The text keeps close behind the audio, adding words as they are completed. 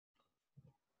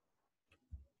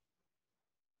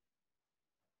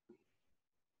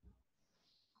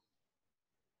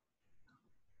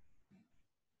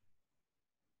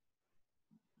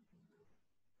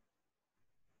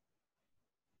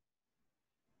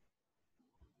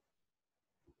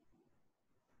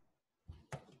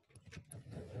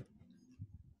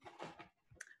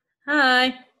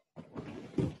Hi.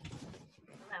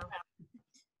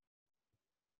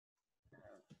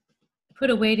 Put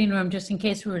a waiting room just in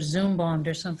case we were Zoom bombed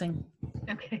or something.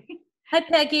 Okay. Hi,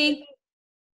 Peggy.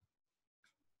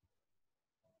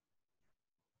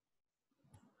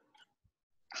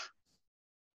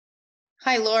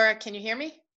 Hi, Laura. Can you hear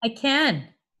me? I can.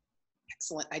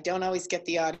 Excellent. I don't always get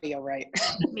the audio right.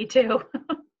 Me too.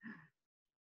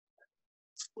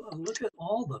 Well, look at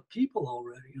all the people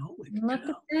already. Holy Look cow.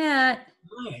 at that.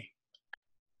 Hi.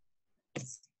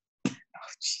 Oh,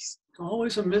 jeez. It's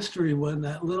always a mystery when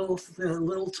that little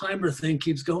timer thing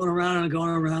keeps going around and going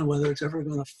around, whether it's ever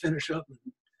going to finish up.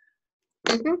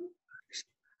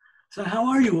 So how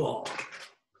are you all?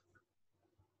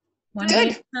 One Good. day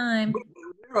at a time.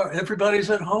 Everybody's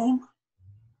at home?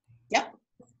 Yep.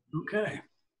 Okay.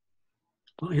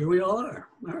 Well, here we all are.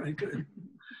 All right, good.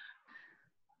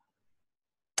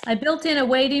 I built in a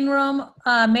waiting room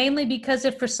mainly because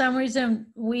if for some reason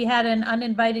we had an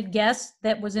uninvited guest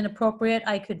that was inappropriate,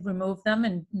 I could remove them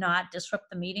and not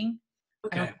disrupt the meeting.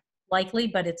 Okay. Likely,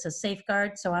 but it's a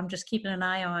safeguard, so I'm just keeping an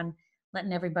eye on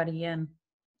letting everybody in.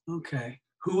 Okay.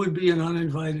 Who would be an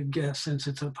uninvited guest since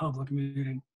it's a public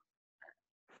meeting?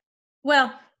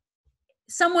 Well,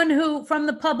 someone who, from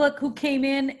the public who came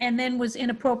in and then was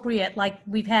inappropriate, like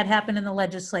we've had happen in the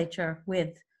legislature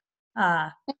with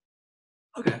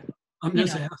Okay. I'm You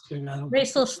just know, asking. I don't.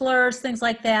 racial slurs, things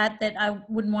like that, that I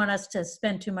wouldn't want us to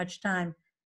spend too much time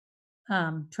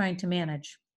trying to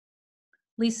manage.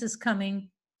 Lisa's coming.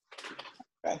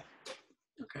 Okay.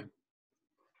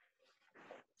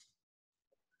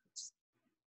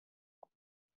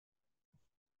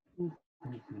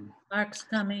 Mhm. Mark's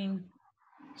coming.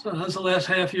 So how's the last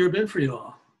half year been for you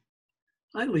all?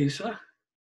 Hi, Lisa.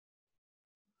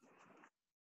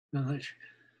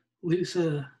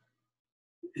 Lisa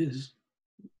is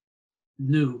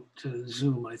new to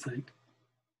Zoom, I think.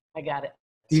 I got it.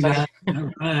 You got it?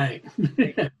 All right.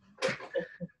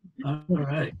 All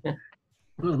right.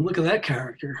 Well, look at that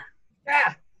character.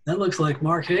 Yeah, That looks like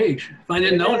Mark Hage. If I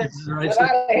didn't know it, right?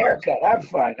 without a haircut, I'm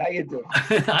fine. How you doing?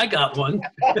 I got one.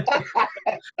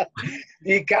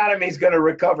 The economy's going to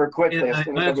recover quickly as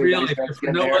soon as That's everybody really, starts for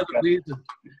getting no a other haircut. reason.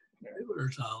 It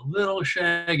was a little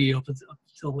shaggy up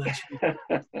until last week.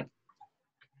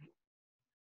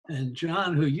 And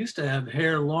John, who used to have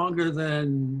hair longer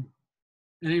than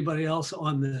anybody else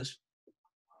on this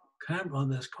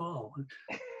call,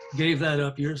 gave that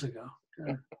up years ago.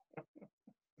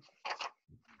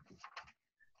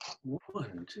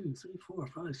 1, 2, 3, 4,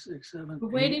 5, 6, 7. We're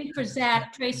 8. waiting for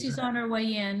Zach. Tracy's on her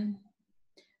way in.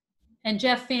 And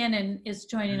Jeff Fannin is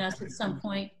joining us at some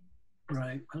point.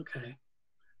 Right, okay.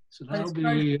 So But as that'll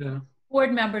far as be,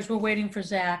 board members, we're waiting for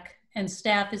Zach, and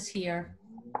staff is here.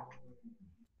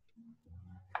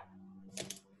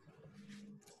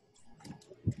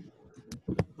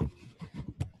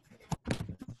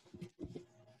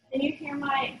 Can you hear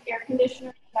my air conditioner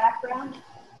in the background?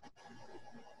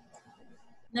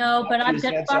 No, but I've She's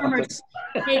got had farmers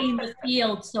hitting the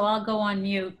field, so I'll go on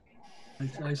mute.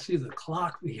 I see the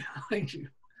clock behind you.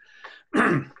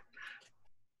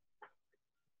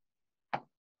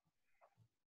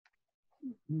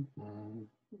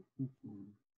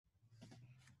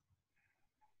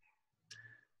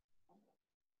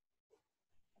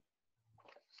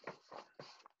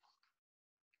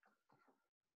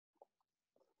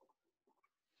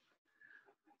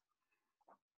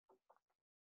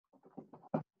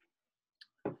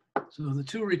 So the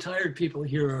two retired people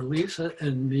here are Lisa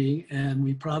and me, and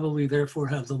we probably therefore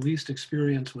have the least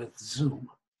experience with Zoom.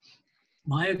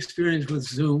 My experience with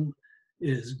Zoom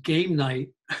is game night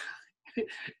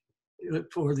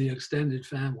for the extended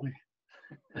family.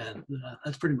 And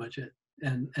that's pretty much it.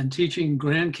 And teaching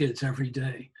grandkids every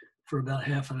day for about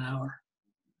half an hour.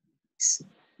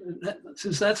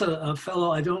 Since that's a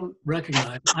fellow I don't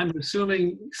recognize, I'm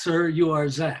assuming, sir, you are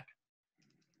Zach.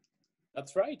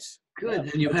 That's right. Good,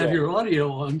 Yeah, and you that's have all. your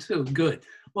audio on too, good.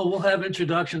 Well, we'll have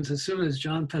introductions as soon as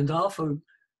John Pandolfo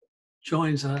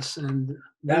joins us, and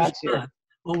there's That's here. John.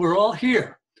 Well, we're all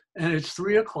here, and it's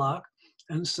 3 o'clock,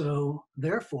 and so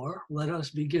therefore, let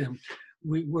us begin.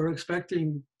 We're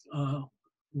expecting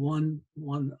one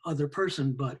other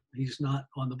person, but he's not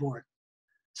on the board.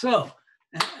 So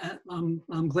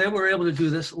I'm glad we're able to do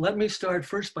this. Let me start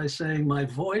first by saying my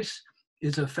voice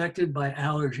is affected by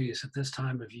allergies at this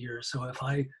time of year. So if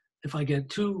I get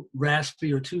too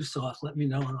raspy or too soft, let me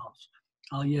know and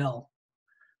I'll yell.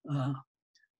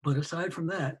 But aside from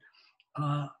that,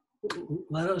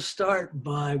 let us start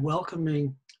by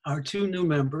welcoming our two new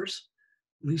members,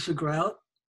 Lisa Grout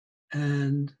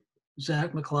and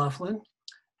Zach McLaughlin.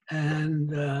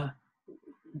 And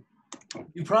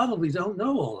you probably don't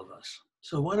know all of us.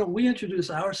 So why don't we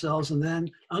introduce ourselves, and then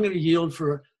I'm going to yield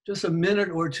for just a minute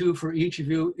or two for each of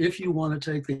you if you want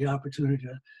to take the opportunity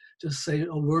to just say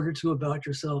a word or two about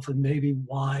yourself and maybe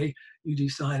why you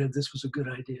decided this was a good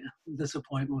idea. This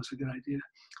appointment was a good idea.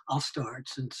 I'll start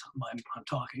since I'm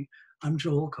talking. I'm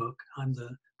Joel Cook. I'm the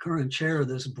current chair of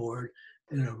this board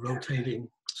in a rotating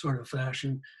sort of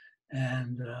fashion.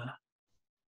 And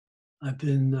I've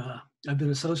been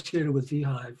associated with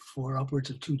VEHI for upwards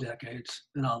of 2 decades,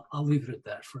 and I'll leave it at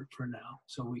that for now,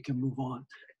 so we can move on.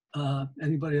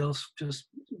 Anybody else just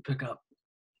pick up?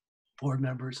 Board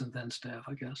members and then staff,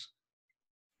 I guess.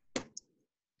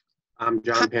 I'm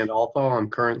John Pandolfo. I'm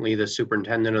currently the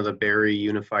superintendent of the Barry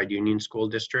Unified Union School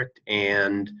District,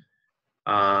 and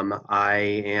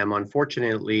I am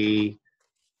unfortunately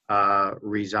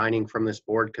resigning from this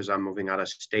board because I'm moving out of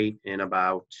state in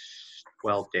about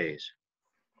 12 days.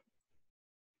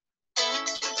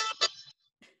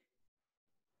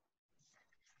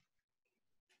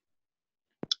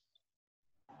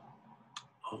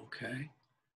 Okay.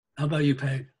 How about you,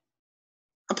 Peg?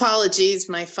 Apologies,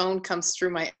 my phone comes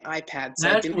through my iPad. So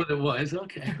That's what it was.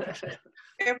 Okay.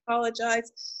 I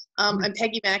apologize. I'm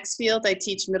Peggy Maxfield. I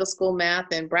teach middle school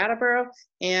math in Brattleboro,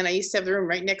 and I used to have the room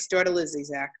right next door to Lizzie,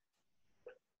 Zach.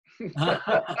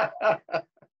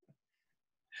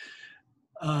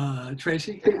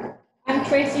 Tracy? I'm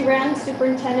Tracy Wren,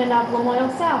 Superintendent of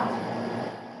Lamoille South.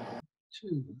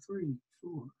 2, 3,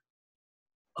 4.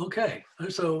 Okay.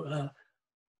 So,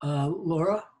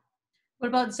 Laura? What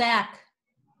about Zach?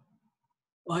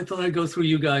 Well, I thought I'd go through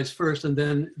you guys first and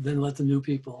then let the new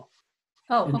people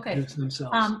Oh, okay. introduce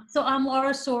themselves. So I'm Laura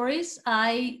Soares.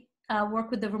 I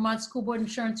work with the Vermont School Board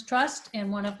Insurance Trust,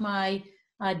 and one of my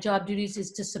job duties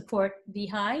is to support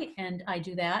VEHI, and I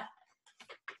do that.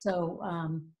 So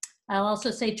I'll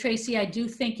also say, Tracy, I do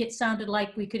think it sounded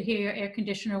like we could hear your air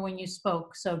conditioner when you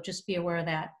spoke, so just be aware of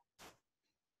that.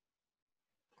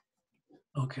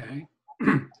 Okay.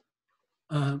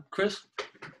 Chris?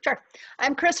 Sure.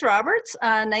 I'm Chris Roberts.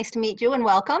 Nice to meet you and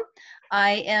welcome.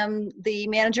 I am the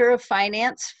manager of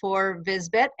finance for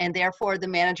VisBit and therefore the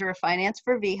manager of finance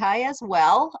for VEHI as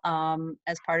well,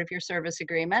 as part of your service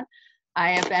agreement. I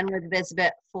have been with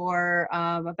VisBit for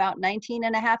about 19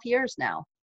 and a half years now.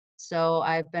 So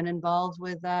I've been involved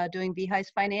with doing VEHI's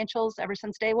financials ever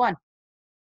since day one.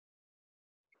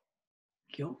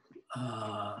 Thank you.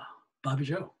 Bobby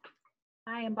Joe?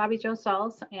 Hi, I'm Bobby Jo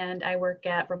Sauls, and I work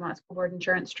at Vermont School Board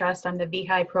Insurance Trust. I'm the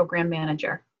VEHI program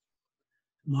manager.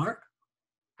 Mark?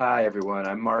 Hi, everyone.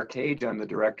 I'm Mark Hage. I'm the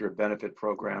Director of Benefit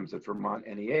Programs at Vermont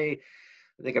NEA.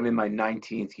 I think I'm in my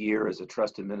 19th year as a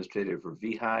trust administrator for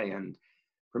VEHI, and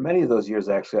for many of those years,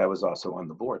 actually, I was also on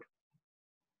the board.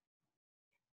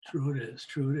 True it is.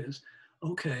 True it is.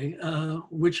 Okay.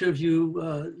 Which of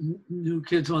you new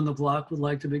kids on the block would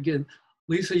like to begin?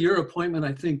 Lisa, your appointment,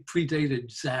 I think,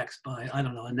 predated Zach's by, I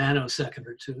don't know, a nanosecond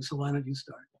or two. So why don't you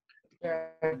start?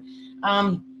 Sure.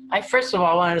 I first of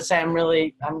all wanted to say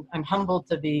I'm humbled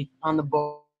to be on the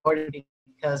board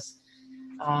because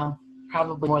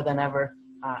probably more than ever,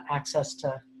 access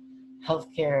to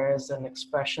healthcare is an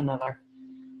expression of our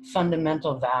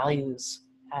fundamental values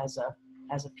as a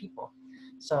people.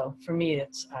 So for me,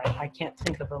 I can't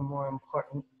think of a more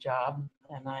important job,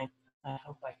 and I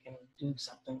hope I can do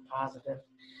something positive.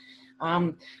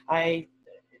 I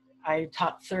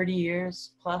taught 30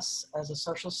 years plus as a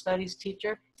social studies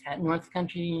teacher at North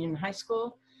Country Union High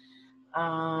School.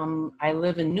 I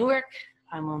live in Newark.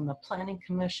 I'm on the Planning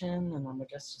Commission, and I'm a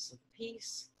Justice of the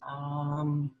Peace.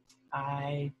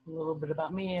 A little bit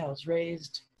about me, I was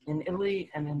raised in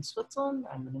Italy and in Switzerland.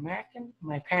 I'm an American.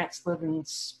 My parents live in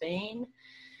Spain,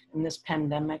 and this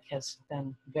pandemic has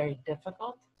been very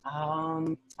difficult.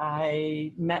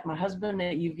 I met my husband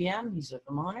at UVM. He's a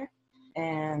Vermonter,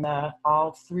 and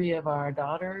all 3 of our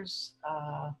daughters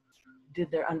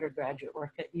did their undergraduate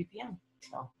work at UVM.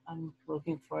 So I'm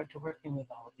looking forward to working with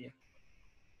all of you.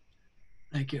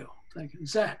 Thank you. Thank you.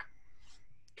 Zach?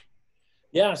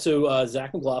 Yeah, so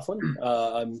Zach McLaughlin.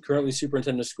 I'm currently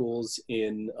superintendent of schools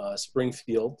in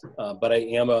Springfield, but I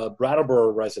am a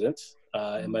Brattleboro resident,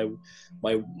 and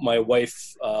my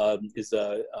wife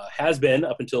has been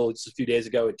up until just a few days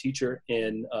ago a teacher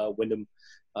in Wyndham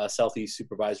Southeast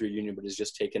Supervisory Union, but has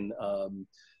just taken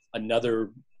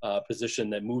another position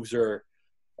that moves her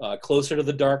closer to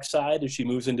the dark side as she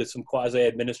moves into some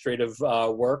quasi-administrative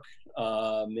work,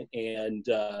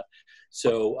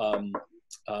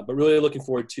 but really looking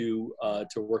forward to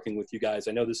working with you guys.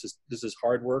 I know this is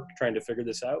hard work trying to figure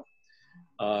this out,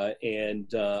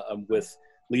 and with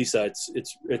Lisa,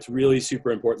 it's really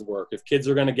super important work. If kids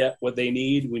are going to get what they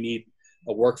need, we need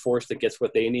a workforce that gets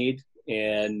what they need,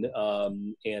 and a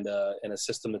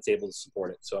system that's able to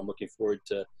support it. So I'm looking forward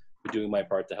to doing my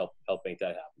part to help make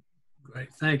that happen. Great.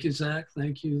 Thank you, Zach.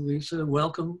 Thank you, Lisa.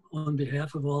 Welcome on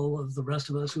behalf of all of the rest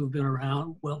of us who have been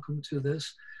around. Welcome to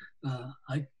this.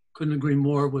 I couldn't agree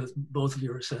more with both of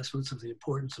your assessments of the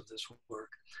importance of this work.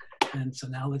 And so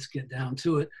now let's get down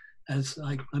to it. As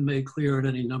I made clear in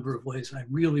any number of ways, I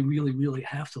really, really, really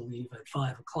have to leave at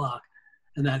 5 o'clock.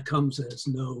 And that comes as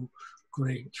no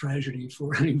great tragedy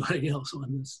for anybody else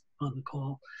on the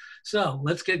call. So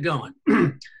let's get going.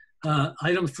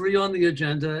 Item 3 on the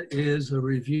agenda is a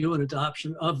review and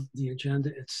adoption of the agenda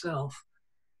itself.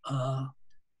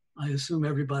 I assume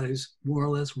everybody's more or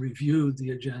less reviewed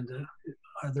the agenda.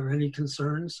 Are there any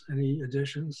concerns, any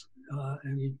additions,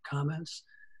 any comments?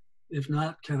 If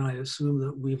not, can I assume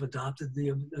that we've adopted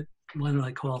why don't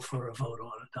I call for a vote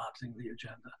on adopting the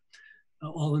agenda?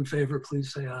 All in favor,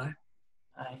 please say aye.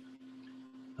 Aye.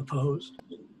 Opposed?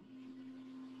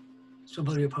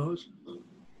 Somebody opposed?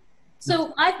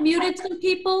 So I've muted some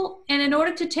people, and in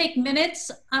order to take minutes,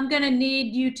 I'm going to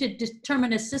need you to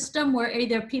determine a system where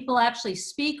either people actually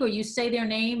speak or you say their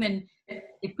name and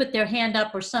they put their hand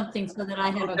up or something so that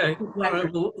I have Okay. a good All right.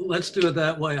 record. Well, let's do it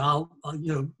that way. I'll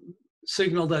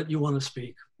signal that you want to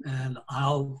speak, and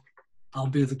I'll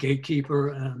be the gatekeeper,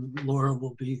 and Laura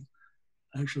will be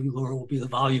the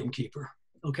volume keeper.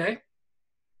 Okay.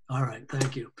 All right.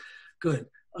 Thank you. Good.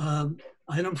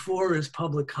 Item 4 is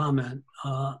public comment.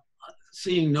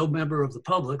 Seeing no member of the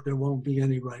public, there won't be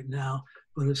any right now,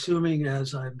 but assuming,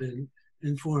 as I've been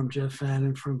informed, Jeff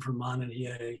Fannin from Vermont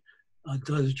NEA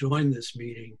does join this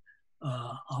meeting,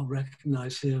 I'll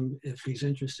recognize him if he's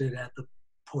interested at the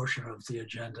portion of the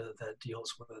agenda that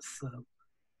deals with,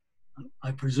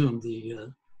 I presume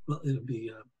it'll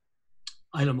be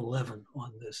item 11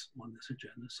 on this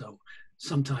agenda, so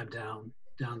sometime down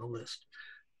the list.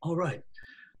 All right.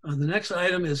 The next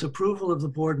item is approval of the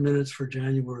board minutes for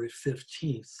January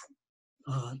 15th,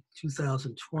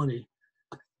 2020.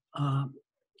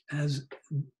 As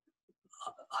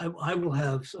I will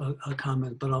have a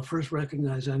comment, but I'll first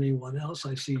recognize anyone else.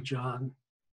 I see John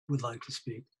would like to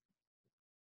speak.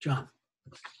 John.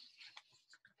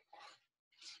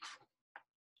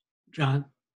 John.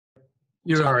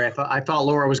 Sorry, I thought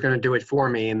Laura was going to do it for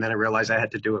me, and then I realized I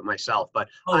had to do it myself. But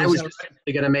I was just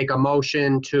going to make a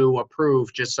motion to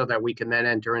approve just so that we can then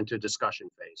enter into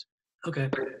discussion phase. Okay.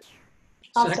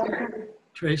 Second.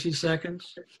 Tracy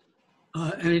seconds.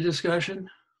 Any discussion?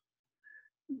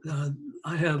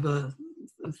 I have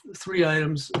 3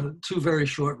 items, 2 very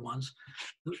short ones.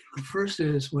 The first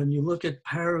is when you look at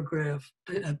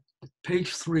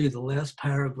page 3, the last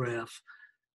paragraph,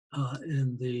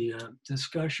 in the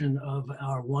discussion of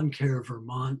our OneCare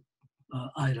Vermont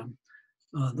item,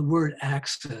 the word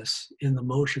access in the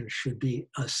motion should be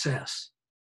assess.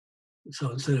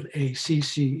 So instead of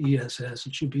ACCESS,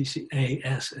 it should be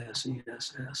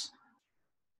ASSESS.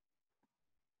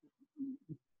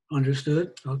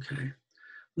 Understood? Okay.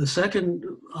 The second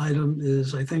item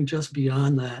is, I think, just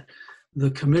beyond that.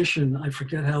 The commission, I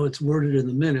forget how it's worded in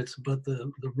the minutes, but the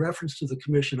reference to the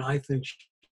commission, I think,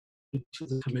 to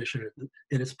the commission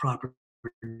in its proper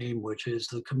name, which is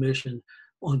the Commission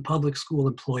on Public School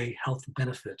Employee Health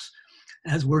Benefits.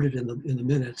 As worded in the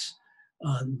minutes,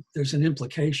 there's an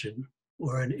implication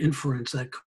or an inference that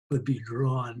could be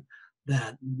drawn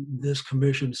that this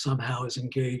commission somehow is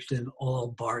engaged in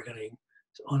all bargaining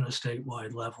on a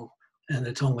statewide level, and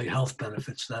it's only health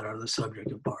benefits that are the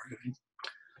subject of bargaining.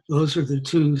 Those are the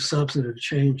 2 substantive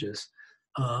changes.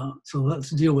 So let's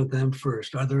deal with them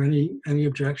first. Are there any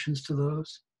objections to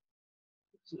those?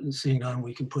 Seeing none,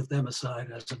 we can put them aside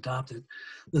as adopted.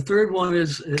 The third one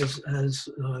is as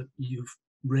you've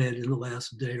read in the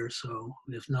last day or so,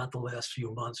 if not the last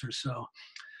few months or so.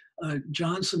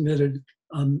 John submitted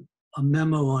a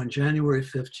memo on January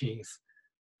 15th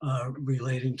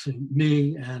relating to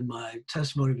me and my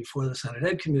testimony before the Senate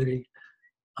Ed Committee.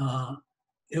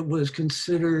 It was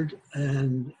considered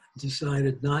and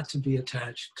decided not to be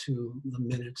attached to the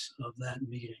minutes of that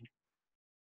meeting.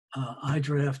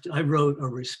 I wrote a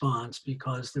response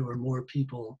because there were more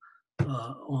people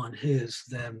on his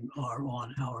than are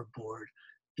on our board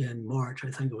in March.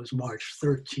 I think it was March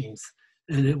 13th,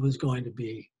 and it was going to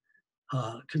be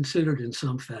considered in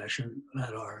some fashion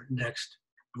at our next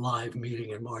live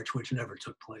meeting in March, which never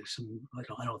took place. And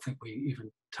I don't think we even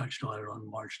touched on it on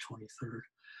March 23rd.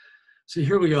 So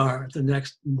here we are at the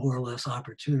next more or less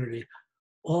opportunity.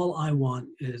 All I want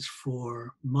is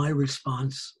for my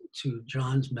response to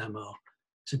John's memo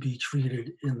to be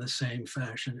treated in the same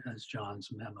fashion as John's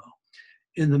memo.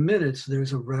 In the minutes,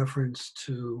 there's a reference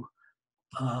to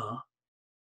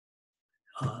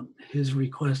his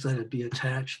request that it be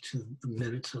attached to the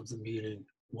minutes of the meeting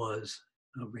was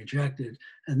rejected.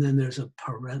 And then there's a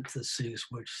parenthesis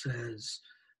which says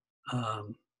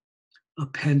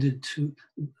appended to,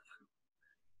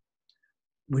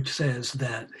 which says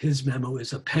that his memo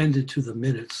is appended to the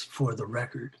minutes for the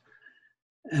record.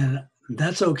 And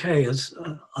that's okay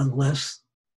unless,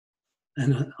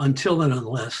 and until and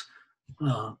unless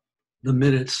the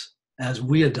minutes as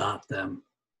we adopt them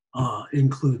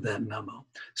include that memo.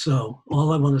 So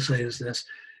all I want to say is this: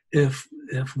 if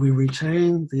we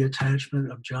retain the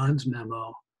attachment of John's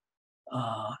memo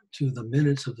to the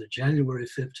minutes of the January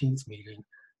 15th meeting,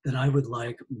 then I would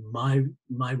like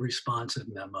my responsive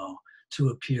memo to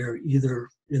appear either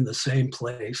in the same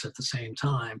place at the same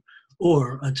time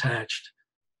or attached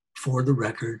for the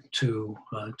record to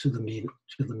the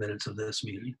minutes of this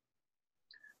meeting.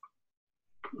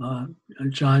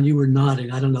 John, you were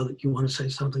nodding. I don't know that you want to say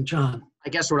something, John. I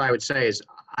guess what I would say is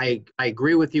I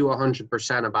agree with you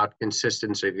 100% about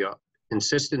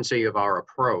consistency of our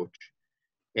approach,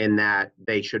 in that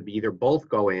they should either both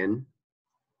go in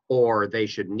or they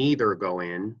should neither go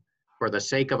in. For the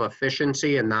sake of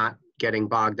efficiency and not getting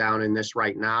bogged down in this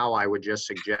right now, I would just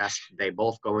suggest they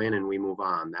both go in and we move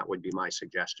on. That would be my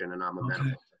suggestion, and I'm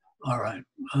amenable. Okay. All right.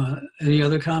 Any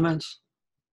other comments?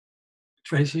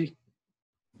 Tracy?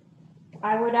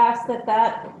 I would ask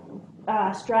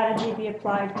that strategy be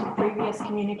applied to previous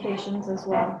communications as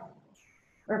well,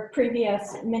 or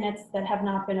previous minutes that have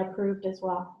not been approved as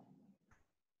well.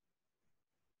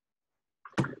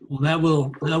 Well, that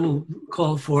will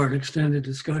call for an extended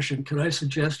discussion. Could I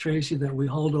suggest, Tracy, that we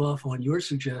hold off on your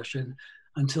suggestion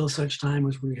until such time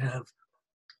as we have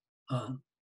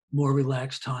more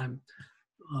relaxed time,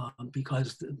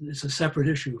 because it's a separate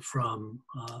issue from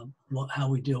how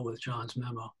we deal with John's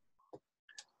memo.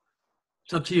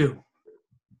 It's up to you.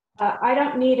 I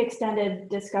don't need extended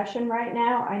discussion right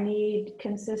now. I need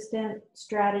consistent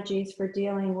strategies for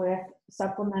dealing with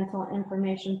supplemental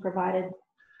information provided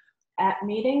at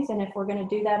meetings, and if we're going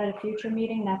to do that at a future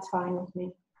meeting, that's fine with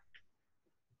me.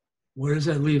 Where does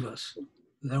that leave us?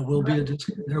 There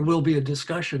will be a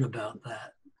discussion about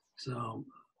that. So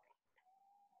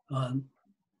the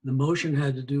motion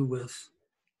had to do with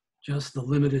just the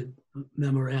limited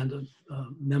memorandum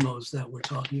memos that we're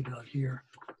talking about here.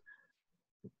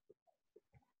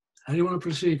 How do you want to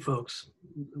proceed, folks?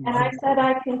 And I said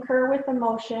I concur with the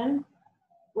motion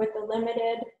with the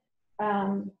limited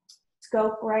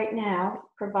scope right now,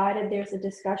 provided there's a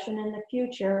discussion in the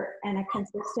future and a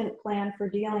consistent plan for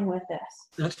dealing with this.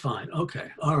 That's fine. Okay.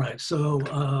 All right.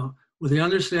 So with the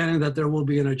understanding that there will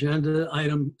be an agenda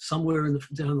item somewhere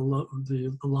down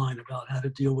the line about how to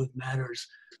deal with matters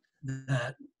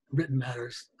written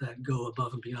matters that go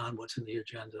above and beyond what's in the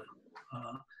agenda.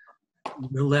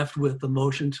 We're left with the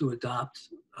motion to adopt,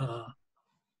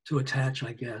 to attach,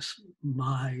 I guess,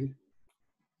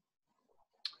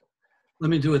 let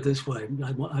me do it this way.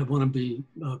 I want to be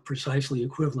precisely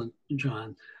equivalent,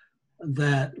 John,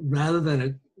 that rather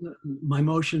than my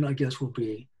motion, I guess, will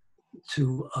be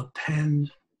to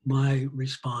append my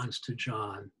response to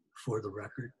John for the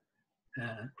record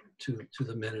to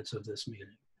the minutes of this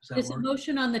meeting. There's a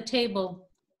motion on the table.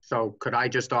 So could I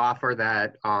just offer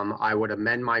that I would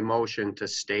amend my motion to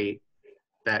state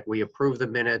that we approve the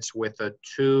minutes with the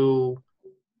 2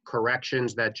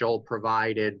 corrections that Joel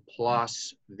provided,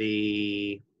 plus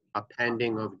the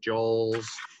appending of Joel's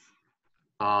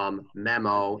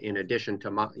memo in addition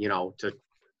to my,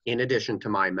 in addition to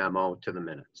my memo to the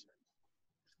minutes.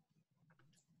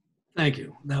 Thank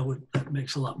you. That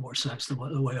makes a lot more sense than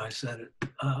the way I said it.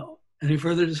 Any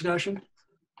further discussion?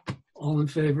 All in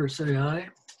favor, say aye.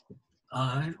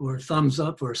 Aye, or thumbs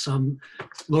up, or some.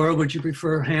 Laura, would you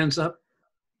prefer hands up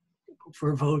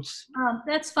for votes?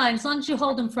 That's fine, as long as you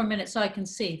hold them for a minute so I can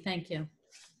see. Thank you.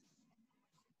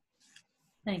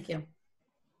 Thank you.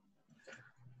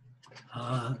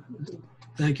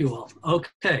 Thank you all.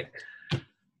 Okay.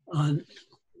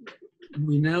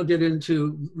 We now get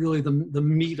into really the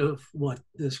meat of what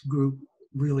this group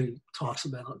really talks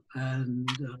about, and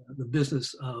the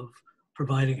business of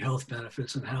providing health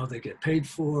benefits and how they get paid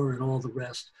for and all the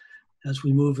rest as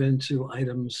we move into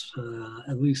items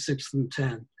at least 6 through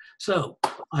 10. So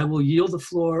I will yield the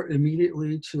floor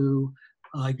immediately to,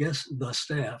 I guess, the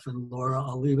staff. And Laura,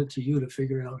 I'll leave it to you to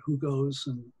figure out who goes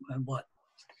and what.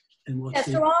 And what's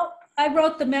yeah, so I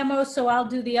wrote the memo, so I'll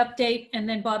do the update, and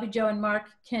then Bobby, Joe, and Mark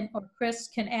or Chris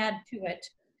can add to it.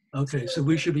 Okay, so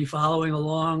we should be following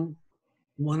along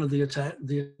one of the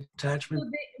attachment. So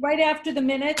right after the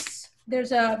minutes,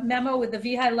 there's a memo with the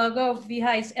VEHI logo,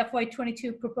 VEHI's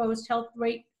FY22 proposed health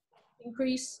rate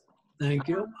increase. Thank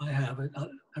you. I have it.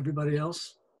 Everybody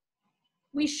else?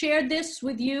 We shared this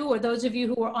with you, or those of you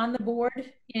who were on the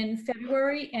board, in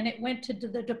February, and it went to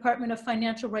the Department of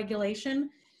Financial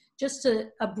Regulation. Just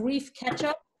a brief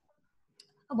catch-up.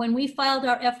 When we filed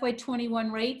our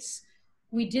FY21 rates,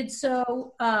 we did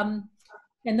so,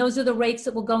 and those are the rates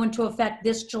that will go into effect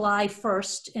this July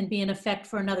 1st and be in effect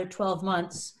for another 12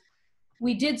 months.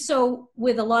 We did so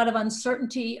with a lot of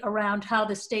uncertainty around how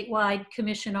the statewide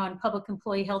Commission on Public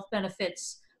Employee Health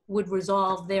Benefits would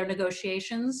resolve their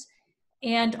negotiations.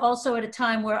 And also at a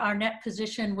time where our net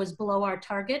position was below our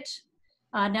target.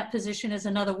 Net position is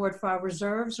another word for our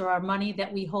reserves, or our money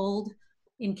that we hold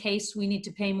in case we need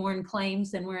to pay more in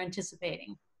claims than we're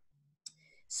anticipating.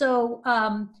 So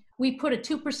we put a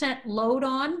 2% load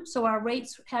on, so our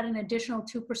rates had an additional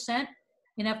 2%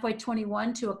 in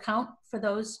FY21 to account for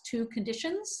those two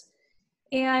conditions.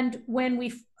 And when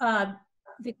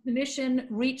the Commission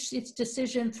reached its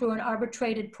decision through an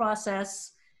arbitrated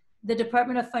process, the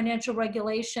Department of Financial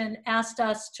Regulation asked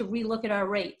us to relook at our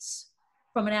rates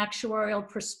from an actuarial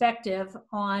perspective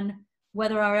on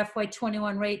whether our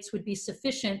FY21 rates would be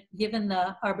sufficient given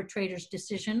the arbitrator's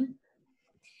decision.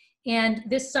 And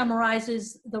this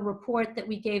summarizes the report that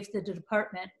we gave the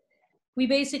department. We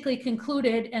basically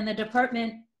concluded, and the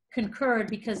department concurred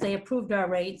because they approved our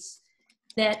rates,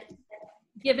 that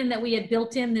given that we had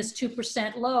built in this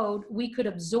 2% load, we could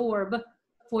absorb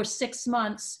for 6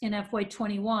 months in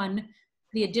FY21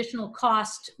 the additional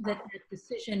cost that the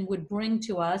decision would bring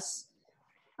to us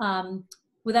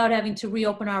without having to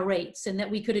reopen our rates, and that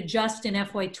we could adjust in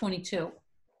FY22.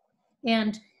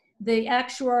 And the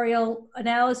actuarial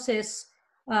analysis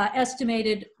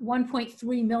estimated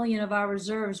 1.3 million of our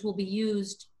reserves will be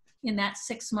used in that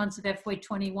 6 months of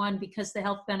FY21 because the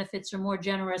health benefits are more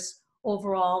generous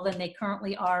overall than they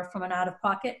currently are from an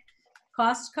out-of-pocket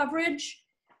cost coverage.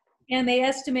 And they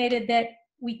estimated that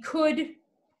we could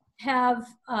have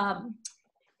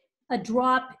a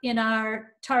drop in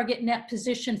our target net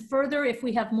position further if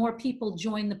we have more people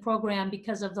join the program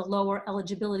because of the lower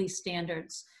eligibility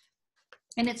standards.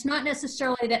 And it's not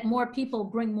necessarily that more people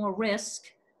bring more risk.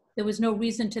 There was no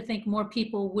reason to think more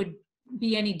people would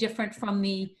be any different from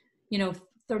the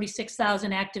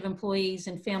 36,000 active employees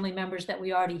and family members that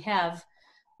we already have.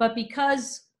 But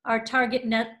because our target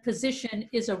net position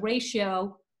is a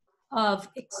ratio of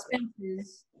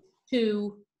expenses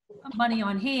to money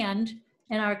on hand,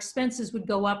 and our expenses would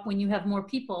go up when you have more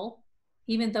people,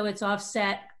 even though it's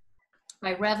offset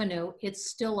by revenue, it's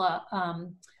still a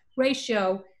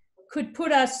ratio, could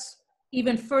put us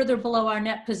even further below our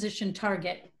net position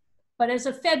target. But as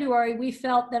of February, we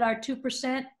felt that our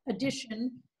 2%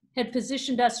 addition had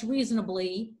positioned us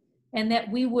reasonably, and that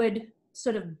we would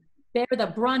sort of bear the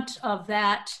brunt of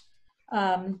that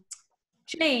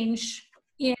change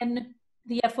in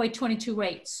the FY22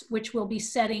 rates, which we'll be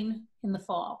setting in the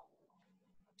fall.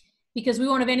 Because we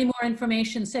won't have any more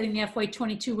information setting the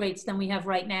FY22 rates than we have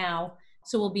right now.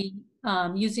 So we'll be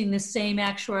using the same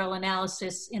actuarial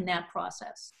analysis in that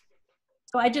process.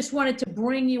 So I just wanted to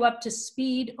bring you up to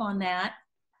speed on that.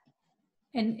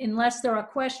 And unless there are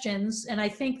questions, and I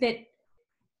think that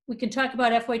we can talk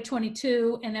about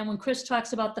FY22, and then when Chris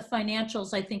talks about the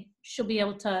financials, I think she'll be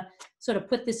able to sort of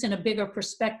put this in a bigger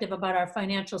perspective about our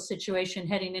financial situation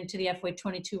heading into the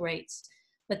FY22 rates.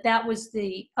 But that was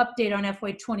the update on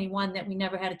FY21 that we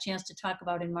never had a chance to talk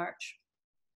about in March.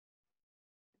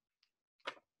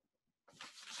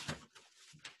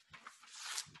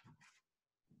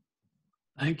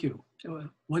 Thank you.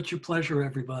 What's your pleasure,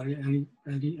 everybody?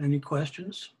 Any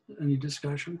questions? Any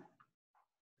discussion?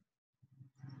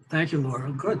 Thank you,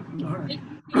 Laura. Good. All right.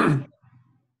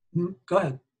 Go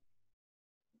ahead.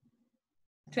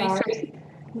 Sorry.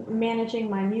 Managing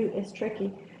my mute is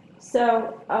tricky.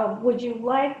 So would you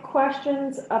like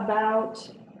questions about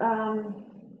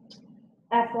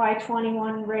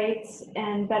FY21 rates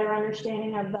and better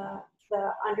understanding of the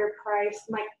underpriced?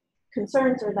 My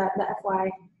concerns are that the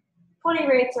FY20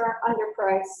 rates are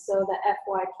underpriced, so the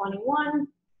FY21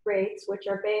 rates, which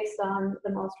are based on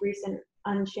the most recent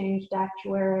unchanged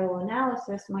actuarial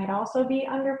analysis, might also be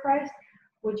underpriced.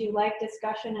 Would you like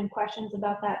discussion and questions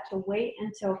about that to wait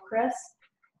until Chris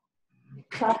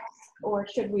talks, or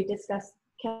should we discuss,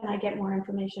 can I get more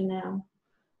information now?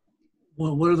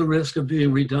 Well, what are the risks of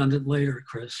being redundant later,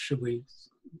 Chris? Should we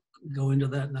go into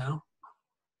that now?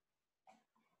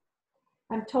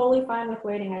 I'm totally fine with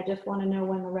waiting. I just want to know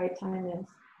when the right time is.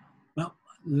 Well,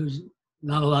 there's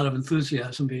not a lot of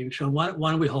enthusiasm being shown. Why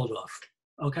don't we hold off?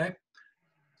 Okay.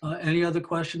 Any other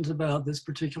questions about this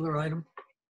particular item?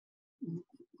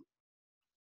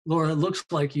 Laura, it looks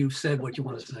like you said what you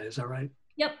want to say. Is that right?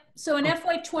 Yep. So in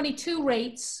FY22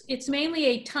 rates, it's mainly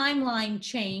a timeline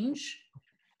change.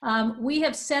 We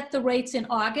have set the rates in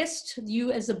August,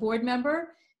 you as a board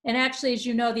member, and actually, as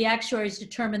you know, the actuaries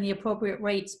determine the appropriate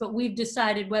rates, but we've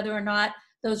decided whether or not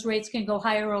those rates can go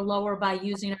higher or lower by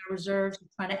using our reserves and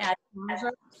trying to add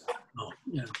reserves. Oh,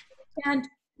 yeah. And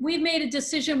we've made a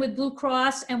decision with Blue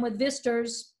Cross and with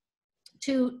Visitors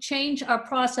to change our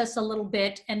process a little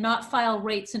bit and not file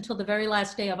rates until the very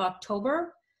last day of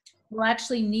October. We'll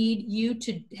actually need you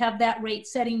to have that rate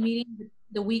setting meeting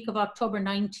the week of October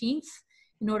 19th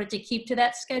in order to keep to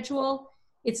that schedule.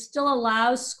 It still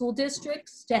allows school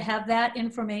districts to have that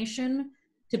information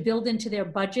to build into their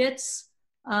budgets.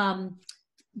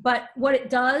 But what it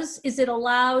does is it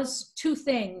allows two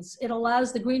things. It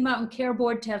allows the Green Mountain Care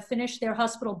Board to have finished their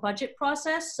hospital budget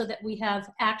process so that we have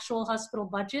actual hospital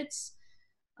budgets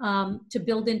to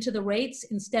build into the rates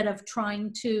instead of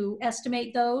trying to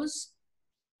estimate those.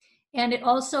 And it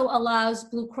also allows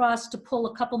Blue Cross to pull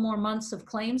a couple more months of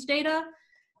claims data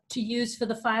to use for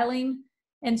the filing.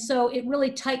 And so it really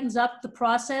tightens up the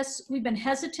process. We've been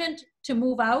hesitant to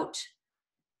move out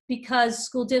because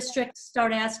school districts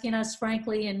start asking us,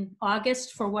 frankly, in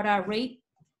August for what our rate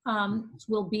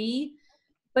will be.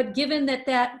 But given that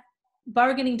that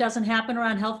bargaining doesn't happen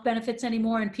around health benefits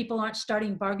anymore and people aren't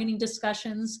starting bargaining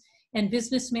discussions, and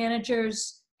business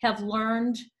managers have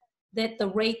learned that the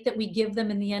rate that we give them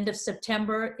in the end of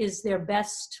September is their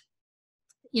best,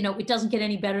 you know, it doesn't get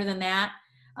any better than that.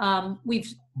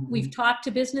 We've talked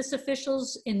to business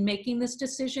officials in making this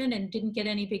decision and didn't get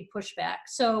any big pushback.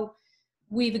 So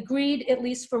we've agreed at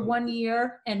least for 1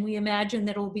 year, and we imagine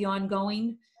that it will be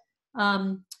ongoing.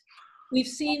 We've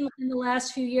seen in the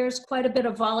last few years quite a bit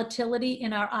of volatility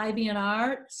in our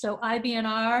IBNR. So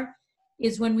IBNR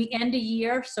is when we end a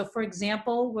year. So for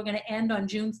example, we're going to end on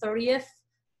June 30th,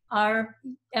 our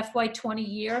FY20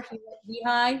 year here at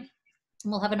VEHI, and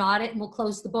we'll have an audit and we'll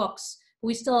close the books.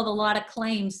 We still have a lot of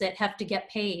claims that have to get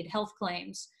paid, health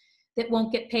claims, that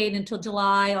won't get paid until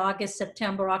July, August,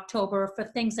 September, October for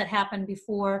things that happened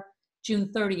before June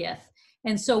 30th.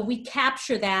 And so we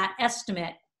capture that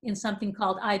estimate in something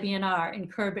called IBNR,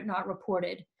 incurred but not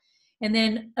reported. And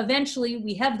then eventually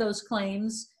we have those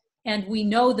claims and we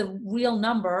know the real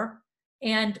number,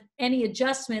 and any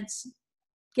adjustments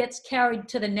gets carried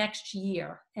to the next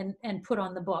year and put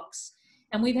on the books.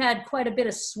 And we've had quite a bit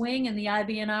of swing in the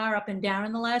IBNR up and down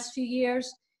in the last few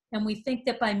years. And we think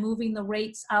that by moving the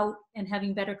rates out and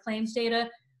having better claims data,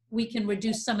 we can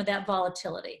reduce some of that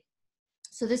volatility.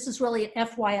 So this is really an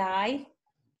FYI.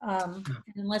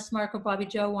 Unless Mark or Bobby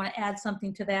Joe want to add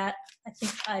something to that, I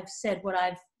think I've said what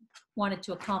I've wanted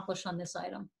to accomplish on this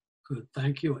item. Good,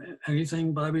 thank you.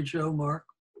 Anything, Bobby Joe, Mark?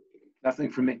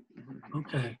 Nothing for me.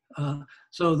 Okay,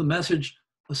 so the message,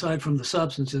 aside from the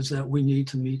substance, is that we need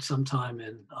to meet sometime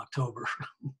in October.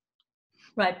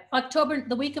 Right,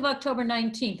 the week of October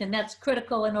 19th, and that's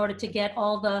critical in order to get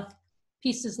all the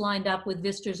pieces lined up with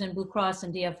Visitors and Blue Cross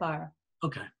and DFR.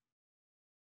 Okay,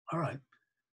 all right.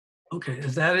 Okay,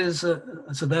 that is,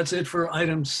 so that's it for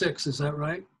item 6, is that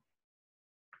right?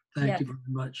 Thank you very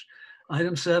much.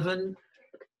 Item 7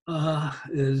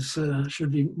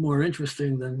 should be more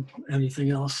interesting than anything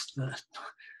else.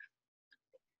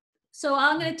 So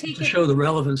I'm going to take to show the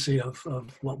relevancy of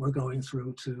what we're going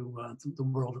through to the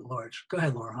world at large. Go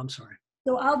ahead, Laura, I'm sorry.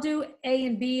 So I'll do A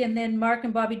and B, and then Mark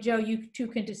and Bobby Joe, you two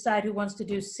can decide who wants to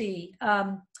do C.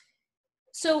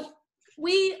 So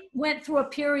we went through a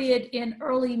period in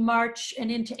early March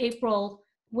and into April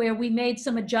where we made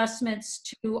some adjustments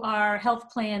to our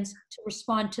health plans to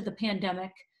respond to the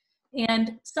pandemic.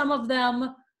 And some of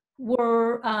them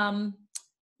were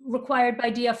required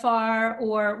by DFR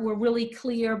or were really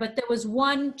clear, but there was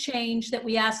one change that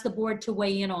we asked the board to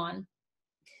weigh in on.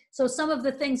 So some of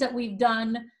the things that we've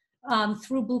done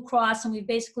through Blue Cross, and we've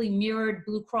basically mirrored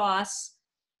Blue Cross,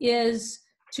 is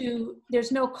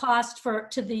there's no cost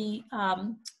to the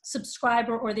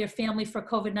subscriber or their family for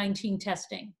COVID-19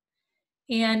 testing.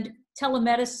 And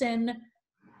telemedicine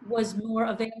was more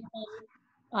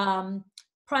available.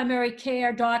 Primary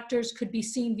care doctors could be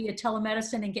seen via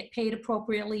telemedicine and get paid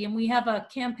appropriately. And we have a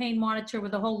campaign monitor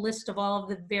with a whole list of all of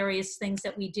the various things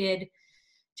that we did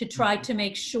to try to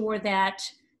make sure that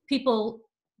people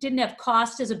didn't have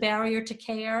cost as a barrier to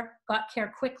care, got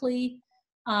care quickly,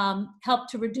 helped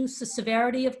to reduce the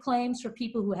severity of claims for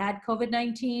people who had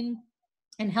COVID-19,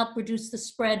 and helped reduce the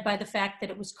spread by the fact that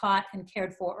it was caught and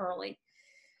cared for early.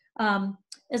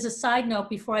 As a side note,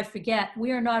 before I forget,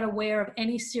 we are not aware of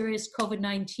any serious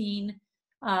COVID-19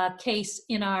 case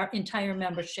in our entire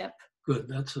membership. Good,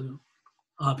 that's an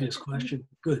obvious question.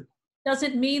 Good.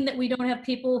 Doesn't mean that we don't have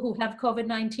people who have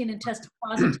COVID-19 and tested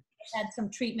positive had some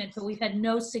treatment, but we've had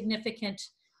no significant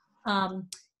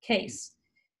case.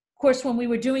 Of course, when we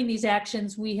were doing these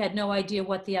actions, we had no idea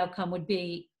what the outcome would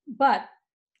be. But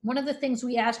one of the things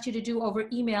we asked you to do over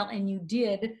email, and you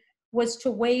did, was to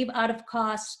waive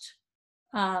out-of-pocket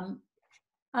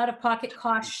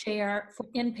cost share for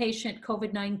inpatient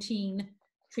COVID-19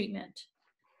 treatment.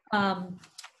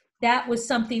 That was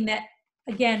something that,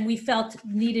 again, we felt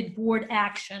needed board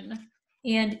action.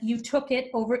 And you took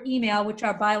it over email, which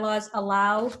our bylaws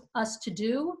allow us to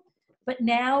do. But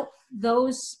now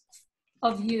those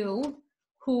of you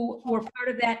who were part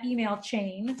of that email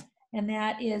chain, and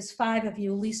that is 5 of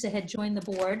you, Lisa had joined the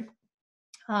board,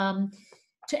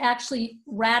 to actually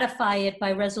ratify it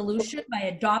by resolution, by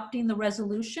adopting the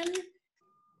resolution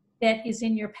that is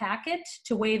in your packet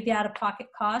to waive the out-of-pocket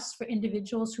costs for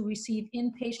individuals who receive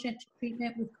inpatient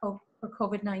treatment for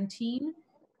COVID-19,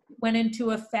 went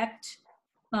into effect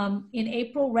in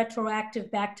April,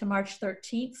 retroactive back to March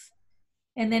 13th.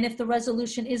 And then if the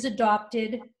resolution is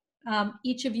adopted,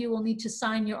 each of you will need to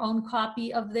sign your own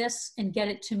copy of this and get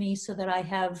it to me so that I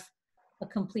have a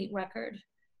complete record.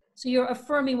 So you're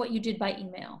affirming what you did by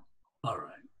email. All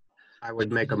right. I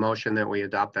would make a motion that we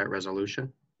adopt that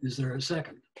resolution. Is there a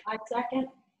second? I second.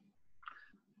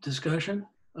 Discussion?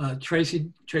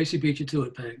 Tracy beat you to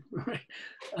it, Peg.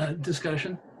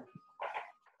 Discussion?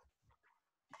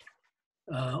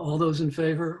 All those in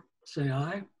favor, say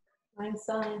aye. I'm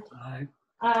signed. Aye.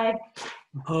 Aye.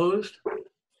 Opposed?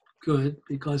 Good,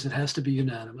 because it has to be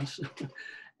unanimous.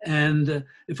 And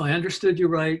if I understood you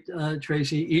right,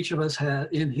 Tracy, each of us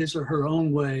in his or her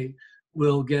own way,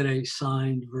 will get a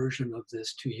signed version of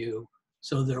this to you.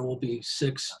 So there will be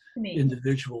 6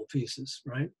 individual pieces,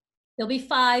 right? There'll be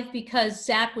 5 because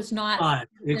Zach was not. 5,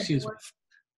 excuse me.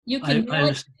 You can mail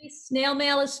it to me. Snail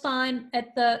mail is fine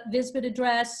at the Visbit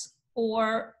address,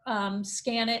 or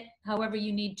scan it however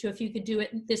you need to. If you could do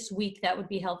it this week, that would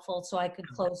be helpful so I could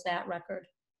close that record.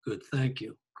 Good, thank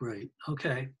you. Great,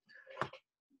 okay.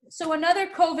 So another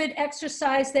COVID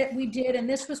exercise that we did, and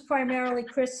this was primarily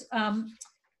Chris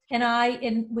and I,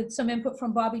 with some input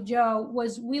from Bobby Joe,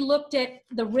 was we looked at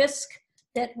the risk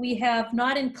that we have,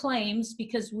 not in claims,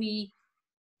 because we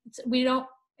don't,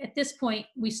 at this point,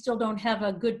 we still don't have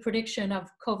a good prediction of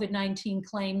COVID-19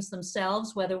 claims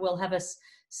themselves, whether we'll have a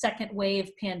second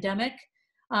wave pandemic.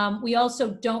 We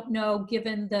also don't know,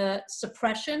 given the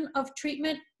suppression of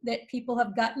treatment that people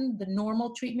have gotten, the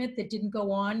normal treatment that didn't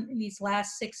go on in these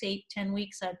last 6, 8, 10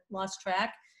 weeks, I've lost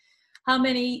track, how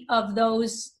many of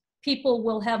those people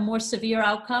will have more severe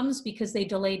outcomes because they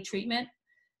delayed treatment.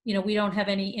 You know, we don't have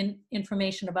any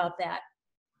information about that.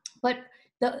 But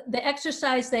the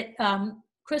exercise that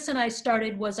Chris and I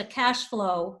started was a cash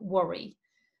flow worry.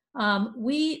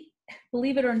 We,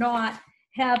 believe it or not,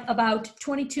 have about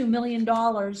 $22 million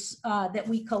that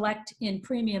we collect in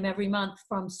premium every month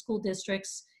from school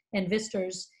districts and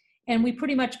visitors. And we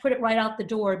pretty much put it right out the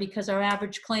door because our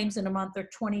average claims in a month are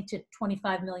 $20 to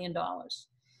 $25 million.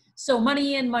 So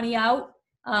money in, money out,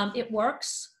 it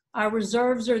works. Our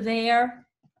reserves are there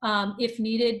if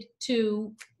needed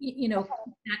to, you know,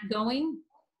 keep that going.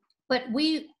 But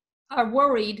we are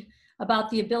worried about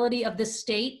the ability of the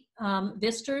state,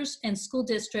 visitors and school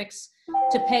districts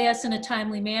to pay us in a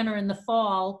timely manner in the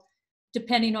fall,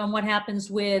 depending on what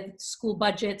happens with school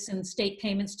budgets and state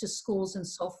payments to schools and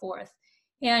so forth.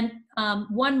 And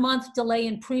 1 month delay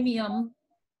in premium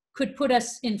could put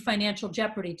us in financial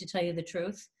jeopardy, to tell you the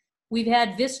truth. We've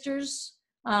had visitors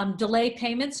delay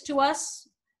payments to us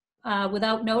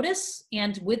without notice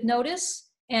and with notice,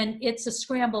 and it's a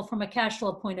scramble from a cash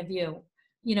flow point of view,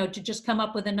 you know, to just come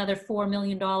up with another $4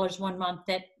 million 1 month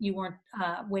that you weren't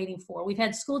waiting for. We've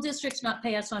had school districts not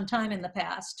pay us on time in the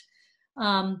past.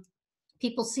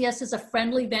 People see us as a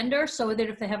friendly vendor, so that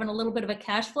if they're having a little bit of a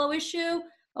cash flow issue,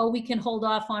 oh, we can hold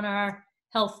off on our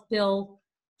health bill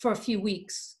for a few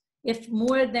weeks. If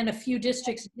more than a few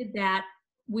districts did that,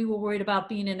 we were worried about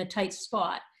being in a tight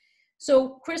spot.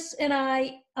 So Chris and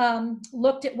I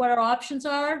looked at what our options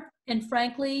are, and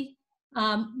frankly,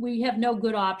 we have no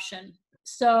good option.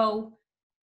 So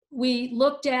we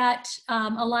looked at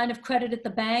a line of credit at the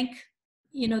bank.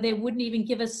 You know, they wouldn't even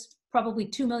give us probably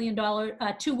 $2 million,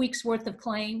 2 weeks worth of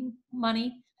claim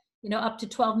money, you know, up to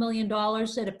 $12 million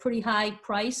at a pretty high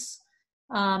price.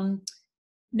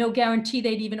 No guarantee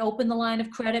they'd even open the line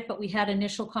of credit, but we had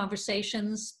initial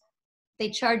conversations. They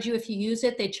charge you if you use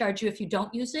it. They charge you if you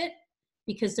don't use it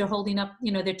because they're holding up,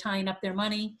 you know, they're tying up their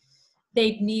money.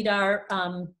 They need our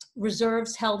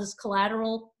reserves held as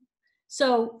collateral.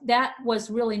 So that was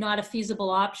really not a feasible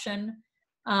option.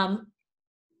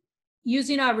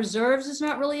 Using our reserves is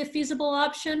not really a feasible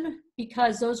option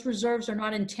because those reserves are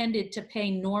not intended to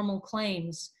pay normal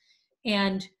claims.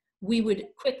 And we would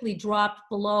quickly drop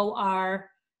below our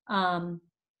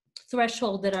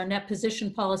threshold that our net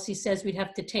position policy says we'd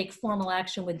have to take formal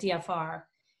action with DFR.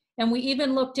 And we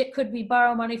even looked at, could we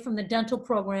borrow money from the dental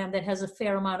program that has a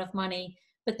fair amount of money,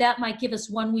 but that might give us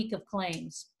 1 week of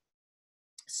claims.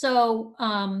 So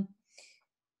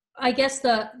I guess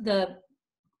the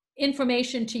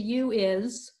information to you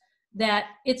is that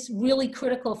it's really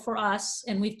critical for us,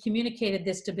 and we've communicated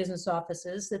this to business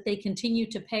offices, that they continue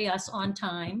to pay us on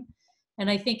time. And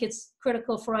I think it's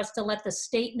critical for us to let the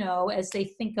state know as they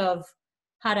think of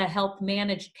how to help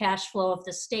manage cash flow of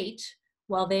the state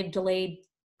while they've delayed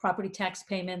property tax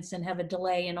payments and have a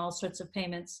delay in all sorts of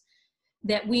payments,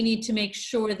 that we need to make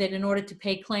sure that in order to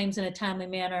pay claims in a timely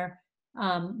manner,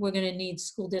 we're going to need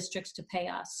school districts to pay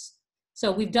us.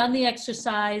 So we've done the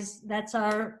exercise. That's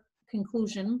our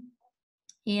conclusion.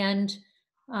 And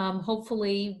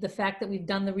hopefully the fact that we've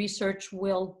done the research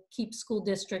will keep school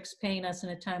districts paying us in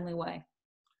a timely way.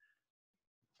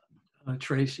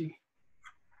 Tracy?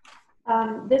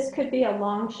 This could be a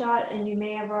long shot and you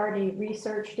may have already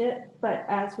researched it, but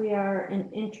as we are an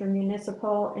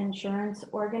intermunicipal insurance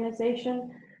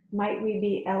organization, might we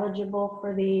be eligible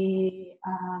for the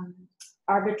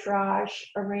arbitrage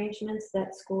arrangements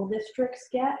that school districts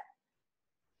get,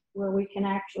 where we can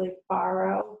actually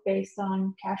borrow based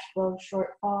on cash flow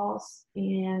shortfalls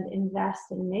and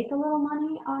invest and make a little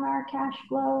money on our cash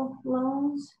flow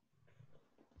loans?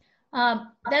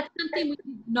 That's something we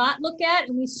did not look at,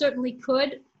 and we certainly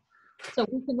could. So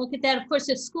we can look at that. Of course,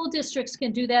 if school districts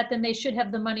can do that, then they should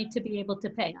have the money to be able to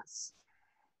pay us,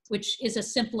 which is a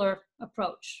simpler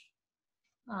approach.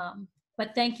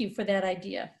 But thank you for that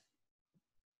idea.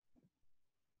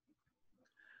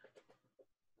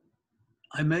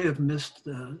 I may have missed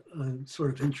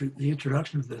sort of the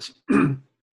introduction of this.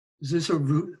 Is this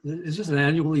an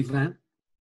annual event?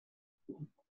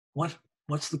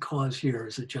 What's the cause here?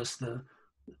 Is it just the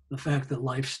fact that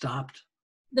life stopped?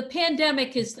 The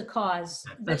pandemic is the cause.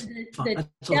 The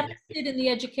deficit in the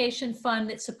education fund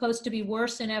that's supposed to be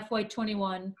worse in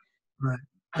FY21. Right,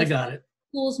 I got it.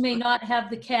 Schools may not have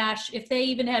the cash. If they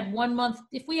even had 1 month,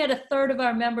 if we had a third of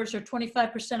our members or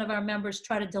 25% of our members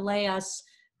try to delay us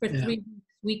for 3 weeks,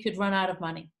 we could run out of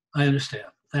money. I understand.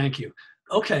 Thank you.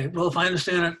 Okay, well, if I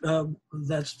understand it,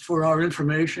 that's for our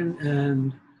information,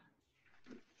 and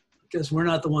because we're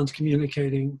not the ones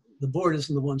communicating, the board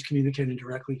isn't the ones communicating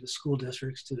directly to school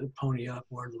districts to pony up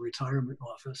or the retirement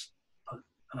office,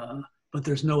 but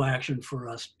there's no action for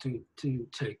us to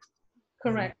take.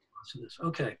 Correct.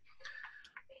 Okay,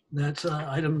 that's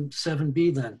item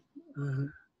 7B then.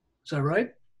 Is that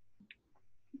right?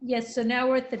 Yes, so now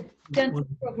we're at the dental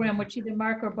program, which either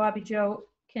Mark or Bobby Joe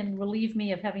can relieve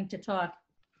me of having to talk.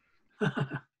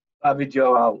 Bobby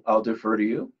Joe, I'll defer to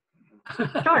you.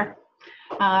 Sure.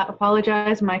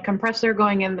 Apologize, my compressor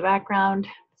going in the background.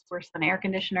 It's worse than air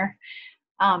conditioner.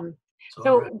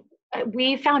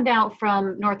 We found out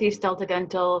from Northeast Delta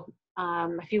Dental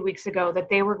a few weeks ago that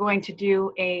they were going to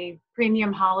do a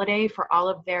premium holiday for all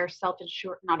of their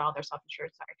self-insured, not all their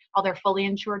self-insured, sorry, all their fully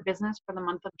insured business for the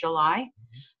month of July.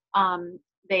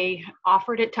 They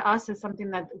offered it to us as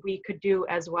something that we could do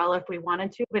as well if we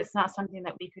wanted to, but it's not something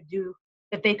that we could do,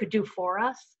 that they could do for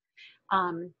us.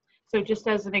 So just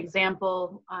as an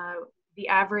example, the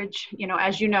average,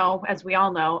 as we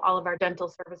all know, all of our dental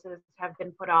services have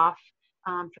been put off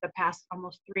for the past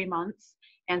almost 3 months,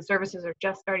 and services are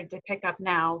just starting to pick up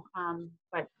now,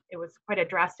 but it was quite a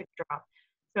drastic drop.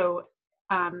 So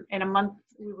in a month,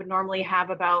 we would normally have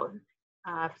about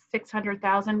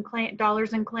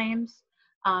 $600,000 in claims,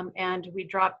 and we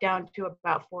dropped down to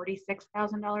about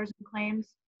 $46,000 in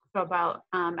claims. So about,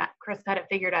 Chris had it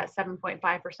figured at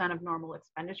 7.5% of normal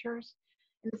expenditures.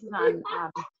 And this is on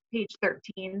page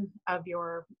 13 of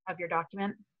your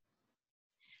document.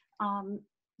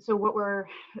 So what we're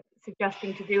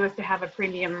suggesting to do is to have a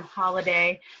premium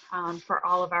holiday for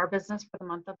all of our business for the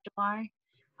month of July.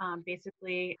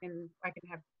 Basically, and I can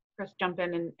have Chris jump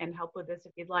in and help with this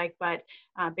if you'd like, but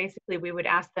basically we would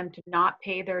ask them to not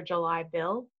pay their July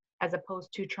bill as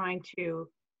opposed to trying to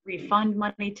refund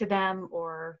money to them,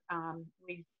 or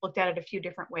we looked at it a few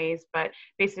different ways, but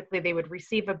basically they would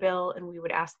receive a bill and we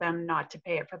would ask them not to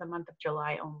pay it for the month of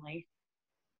July only.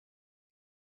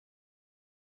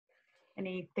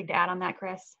 Anything to add on that,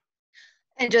 Chris?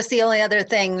 And just the only other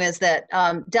thing is that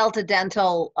Delta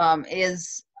Dental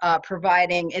is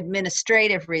providing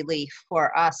administrative relief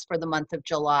for us for the month of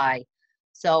July.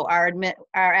 So our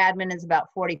admin is about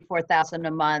 $44,000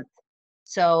 a month.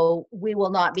 So we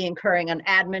will not be incurring an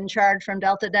admin charge from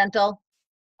Delta Dental.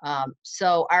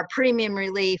 So our premium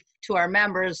relief to our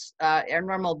members, our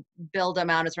normal billed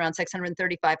amount is around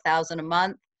 $635,000 a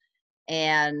month.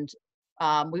 And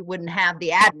we wouldn't have the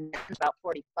admin, about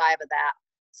 45 of that.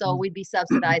 So we'd be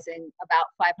subsidizing about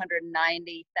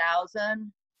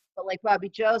 590,000. But like Bobby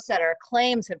Joe said, our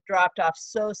claims have dropped off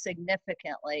so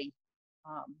significantly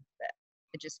that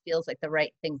it just feels like the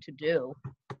right thing to do.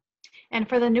 And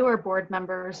for the newer board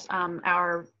members,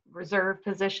 our reserve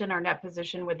position, our net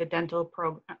position with the dental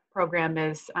program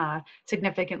is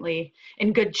significantly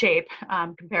in good shape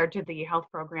compared to the health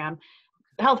program.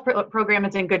 The health program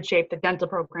is in good shape. The dental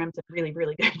program is in really,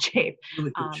 really good shape.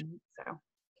 Really good shape. So.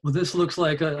 Well, this looks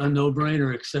like a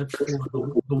no-brainer, except for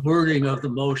the wording of the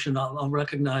motion. I'll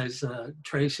recognize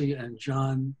Tracy and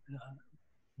John,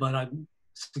 but I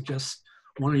suggest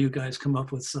one of you guys come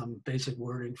up with some basic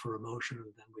wording for a motion,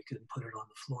 and then we can put it on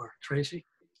the floor. Tracy?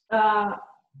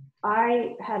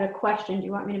 I had a question. Do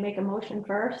you want me to make a motion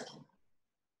first?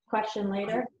 Question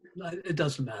later? It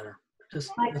doesn't matter.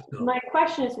 Just let's go. My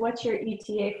question is, what's your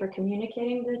ETA for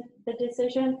communicating the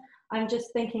decision? I'm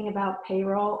just thinking about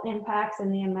payroll impacts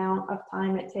and the amount of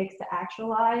time it takes to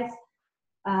actualize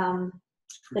the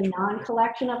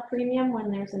non-collection of premium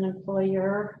when there's an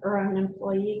employer or an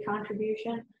employee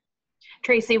contribution.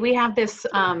 Tracy, we have this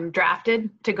drafted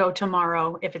to go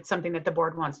tomorrow if it's something that the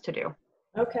board wants to do.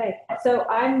 Okay, so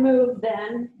I move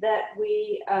then that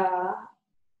we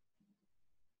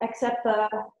accept the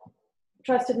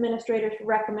trust administrator's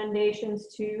recommendations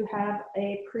to have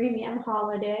a premium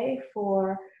holiday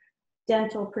for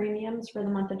dental premiums for the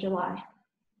month of July.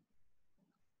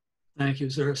 Thank you.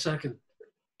 Is there a second?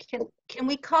 Can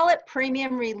we call it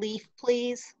premium relief,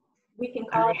 please? We can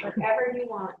call it whatever you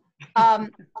want.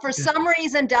 For some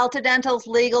reason, Delta Dental's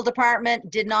legal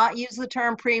department did not use the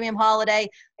term premium holiday.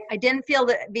 I didn't feel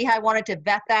that VEHI wanted to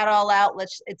vet that all out.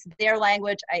 It's their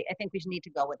language. I think we should need to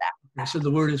go with that. Okay, so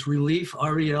the word is relief,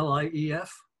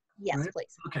 R-E-L-I-E-F? Yes, right?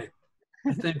 please. Okay.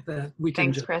 I think that we can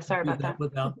Thanks, just Chris. Sorry do about that.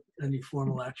 without any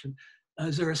formal action.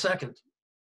 Is there a second?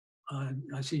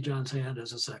 I see John's hand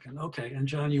as a second. Okay, and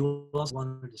John, you also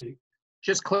wanted to speak.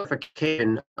 Just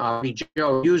clarification,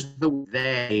 Joe, use the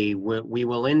they. We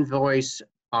will invoice,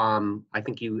 I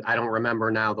think I don't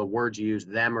remember now the words you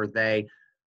used, them or they.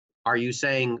 Are you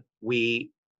saying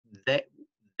they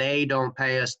don't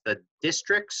pay us, the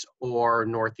districts, or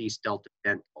Northeast Delta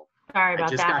Dental? Sorry about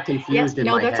I just that. got confused in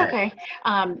No, my that's head.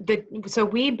 okay. So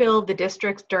we bill the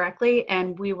districts directly,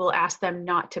 and we will ask them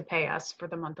not to pay us for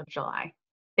the month of July,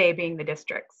 they being the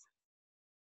districts.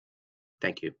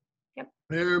 Thank you.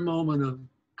 Rare moment of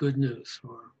good news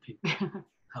for people,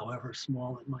 however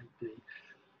small it might be.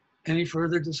 Any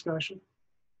further discussion?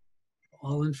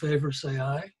 All in favor, say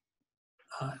aye.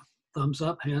 Thumbs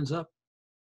up, hands up.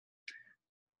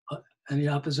 Any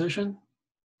opposition?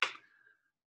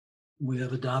 We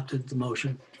have adopted the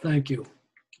motion. Thank you.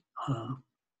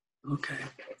 Okay.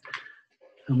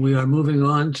 And we are moving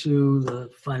on to the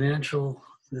financial.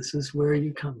 This is where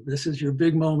you come. This is your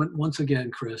big moment once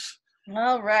again, Chris.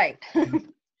 All right.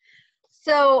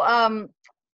 So I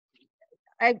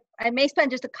may spend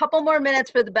just a couple more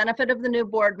minutes for the benefit of the new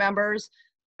board members.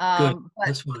 Good, But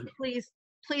that's fine. please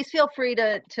feel free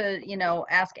to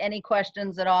ask any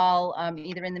questions at all,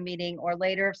 either in the meeting or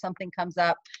later if something comes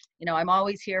up. I'm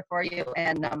always here for you,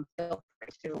 and feel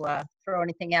free to throw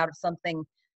anything out if something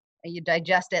you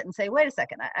digest it and say, wait a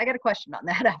second, I got a question on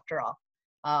that after all.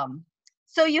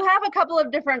 So you have a couple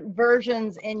of different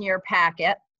versions in your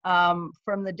packet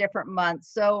from the different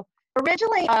months. So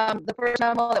originally, the first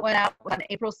memo that went out was on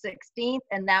April 16th,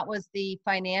 and that was the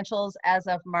financials as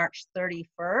of March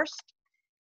 31st.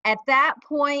 At that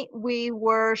point, we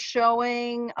were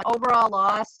showing an overall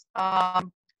loss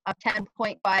of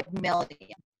 $10.5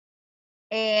 million.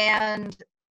 And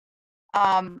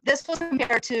this was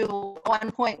compared to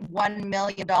 $1.1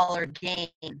 million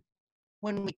gain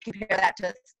when we compare that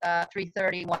to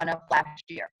 331 of last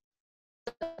year.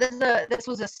 So this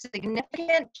was a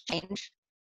significant change.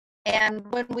 And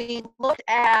when we looked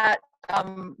at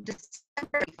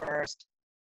December 1st,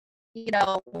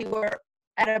 we were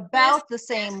at about the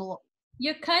same.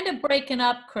 You're kind of breaking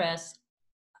up, Chris.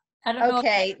 I don't know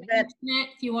if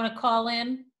you want to call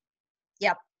in.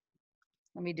 Yep.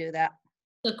 Let me do that.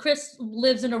 So Chris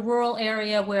lives in a rural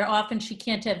area where often she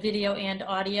can't have video and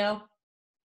audio.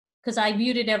 Because I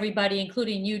muted everybody,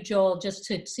 including you, Joel, just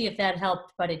to see if that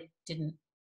helped, but it didn't.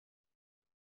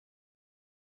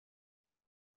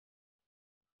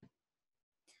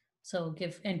 So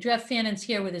and Jeff Fannon's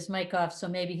here with his mic off, so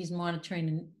maybe he's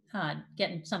monitoring and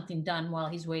getting something done while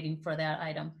he's waiting for that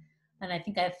item. And I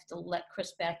think I have to let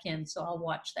Chris back in, so I'll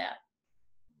watch that.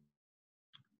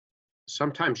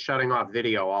 sometimes shutting off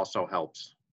video also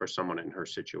helps for someone in her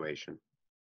situation.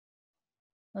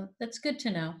 Well, that's good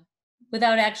to know,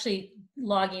 without actually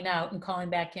logging out and calling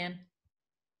back in.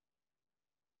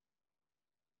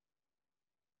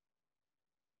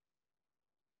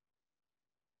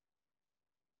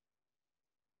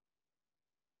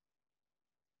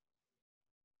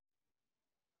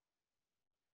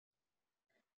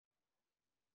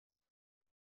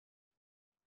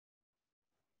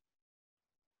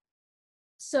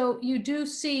 So you do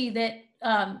see that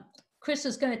Chris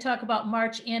is going to talk about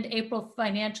March and April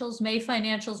financials. May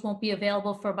financials won't be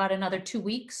available for about another 2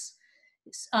 weeks.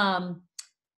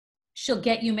 She'll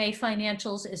get you May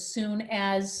financials as soon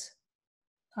as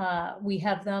we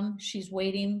have them. She's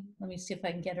waiting. Let me see if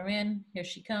I can get her in. Here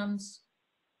she comes.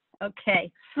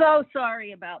 Okay, so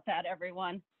sorry about that,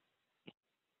 everyone.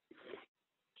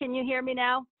 Can you hear me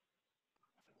now?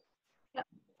 Yep.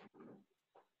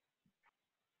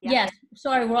 Yeah. Yes,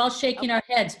 sorry, we're all shaking our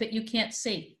heads, but you can't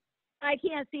see. I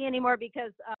can't see anymore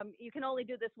because you can only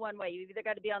do this one way. You've either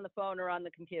got to be on the phone or on the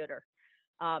computer.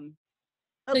 So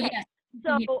Okay, yes,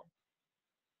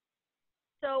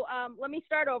 so let me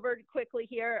start over quickly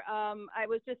here. I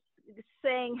was just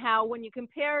saying how when you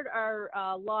compared our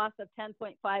loss of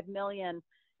 10.5 million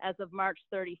as of March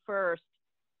 31st,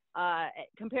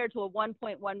 compared to a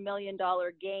 $1.1 million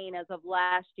gain as of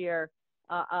last year,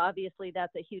 obviously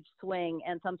that's a huge swing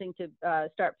and something to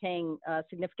start paying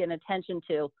significant attention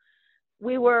to.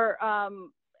 We were,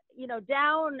 you know,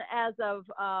 down as of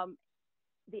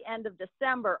the end of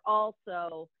December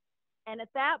also. And at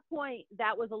that point,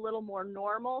 that was a little more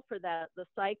normal for the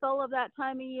cycle of that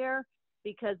time of year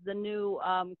because the new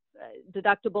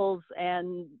deductibles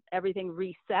and everything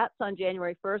resets on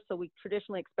January 1st. So we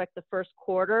traditionally expect the first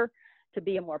quarter to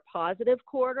be a more positive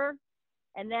quarter.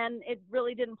 And then it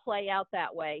really didn't play out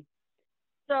that way.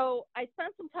 So I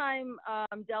spent some time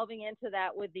delving into that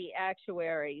with the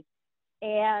actuaries.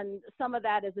 And some of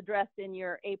that is addressed in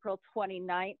your April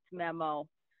 29th memo.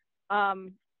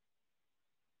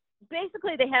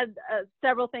 Basically, they had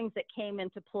several things that came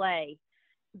into play.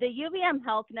 The UVM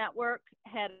Health Network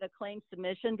had a claim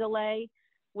submission delay,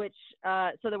 which,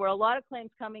 so there were a lot of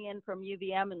claims coming in from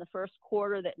UVM in the first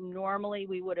quarter that normally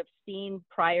we would have seen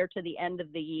prior to the end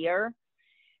of the year.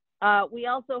 We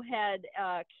also had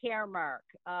Caremark.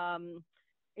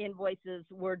 Invoices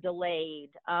were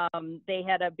delayed. They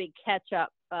had a big catch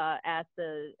up at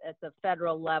the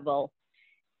federal level.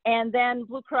 And then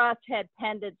Blue Cross had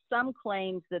pended some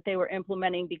claims that they were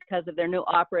implementing because of their new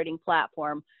operating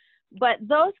platform. But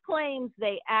those claims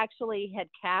they actually had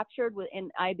captured within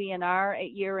IBNR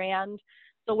at year end.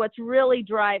 So what's really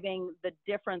driving the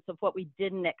difference of what we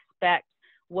didn't expect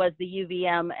was the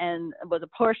UVM and was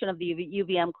a portion of the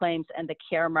UVM claims and the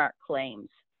Caremark claims.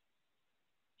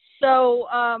 So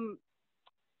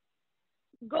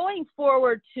going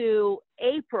forward to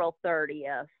April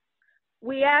 30th,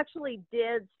 we actually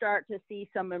did start to see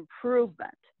some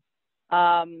improvement.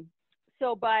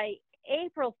 So by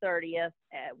April 30th,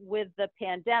 with the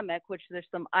pandemic, which there's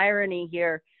some irony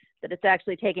here that it's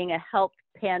actually taking a health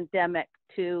pandemic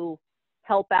to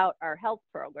help out our health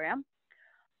program.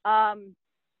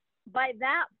 By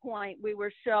that point, we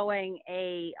were showing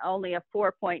only a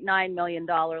 $4.9 million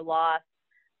loss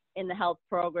in the health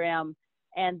program.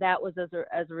 And that was as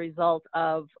a result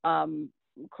of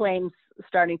claims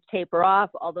starting to taper off.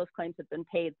 All those claims had been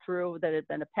paid through that had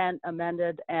been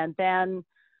amended. And then,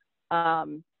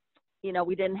 you know,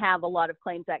 we didn't have a lot of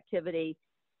claims activity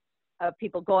of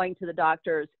people going to the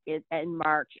doctors in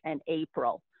March and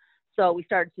April. So we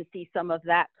started to see some of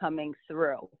that coming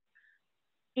through.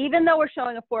 Even though we're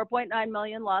showing a 4.9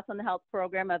 million loss on the health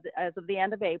program as of the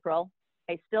end of April,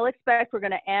 I still expect we're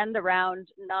going to end around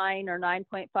 $9 or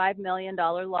 $9.5 million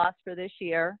loss for this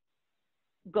year.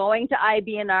 Going to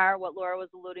IBNR, what Laura was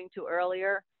alluding to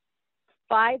earlier,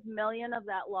 5 million of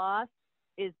that loss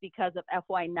is because of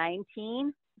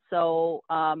FY19. So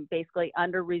basically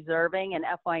under reserving in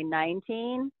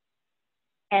FY19.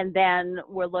 And then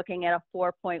we're looking at a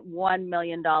 $4.1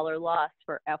 million loss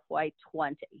for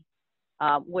FY20,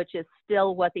 which is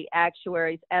still what the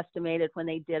actuaries estimated when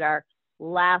they did our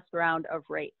last round of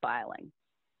rate filing.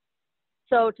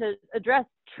 So to address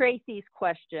Tracy's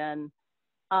question,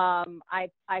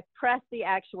 I've pressed the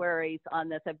actuaries on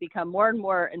this. I've become more and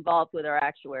more involved with our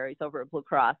actuaries over at Blue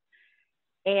Cross.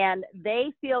 And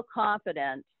they feel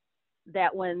confident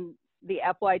that when the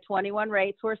FY21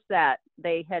 rates were set,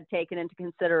 they had taken into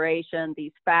consideration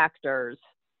these factors.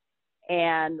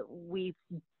 And we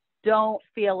don't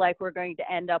feel like we're going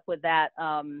to end up with that.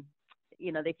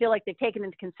 You know, they feel like they've taken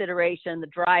into consideration the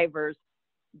drivers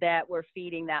that we're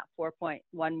feeding that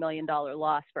 $4.1 million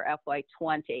loss for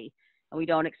FY20, and we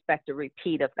don't expect a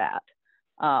repeat of that.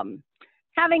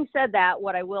 Having said that,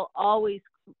 what I will always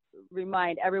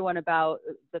remind everyone about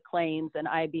the claims and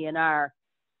IBNR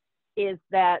is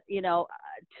that, you know,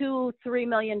 $2-3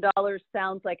 million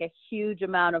sounds like a huge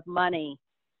amount of money,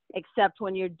 except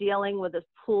when you're dealing with a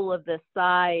pool of this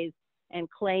size and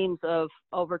claims of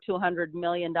over $200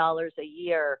 million a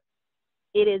year,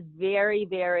 it is very,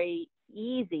 very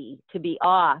easy to be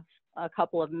off a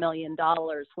couple of $1 million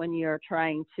when you're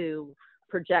trying to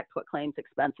project what claims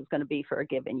expense is going to be for a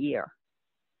given year.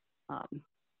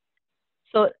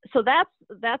 So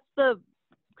that's the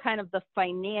kind of the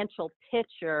financial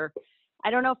picture.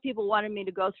 I don't know if people wanted me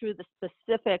to go through the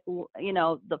specific, you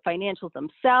know, the financials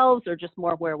themselves, or just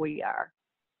more where we are.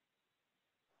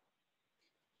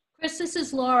 Chris, this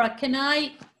is Laura. Can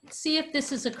I see if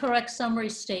this is a correct summary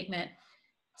statement?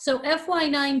 So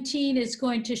FY19 is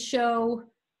going to show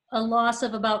a loss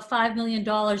of about $5 million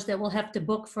that we'll have to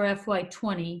book for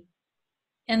FY20.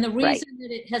 And the reason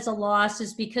that it has a loss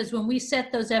is because when we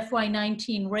set those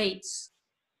FY19 rates,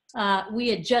 we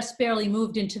had just barely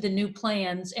moved into the new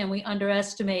plans, and we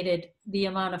underestimated the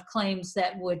amount of claims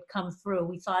that would come through.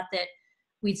 We thought that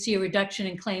we'd see a reduction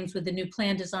in claims with the new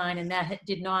plan design, and that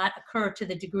did not occur to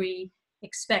the degree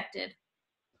expected.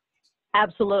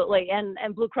 Absolutely. And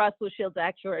Blue Cross Blue Shield's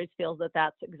actuaries feel that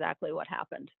that's exactly what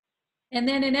happened. And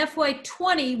then in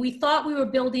FY20, we thought we were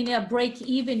building a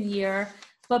break-even year,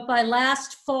 but by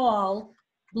last fall,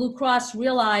 Blue Cross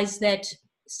realized that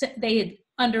they had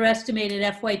underestimated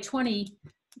FY20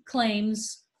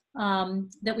 claims,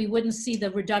 that we wouldn't see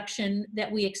the reduction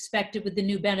that we expected with the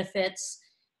new benefits.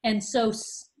 And so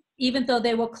even though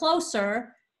they were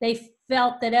closer, they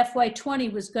felt that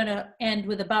FY20 was going to end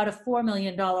with about a $4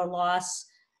 million loss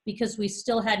because we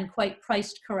still hadn't quite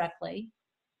priced correctly.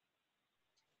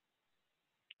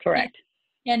 Correct.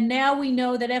 And now we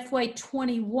know that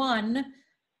FY21,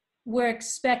 we're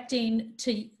expecting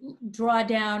to draw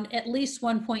down at least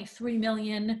 1.3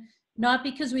 million, not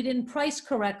because we didn't price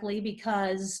correctly,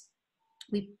 because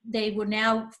they would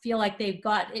now feel like they've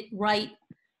got it right,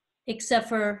 except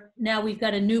for now we've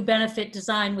got a new benefit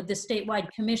design with the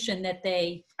statewide commission that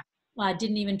they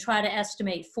didn't even try to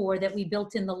estimate for, that we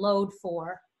built in the load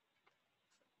for.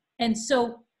 And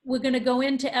so we're going to go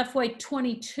into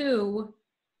FY22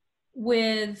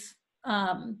 with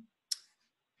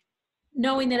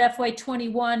knowing that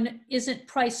FY21 isn't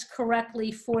priced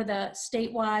correctly for the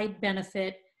statewide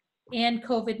benefit and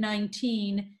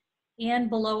COVID-19, and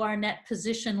below our net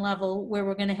position level, where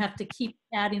we're going to have to keep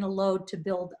adding a load to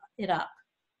build it up.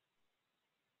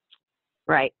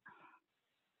 Right.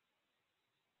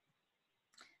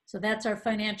 So that's our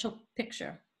financial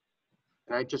picture.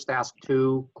 Can I just ask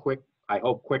two quick, I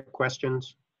hope quick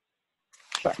questions?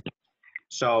 Sure.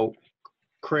 So,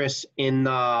 Chris, in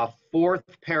the fourth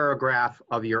paragraph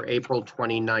of your April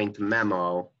 29th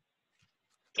memo,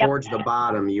 towards the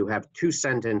bottom, you have two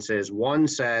sentences. One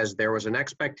says there was an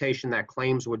expectation that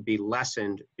claims would be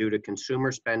lessened due to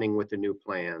consumer spending with the new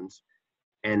plans.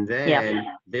 And then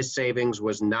this savings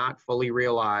was not fully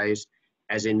realized,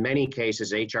 as in many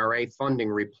cases, HRA funding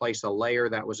replaced a layer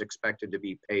that was expected to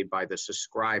be paid by the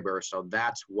subscriber. So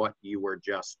that's what you were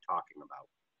just talking about.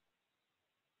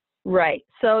 Right.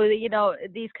 So, you know,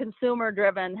 these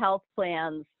consumer-driven health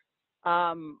plans,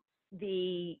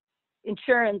 the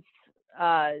insurance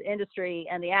industry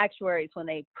and the actuaries, when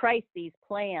they price these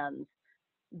plans,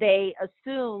 they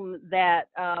assume that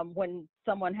when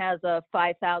someone has a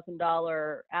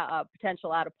 $5,000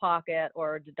 potential out-of-pocket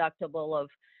or a deductible of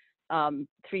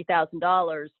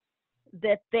 $3,000,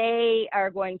 that they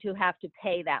are going to have to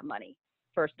pay that money,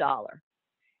 first dollar.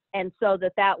 And so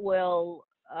that will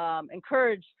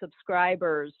encourage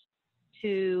subscribers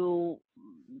to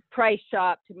price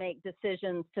shop, to make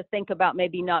decisions, to think about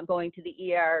maybe not going to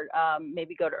the ER,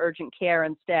 maybe go to urgent care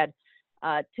instead,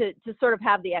 to sort of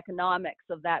have the economics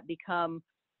of that become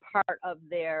part of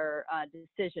their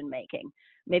decision making.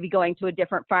 Maybe going to a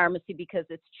different pharmacy because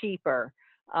it's cheaper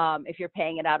if you're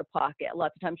paying it out of pocket.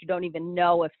 Lots of times you don't even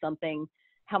know if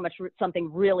how much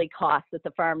something really costs at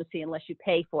the pharmacy unless you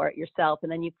pay for it yourself, and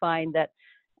then you find that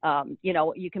you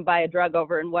know, you can buy a drug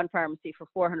over in one pharmacy for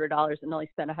 $400 and only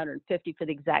spend $150 for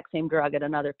the exact same drug at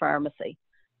another pharmacy.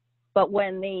 But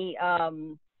when the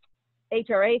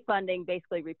HRA funding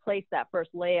basically replaced that first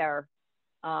layer,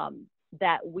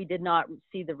 that we did not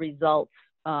see the results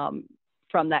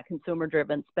from that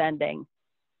consumer-driven spending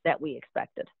that we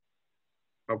expected.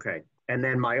 Okay. And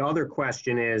then my other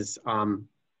question is,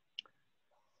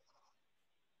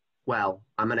 well,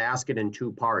 I'm going to ask it in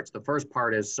two parts. The first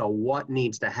part is, so what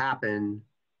needs to happen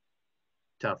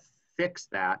to fix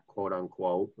that, quote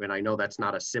unquote? And I know that's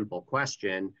not a simple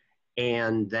question.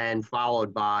 And then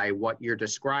followed by what you're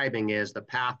describing is the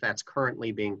path that's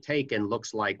currently being taken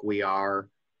looks like we are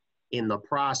in the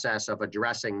process of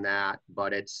addressing that,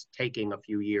 but it's taking a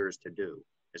few years to do.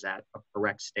 Is that a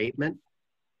correct statement?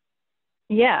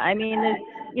 Yeah, I mean,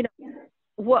 you know,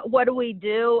 what do we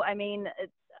do? I mean,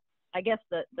 I guess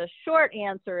the short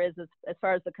answer is as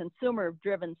far as the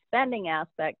consumer-driven spending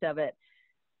aspect of it,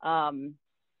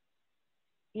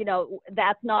 you know,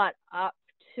 that's not up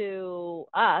to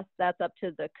us. That's up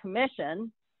to the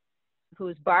commission,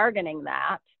 who's bargaining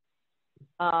that.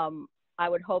 I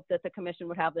would hope that the commission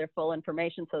would have their full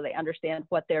information so they understand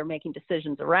what they're making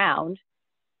decisions around.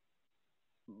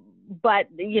 But,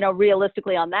 you know,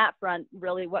 realistically on that front,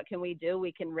 really, what can we do?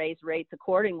 We can raise rates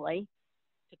accordingly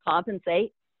to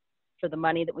compensate for the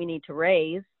money that we need to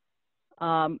raise.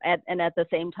 And at the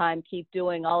same time, keep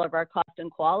doing all of our cost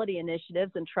and quality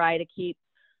initiatives and try to keep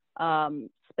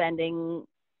spending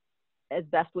as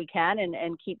best we can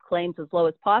and keep claims as low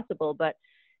as possible. But,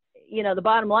 you know, the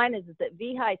bottom line is that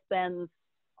VEHI spends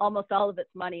almost all of its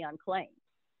money on claims.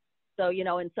 So, you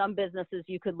know, in some businesses,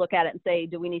 you could look at it and say,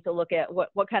 do we need to look at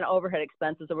what kind of overhead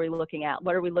expenses are we looking at?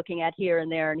 What are we looking at here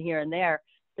and there and here and there?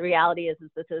 The reality is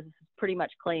that this is pretty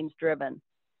much claims driven.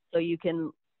 So you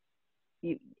can,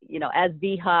 you know, as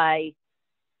VEHI,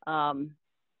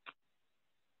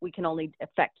 we can only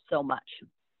affect so much.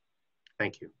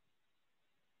 Thank you.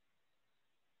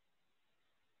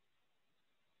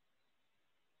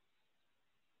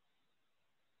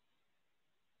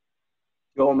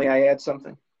 Joel, may I add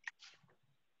something?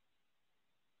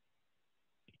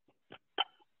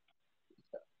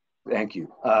 Thank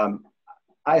you.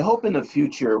 I hope in the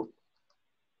future,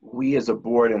 we as a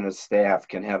board and a staff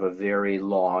can have a very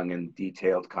long and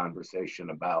detailed conversation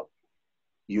about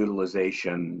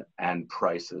utilization and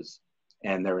prices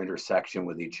and their intersection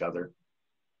with each other.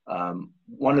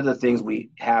 One of the things we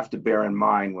have to bear in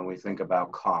mind when we think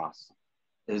about costs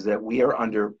is that we are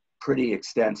under pretty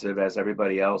extensive, as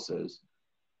everybody else is,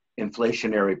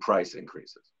 inflationary price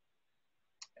increases.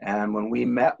 And when we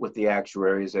met with the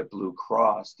actuaries at Blue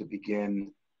Cross to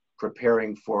begin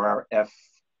preparing for our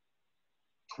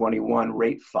F21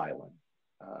 rate filing,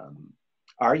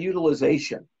 our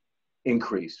utilization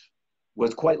increase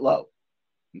was quite low.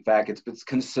 In fact, it's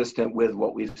consistent with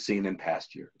what we've seen in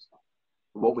past years.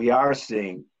 What we are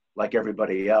seeing, like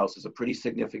everybody else, is a pretty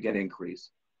significant increase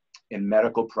in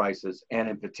medical prices and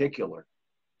in particular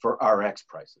for RX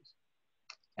prices.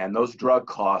 And those drug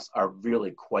costs are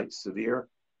really quite severe.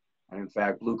 And in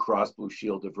fact, Blue Cross Blue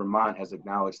Shield of Vermont has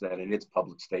acknowledged that in its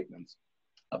public statements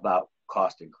about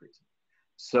cost increases.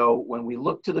 So when we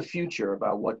look to the future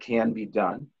about what can be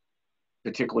done,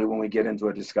 particularly when we get into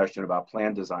a discussion about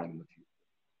plan design in the future,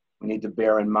 we need to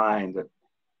bear in mind that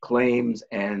claims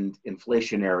and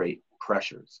inflationary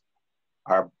pressures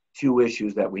are two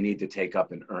issues that we need to take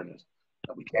up in earnest.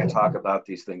 We can't talk about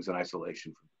these things in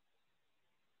isolation.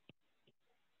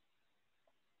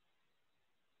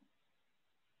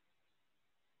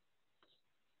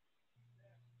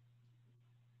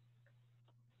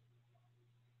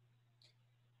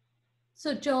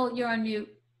 So Joel, you're on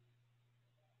mute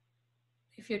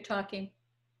if you're talking.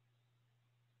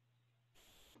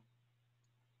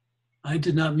 I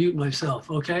did not mute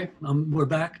myself. Okay, we're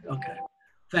back. Okay,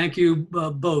 thank you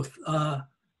both.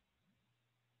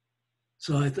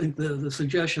 So I think the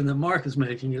suggestion that Mark is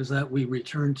making is that we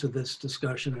return to this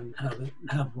discussion and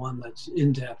have one that's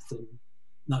in depth and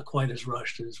not quite as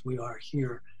rushed as we are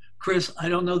here. Chris, I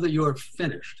don't know that you're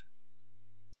finished.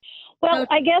 Well,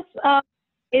 I guess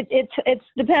it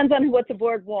depends on what the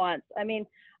board wants. I mean,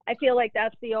 I feel like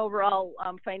that's the overall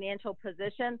financial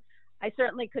position. I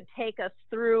certainly could take us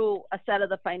through a set of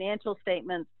the financial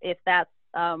statements if that's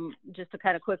just to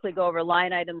kind of quickly go over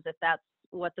line items if that's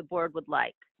what the board would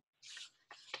like.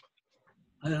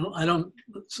 I don't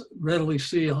readily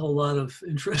see a whole lot of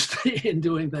interest in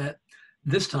doing that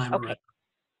this time Okay.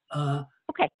 around.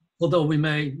 Okay. Although we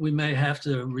may have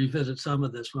to revisit some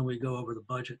of this when we go over the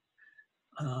budget.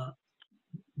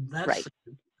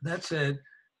 That said,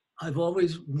 I've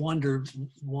always wondered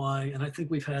why, and I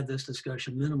think we've had this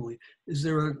discussion minimally, is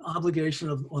there an obligation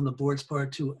on the board's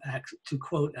part to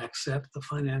quote, accept the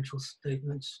financial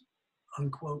statements,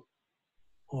 unquote?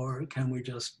 Or can we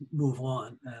just move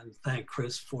on and thank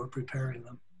Chris for preparing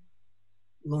them?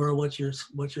 Laura, what's your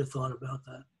thought about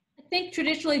that? I think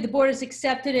traditionally the board has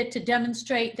accepted it to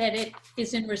demonstrate that it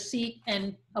is in receipt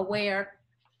and aware.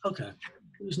 Okay,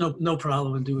 there's no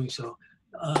problem in doing so.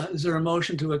 Is there a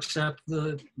motion to accept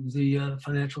the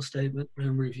financial statement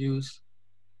and reviews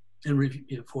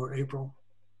for April?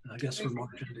 I guess for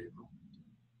March and April.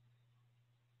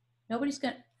 Nobody's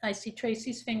gonna, I see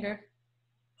Tracy's finger.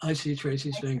 I see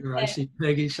Tracy's finger. I see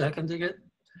Peggy seconding it.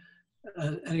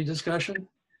 Any discussion?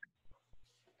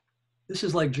 This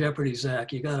is like Jeopardy,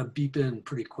 Zach. You got to beep in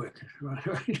pretty quick.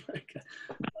 Right?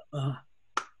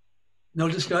 No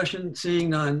discussion? Seeing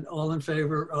none, all in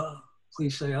favor,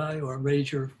 please say aye or raise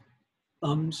your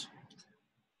thumbs.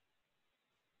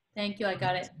 Thank you, I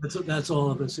got it. That's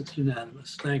all of us. It's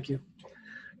unanimous. Thank you.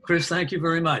 Chris, thank you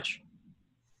very much.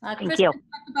 Thank Chris, you. can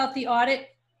talk about the audit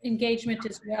engagement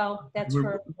as well. That's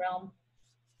her realm.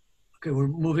 Okay, we're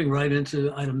moving right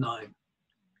into item 9.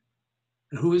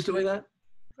 And who is doing that?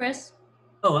 Chris?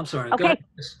 Oh, I'm sorry. Go Okay. ahead.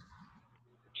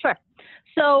 Sure.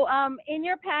 So in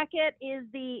your packet is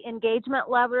the engagement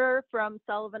letter from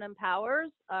Sullivan and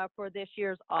Powers for this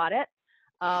year's audit.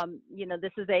 You know,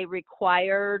 this is a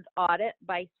required audit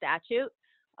by statute.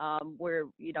 We're,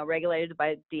 you know, regulated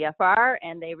by DFR,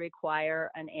 and they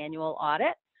require an annual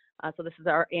audit. So this is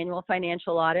our annual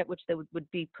financial audit, which they would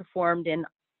be performed in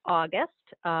August.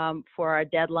 For our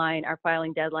deadline, our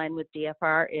filing deadline with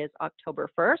DFR is October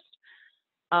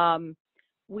 1st.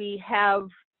 We have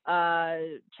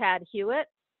Chad Hewitt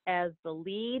as the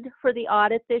lead for the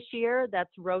audit this year. That's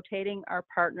rotating our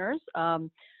partners. The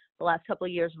last couple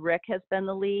of years, Rick has been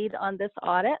the lead on this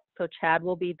audit, so Chad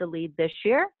will be the lead this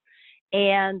year.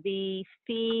 And the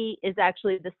fee is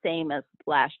actually the same as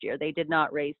last year. They did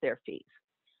not raise their fees.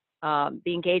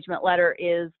 The engagement letter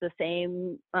is the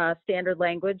same standard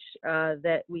language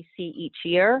that we see each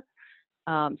year.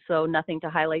 So nothing to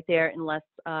highlight there unless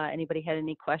anybody had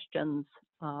any questions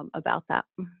about that.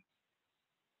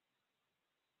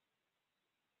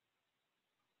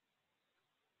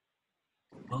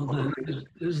 Well, then,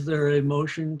 is there a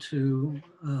motion to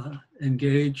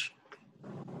engage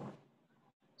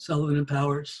Sullivan and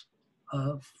Powers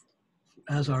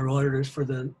as our auditors for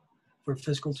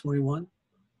fiscal 21?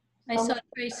 I saw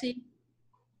Tracy.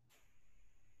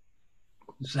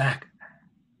 Zach.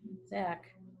 Zach.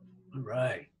 All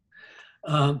right.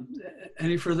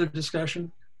 Any further discussion?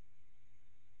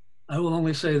 I will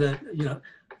only say that, you know,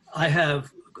 I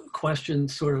have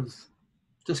questions, sort of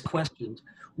just questions,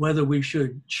 whether we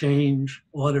should change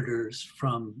auditors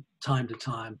from time to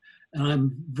time. And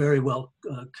I'm very well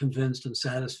convinced and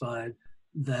satisfied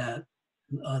that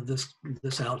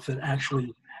this outfit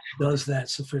actually does that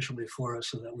sufficiently for us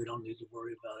so that we don't need to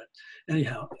worry about it.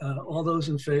 Anyhow, all those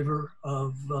in favor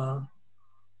of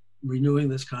renewing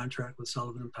this contract with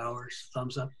Sullivan and Powers,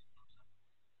 thumbs up.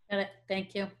 Got it.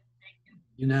 Thank you.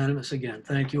 Unanimous again.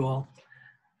 Thank you all.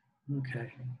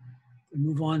 Okay. We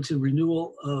move on to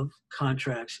renewal of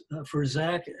contracts. For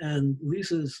Zach and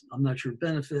Lisa's, I'm not sure,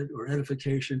 benefit or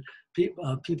edification,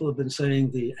 people have been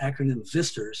saying the acronym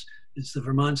VISTERS. It's the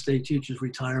Vermont State Teachers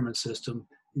Retirement System,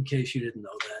 in case you didn't know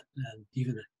that. And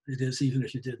even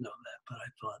if you did know that, but I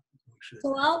thought we should.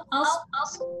 So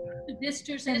I'll do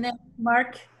VISTERS, and then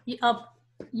Mark, you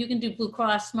can do Blue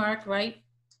Cross, Mark, right?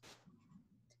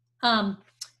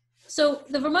 So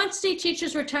the Vermont State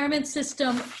Teachers Retirement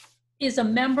System is a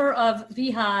member of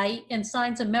VEHI and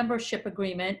signs a membership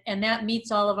agreement, and that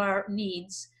meets all of our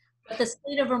needs. But the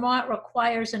state of Vermont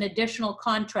requires an additional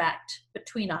contract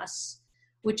between us,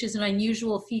 which is an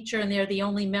unusual feature, and they're the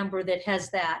only member that has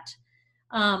that.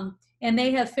 And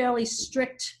they have fairly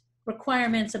strict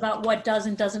requirements about what does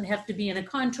and doesn't have to be in a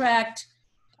contract,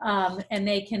 and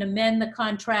they can amend the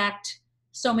contract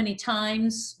so many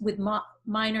times with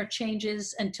minor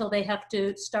changes until they have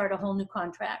to start a whole new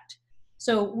contract.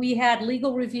 So we had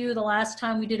legal review the last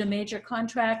time we did a major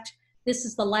contract. This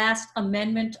is the last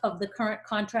amendment of the current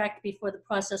contract before the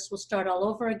process will start all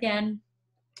over again.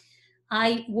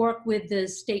 I work with the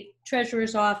state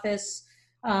treasurer's office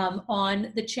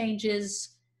on the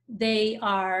changes. They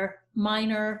are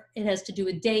minor. It has to do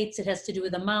with dates. It has to do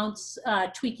with amounts,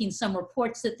 tweaking some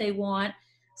reports that they want,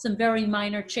 some very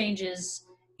minor changes.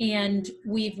 And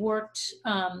we've worked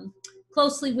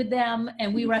closely with them,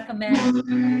 and we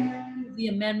recommend the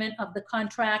amendment of the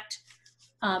contract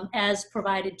as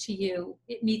provided to you.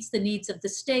 It meets the needs of the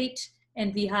state,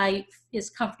 and VEHI is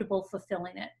comfortable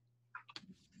fulfilling it.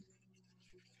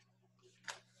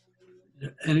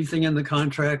 Anything in the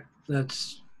contract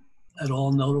that's at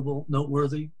all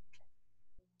noteworthy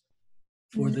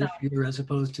for this year as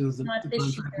opposed to the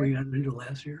contract we had into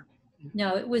last year?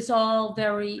 No, it was all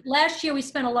very, last year we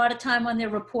spent a lot of time on their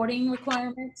reporting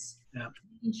requirements. Yeah.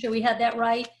 Making sure we had that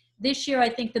right. This year, I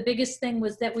think the biggest thing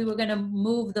was that we were going to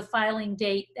move the filing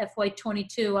date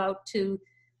FY22 out to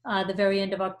the very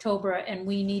end of October, and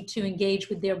we need to engage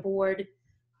with their board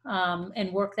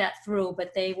and work that through,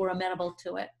 but they were amenable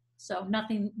to it. So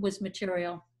nothing was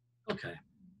material. Okay.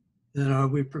 Then are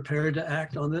we prepared to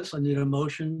act on this? I need a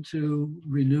motion to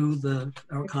renew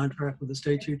our contract with the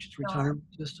state teachers retirement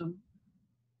system.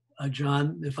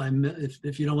 John,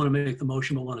 if you don't want to make the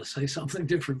motion but want to say something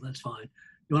different, that's fine.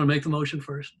 You want to make the motion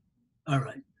first? All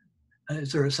right.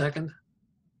 Is there a second?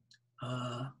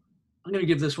 I'm going to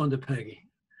give this one to Peggy.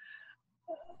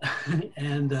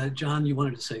 And John, you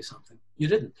wanted to say something. You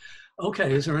didn't.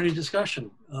 Okay, is there any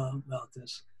discussion about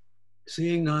this?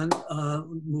 Seeing none,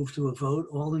 move to a vote.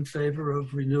 All in favor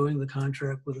of renewing the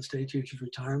contract with the state teachers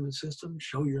retirement system,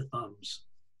 show your thumbs.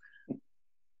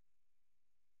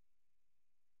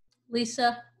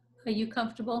 Lisa, are you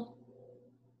comfortable?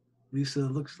 Lisa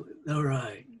looks all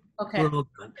right. Okay. We're all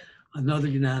done. Another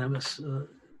unanimous vote.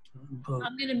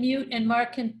 I'm going to mute and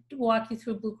Mark can walk you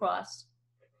through Blue Cross.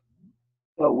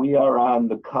 So we are on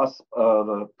the cusp of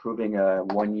approving a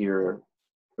one-year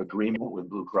agreement with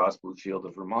Blue Cross Blue Shield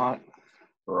of Vermont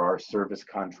for our service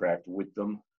contract with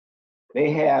them.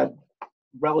 They had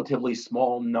relatively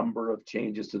small number of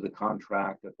changes to the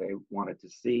contract that they wanted to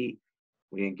see.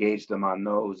 We engaged them on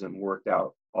those and worked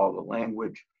out all the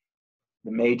language.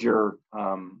 The major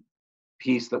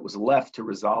piece that was left to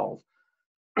resolve,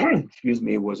 excuse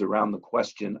me, was around the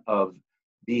question of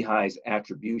VEHI's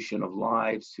attribution of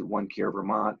lives to One Care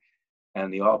Vermont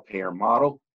and the all-payer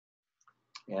model,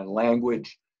 and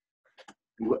language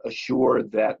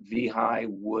assured that VEHI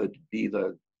would be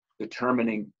the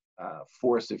determining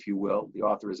force, if you will, the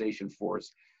authorization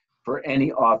force for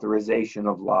any authorization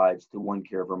of lives to One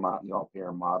Care Vermont and the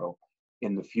all-payer model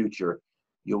in the future.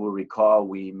 You will recall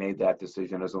we made that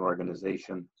decision as an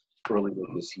organization earlier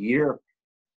this year.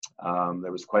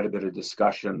 There was quite a bit of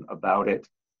discussion about it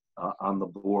on the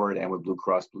board and with Blue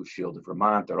Cross Blue Shield of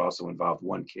Vermont that also involved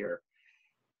One Care.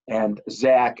 And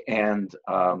Zach and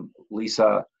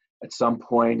Lisa, at some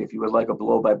point, if you would like a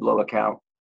blow-by-blow account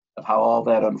of how all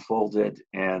that unfolded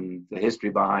and the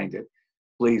history behind it,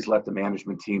 please let the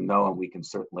management team know, and we can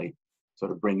certainly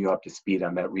sort of bring you up to speed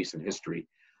on that recent history.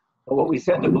 But what we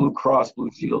said to Blue Cross Blue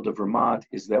Shield of Vermont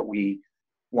is that we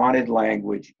wanted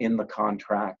language in the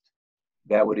contract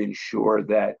that would ensure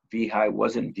that VEHI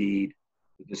was indeed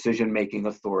the decision-making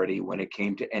authority when it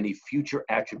came to any future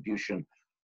attribution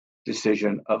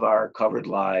decision of our covered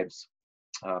lives,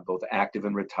 both active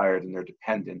and retired and their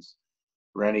dependents,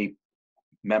 for any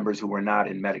members who were not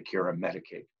in Medicare or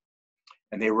Medicaid.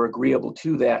 And they were agreeable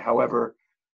to that. However,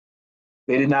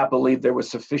 they did not believe there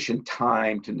was sufficient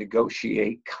time to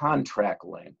negotiate contract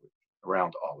language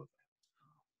around all of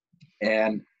that,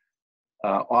 and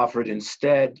offered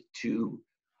instead to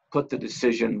put the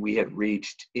decision we had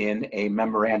reached in a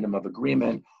memorandum of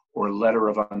agreement or letter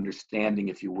of understanding,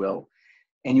 if you will.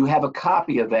 And you have a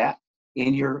copy of that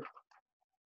in your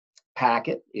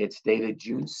packet. It's dated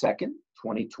June 2nd,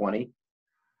 2020.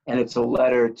 And it's a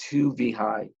letter to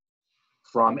VEHI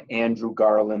from Andrew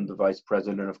Garland, the Vice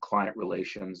President of Client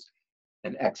Relations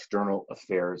and External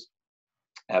Affairs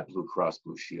at Blue Cross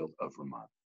Blue Shield of Vermont.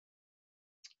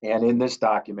 And in this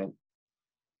document,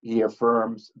 he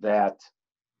affirms that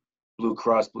Blue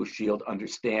Cross Blue Shield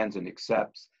understands and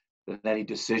accepts that any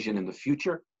decision in the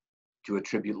future to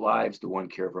attribute lives to One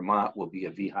Care Vermont will be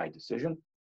a VEHI decision.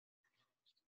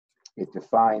 It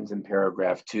defines in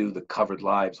paragraph 2 the covered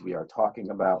lives we are talking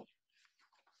about.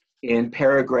 In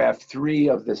paragraph 3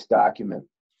 of this document,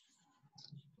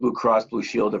 Blue Cross Blue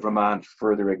Shield of Vermont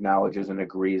further acknowledges and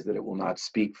agrees that it will not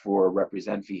speak for or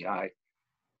represent VEHI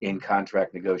in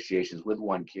contract negotiations with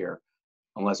One Care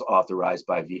unless authorized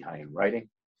by VEHI in writing.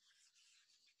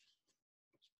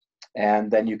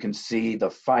 And then you can see the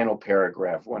final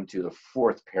paragraph, 1 to the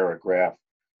 4th paragraph,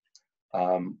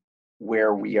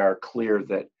 where we are clear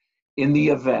that in the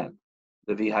event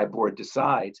the VEHI board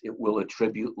decides it will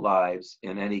attribute lives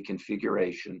in any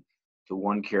configuration to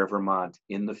One Care Vermont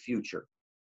in the future,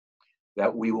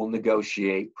 that we will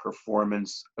negotiate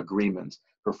performance agreements,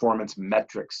 performance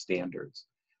metric standards,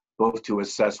 both to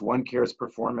assess One Care's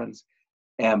performance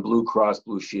and Blue Cross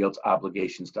Blue Shield's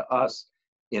obligations to us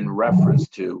in reference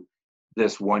to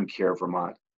this One Care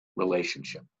Vermont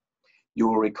relationship. You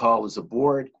will recall as a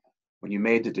board, when you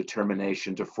made the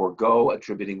determination to forego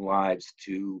attributing lives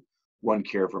to One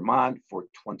Care Vermont for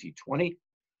 2020,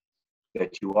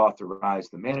 that you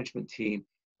authorized the management team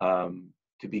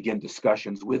to begin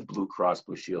discussions with Blue Cross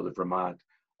Blue Shield of Vermont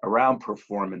around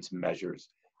performance measures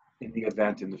in the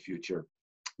event in the future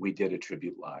we did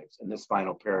attribute lives. And this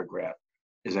final paragraph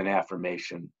is an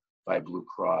affirmation by Blue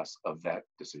Cross of that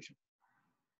decision.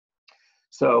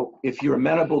 So if you're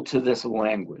amenable to this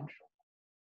language,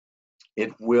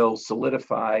 it will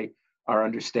solidify our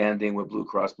understanding with Blue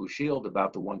Cross Blue Shield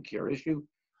about the One Care issue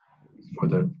for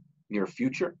the near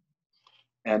future.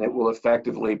 and it will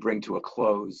effectively bring to a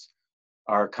close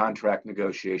our contract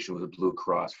negotiation with the Blue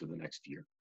Cross for the next year.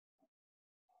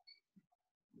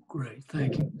 Great,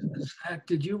 thank you. Zach,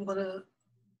 did you want to?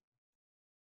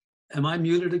 Am I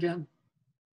muted again?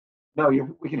 No,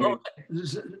 we can hear you.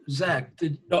 Zach,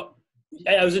 did? No,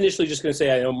 I was initially just going to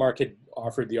say I know Mark had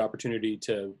offered the opportunity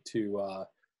to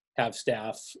have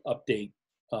staff update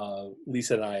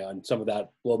Lisa and I on some of that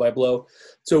blow by blow.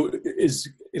 So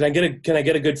can I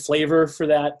get a good flavor for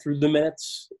that through the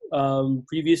minutes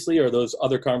previously, or those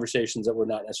other conversations that were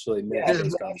not necessarily minutes?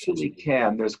 Yes, you absolutely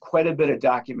can. There's quite a bit of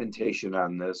documentation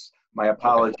on this. My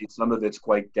apologies, some of it's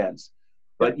quite dense.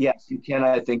 But yes, you can,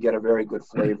 I think, get a very good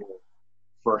flavor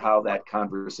for how that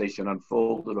conversation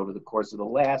unfolded over the course of the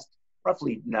last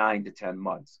roughly 9 to 10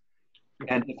 months.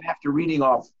 And if after reading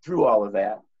through all of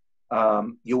that,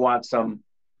 you want some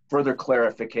further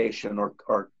clarification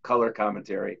or color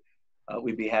commentary,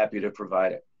 we'd be happy to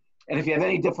provide it. And if you have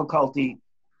any difficulty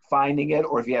finding it,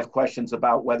 or if you have questions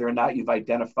about whether or not you've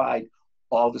identified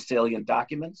all the salient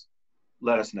documents,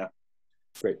 let us know.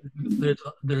 Great.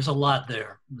 There's a lot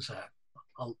there, Zach.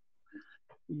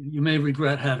 You may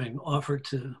regret having offered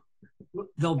to.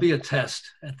 There'll be a test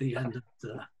at the end of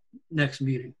the next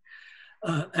meeting.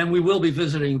 And we will be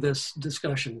visiting this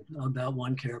discussion about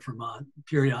OneCare Vermont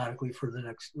periodically for the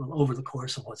next, over the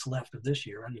course of what's left of this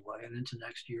year anyway, and into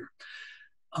next year.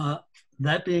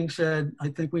 That being said, I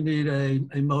think we need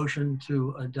a motion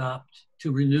to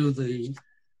renew the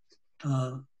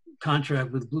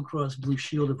contract with Blue Cross Blue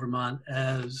Shield of Vermont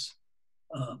as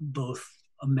both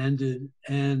amended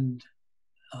and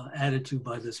added to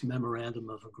by this memorandum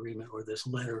of agreement, or this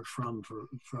letter from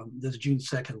this June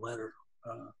 2nd letter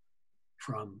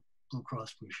from Blue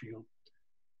Cross Blue Shield.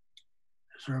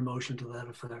 Is there a motion to that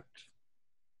effect?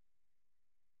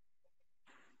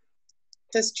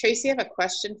 Does Tracy have a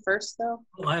question first, though?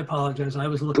 Oh, I apologize. I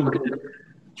was looking at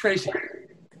Tracy.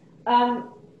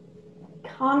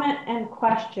 Comment and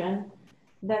question.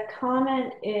 The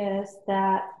comment is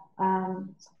that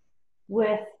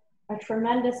with a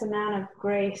tremendous amount of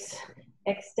grace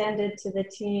extended to the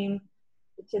team,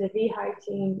 to the VEHI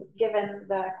team, given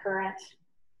the current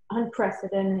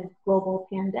unprecedented global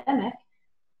pandemic,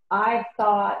 I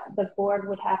thought the board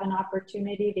would have an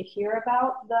opportunity to hear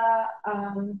about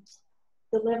the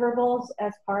deliverables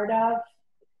as part of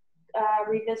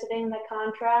revisiting the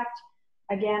contract.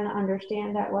 Again,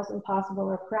 understand that wasn't possible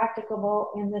or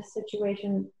practicable in this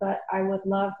situation, but I would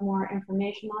love more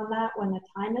information on that when the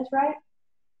time is right.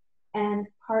 And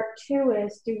part two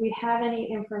is, do we have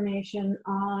any information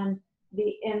on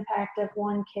the impact of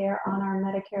OneCare on our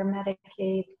Medicare,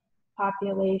 Medicaid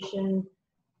population,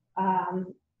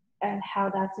 and how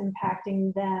that's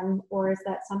impacting them, or is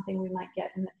that something we might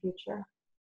get in the future?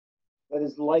 That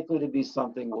is likely to be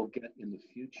something we'll get in the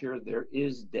future. There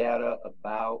is data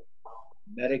about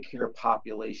Medicare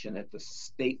population at the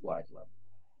statewide level.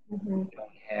 Mm-hmm. We don't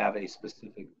have a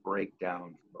specific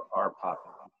breakdown for our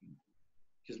population,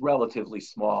 which is relatively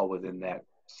small within that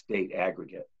state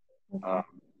aggregate. Mm-hmm.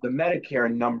 The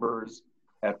Medicare numbers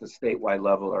at the statewide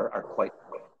level are quite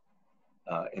good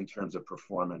in terms of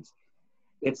performance.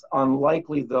 It's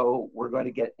unlikely, though, we're going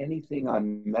to get anything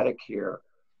on Medicare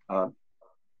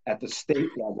at the state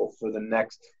level for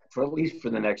at least for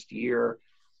the next year.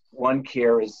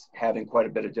 OneCare is having quite a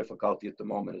bit of difficulty at the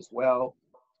moment as well.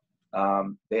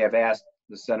 They have asked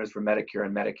the Centers for Medicare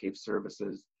and Medicaid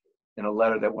Services in a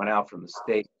letter that went out from the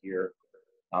state here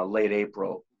late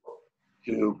April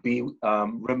to be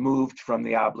removed from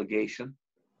the obligation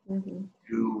Mm-hmm.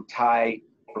 to tie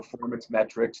performance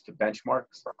metrics to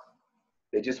benchmarks.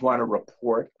 They just want to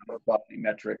report on quality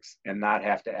metrics and not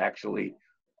have to actually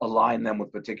align them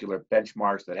with particular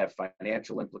benchmarks that have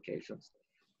financial implications.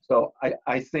 So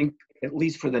I think at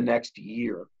least for the next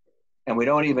year, and we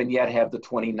don't even yet have the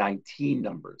 2019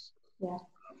 numbers from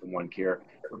OneCare,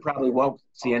 we probably won't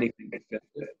see anything definitive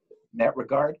in that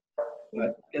regard.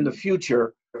 But in the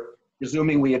future,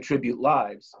 presuming we attribute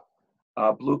lives,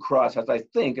 Blue Cross has, I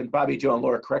think, and Bobby, Joe, and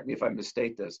Laura, correct me if I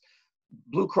misstate this,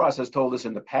 Blue Cross has told us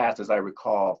in the past, as I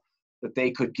recall, that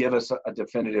they could give us a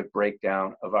definitive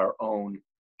breakdown of our own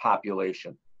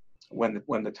population when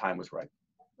the time was right.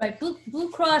 Right. Blue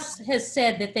Cross has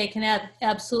said that they can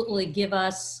absolutely give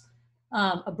us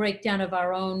a breakdown of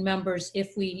our own members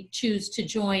if we choose to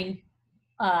join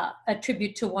a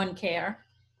tribute to OneCare.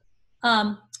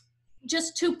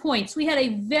 Just 2 points. We had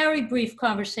a very brief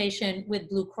conversation with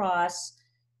Blue Cross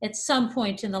at some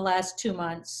point in the last 2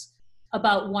 months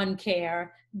about OneCare,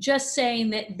 just saying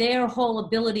that their whole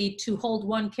ability to hold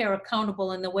OneCare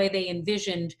accountable in the way they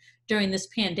envisioned during this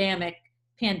pandemic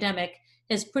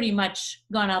has pretty much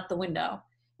gone out the window.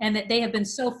 and that they have been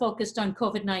so focused on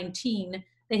COVID-19,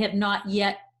 they have not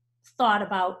yet thought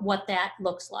about what that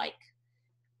looks like.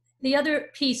 The other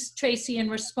piece, Tracy, in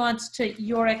response to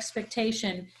your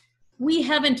expectation, we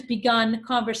haven't begun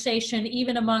conversation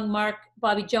even among Mark,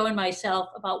 Bobby, Joe, and myself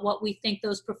about what we think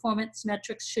those performance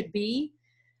metrics should be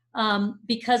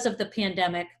because of the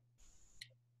pandemic.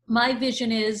 My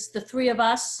vision is the three of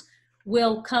us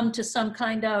will come to some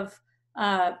kind of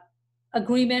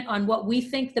agreement on what we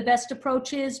think the best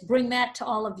approach is, bring that to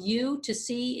all of you to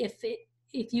see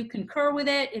if you concur with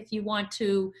it, if you want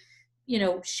to,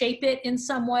 shape it in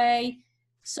some way,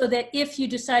 so that if you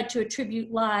decide to attribute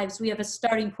lives, we have a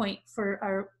starting point for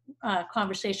our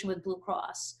conversation with Blue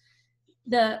Cross.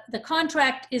 The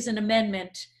contract is an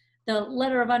amendment. The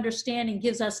letter of understanding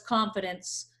gives us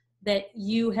confidence that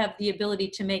you have the ability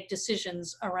to make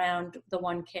decisions around the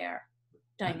One Care.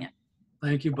 Diane.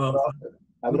 Thank you both.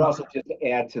 I would also just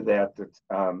add to that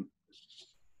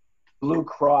Blue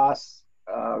Cross,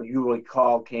 you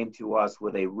recall, came to us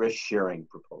with a risk-sharing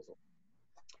proposal.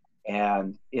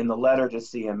 And in the letter to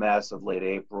CMS of late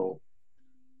April,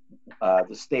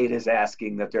 the state is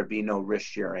asking that there be no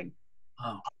risk-sharing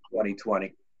in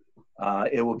 2020.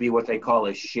 It will be what they call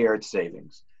a shared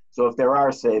savings. So if there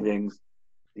are savings,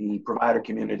 the provider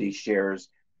community shares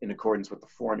in accordance with the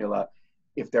formula.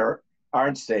 If there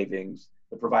aren't savings,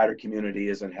 the provider community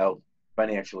isn't held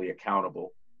financially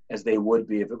accountable as they would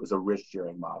be if it was a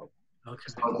risk-sharing model. Okay.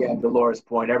 So again, to Laura's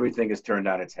point, everything is turned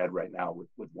on its head right now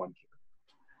with One Care.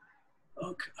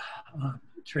 Okay,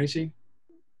 Tracy?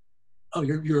 Oh,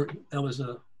 that was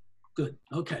good,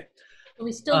 okay. So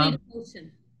we still need a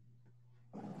motion.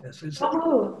 Yes, So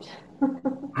moved.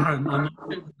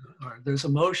 all right, there's a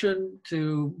motion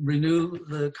to renew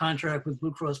the contract with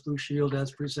Blue Cross Blue Shield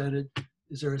as presented.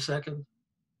 Is there a second?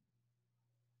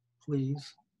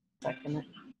 Please. Second.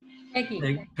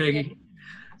 Peggy. Peggy.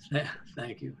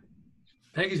 Thank you.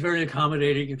 Peggy's very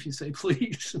accommodating if you say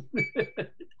please.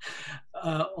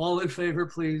 All in favor,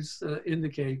 please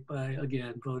indicate by,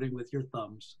 again, voting with your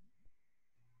thumbs.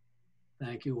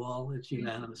 Thank you all. It's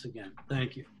unanimous again.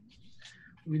 Thank you.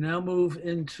 We now move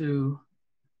into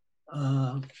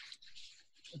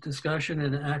discussion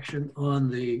and action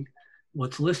on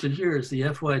what's listed here is the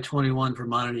FY21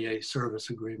 Vermont EA Service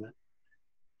Agreement.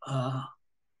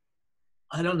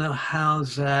 I don't know how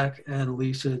Zach and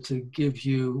Lisa to give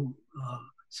you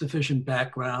sufficient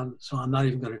background, so I'm not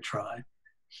even going to try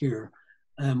here.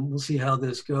 And we'll see how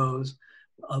this goes.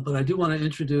 But I do want to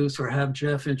introduce or have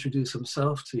Jeff introduce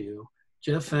himself to you.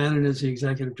 Jeff Fannin is the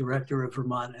Executive Director of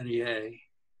Vermont NEA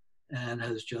and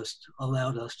has just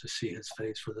allowed us to see his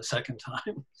face for the second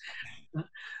time.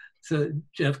 So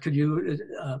Jeff, could you,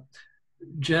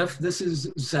 Jeff, this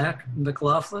is Zach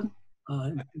McLaughlin.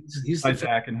 Hi,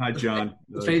 Zach, and hi, John.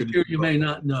 The face here you may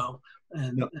not know,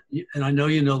 and I know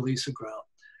you know Lisa Grout.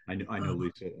 I know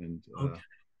Lisa, and okay.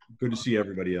 Good to see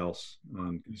everybody else.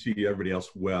 Good to see everybody else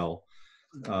well,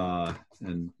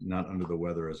 and not under the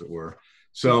weather, as it were.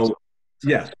 So,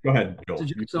 yes, go ahead, Joel.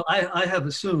 So I have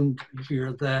assumed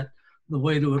here that the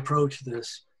way to approach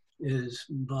this is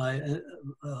by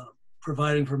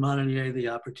providing Vermont NEA the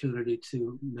opportunity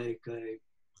to make a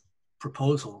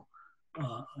proposal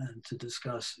and to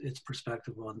discuss its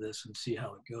perspective on this and see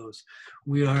how it goes.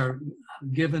 We are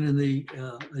given in the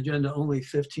agenda only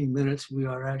 15 minutes. We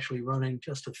are actually running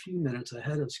just a few minutes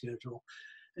ahead of schedule.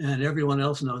 And everyone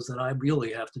else knows that I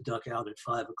really have to duck out at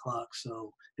 5 o'clock.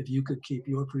 So if you could keep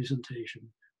your presentation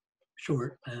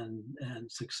short and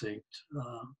succinct.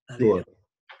 Sure.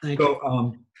 Thank you.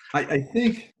 So I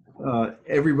think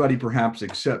everybody perhaps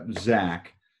except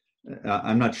Zach,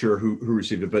 I'm not sure who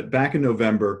received it, but back in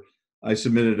November, I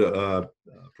submitted a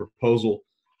proposal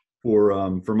for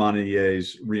Vermont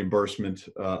NEA's reimbursement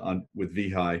with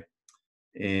VEHI,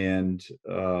 and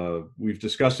we've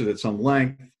discussed it at some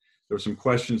length. There were some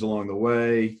questions along the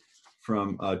way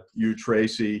from you,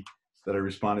 Tracy, that I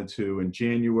responded to in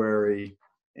January,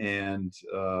 and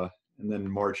then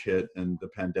March hit and the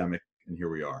pandemic, and here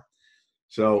we are.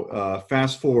 So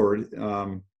fast forward,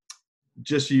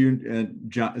 just so you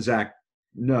and Zach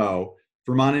know,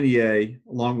 Vermont NEA,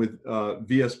 along with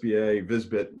VSBA,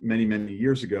 VisBit, many, many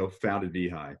years ago, founded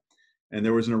VEHI. And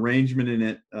there was an arrangement in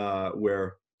it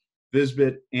where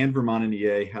VisBit and Vermont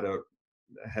NEA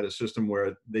had a system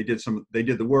where they did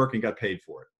the work and got paid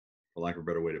for it, for lack of a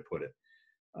better way to put it.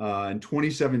 In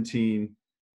 2017,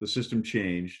 the system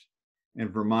changed, and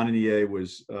Vermont NEA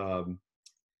was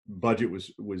budget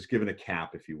was given a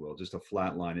cap, if you will, just a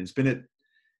flat line. And it's been at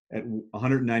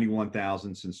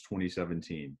 $191,000 since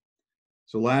 2017.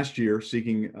 So last year,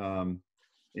 seeking an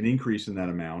increase in that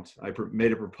amount, I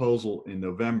made a proposal in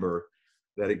November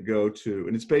that it go to,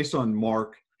 and it's based on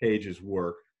Mark Hage's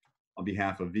work on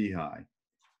behalf of VEHI.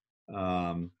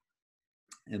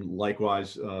 And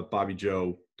likewise, Bobby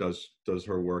Joe does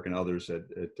her work, and others at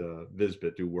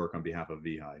VisBit do work on behalf of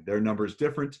VEHI. Their number is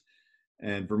different,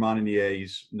 and Vermont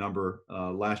NEA's number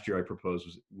last year I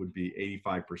proposed would be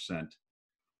 85%,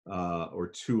 or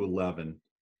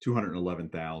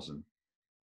 211,000.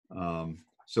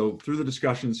 So through the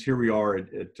discussions, here we are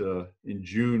in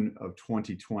June of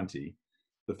 2020.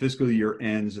 The fiscal year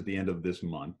ends at the end of this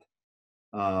month,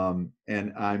 and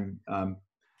I'm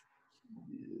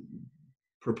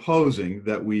proposing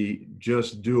that we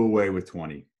just do away with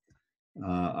 20.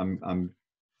 I'm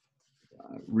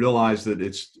realize that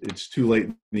it's too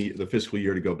late in the fiscal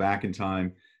year to go back in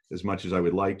time as much as I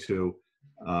would like to,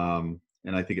 and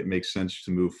I think it makes sense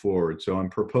to move forward. So I'm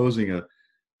proposing a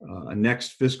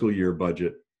next fiscal year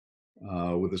budget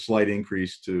with a slight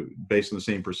increase based on the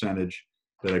same percentage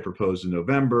that I proposed in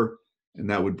November, and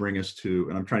that would bring us to,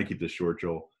 and I'm trying to keep this short,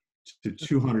 Joel, to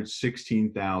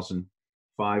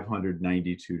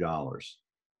 $216,592.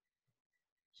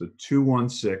 So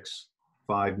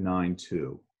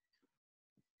 216,592,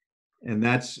 and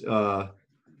that's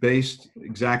based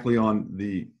exactly on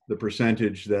the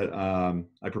percentage that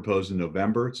I proposed in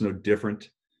November. It's no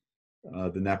different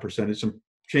than that percentage. Some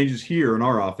changes here in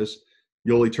our office.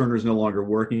 Yoli Turner is no longer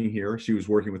working here. She was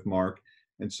working with Mark,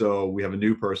 and so we have a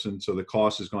new person. So the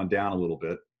cost has gone down a little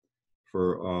bit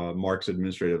for Mark's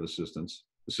administrative assistant,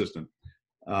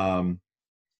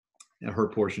 her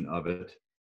portion of it,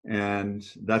 and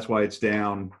that's why it's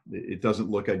down. It doesn't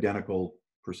look identical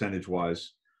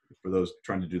percentage-wise for those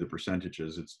trying to do the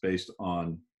percentages. It's based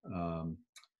on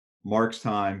Mark's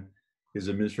time, his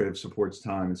administrative support's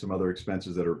time, and some other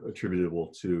expenses that are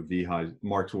attributable to VEHI,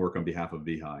 Mark's work on behalf of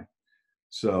VEHI.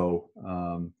 So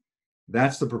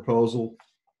that's the proposal.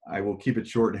 I will keep it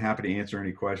short and happy to answer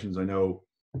any questions. I know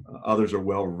others are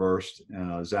well versed.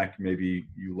 Zach, maybe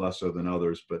you less so than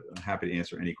others, but I'm happy to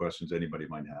answer any questions anybody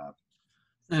might have.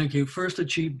 Thank you. First, a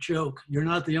cheap joke. You're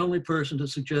not the only person to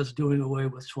suggest doing away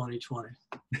with 2020.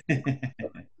 Okay.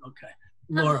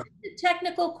 Laura. A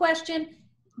technical question.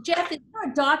 Jeff, is there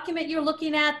a document you're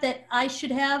looking at that I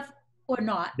should have or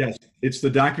not? Yes, it's the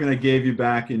document I gave you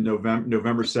back in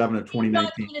November 7 of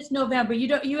 2019. It's November.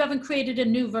 You haven't created a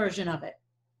new version of it.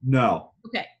 No.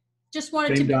 Okay. Just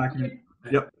wanted Same to. document.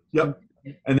 Yep.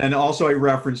 And then also I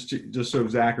referenced, just so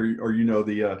Zach or you know,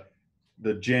 the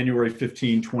January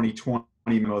 15, 2020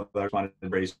 memo that I wanted to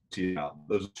raise to you out.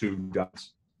 Those two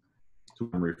dots to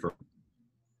refer.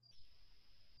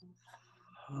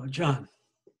 John.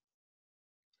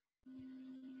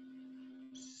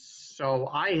 So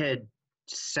I had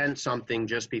sent something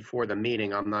just before the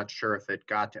meeting. I'm not sure if it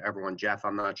got to everyone. Jeff,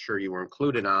 I'm not sure you were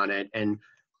included on it. And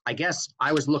I guess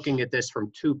I was looking at this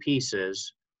from two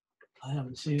pieces. I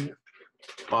haven't seen it.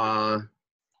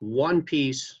 One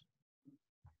piece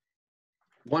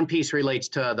relates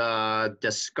to the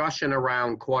discussion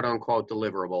around quote unquote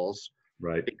deliverables.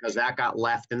 Right. Because that got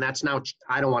left, and that's now,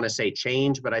 I don't want to say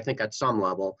change, but I think at some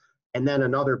level. And then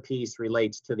another piece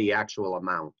relates to the actual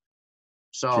amount.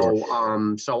 So,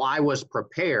 Sure. So I was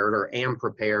prepared, or am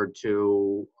prepared,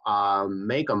 to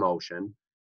make a motion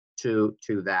to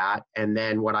that. And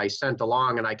then what I sent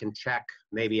along, and I can check,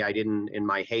 maybe I didn't, in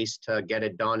my haste to get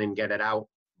it done and get it out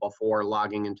before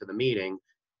logging into the meeting,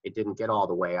 it didn't get all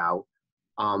the way out.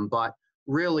 But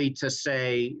really to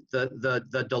say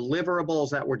the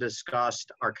deliverables that were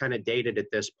discussed are kind of dated at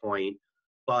this point,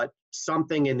 but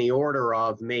something in the order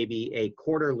of maybe a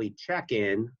quarterly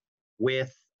check-in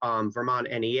with Vermont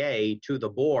NEA to the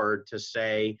board to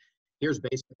say, here's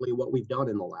basically what we've done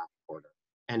in the last quarter.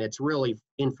 And it's really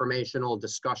informational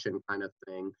discussion kind of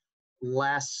thing,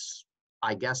 less,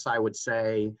 I guess I would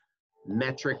say,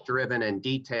 metric driven and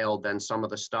detailed than some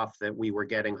of the stuff that we were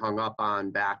getting hung up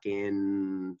on back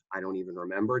in, I don't even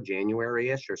remember,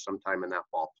 January-ish or sometime in that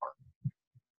ballpark.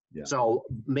 Yeah. So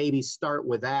maybe start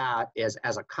with that as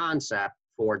a concept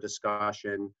for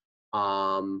discussion,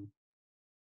 and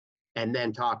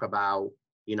then talk about,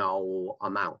 you know,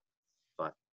 amount.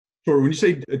 But Sure. When you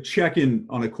say a check-in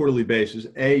on a quarterly basis,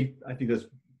 I think that's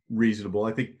reasonable.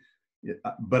 I think,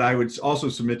 but I would also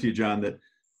submit to you, John, that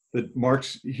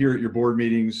Mark's here at your board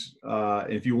meetings.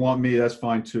 If you want me, that's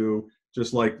fine too.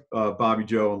 Just like Bobby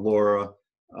Joe and Laura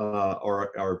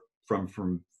are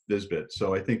from VisBit.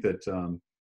 So I think that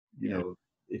you know,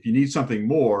 if you need something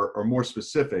more or more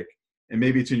specific, and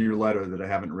maybe it's in your letter that I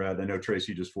haven't read. I know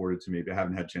Tracy just forwarded it to me, but I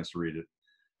haven't had a chance to read it.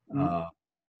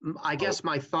 I guess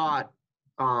my thought,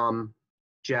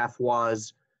 Jeff,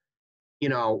 was, you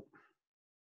know,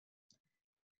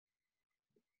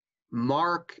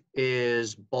 Mark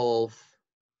is both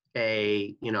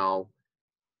he's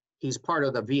part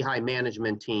of the VEHI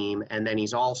management team, and then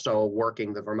he's also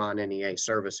working the Vermont NEA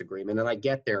service agreement. And I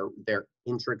get they're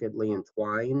intricately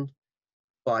entwined,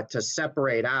 but to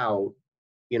separate out,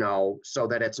 so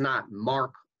that it's not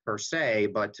Mark per se,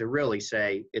 but to really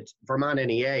say it's Vermont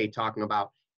NEA talking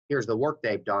about here's the work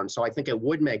they've done. So I think it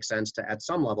would make sense to, at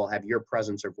some level, have your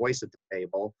presence or voice at the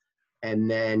table.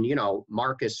 And then,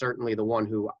 Mark is certainly the one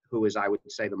who is, I would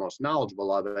say, the most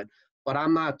knowledgeable of it. But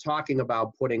I'm not talking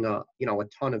about putting a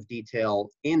ton of detail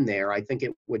in there. I think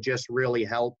it would just really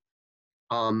help.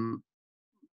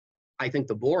 I think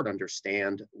the board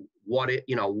understand what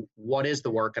is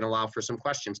the work, and allow for some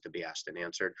questions to be asked and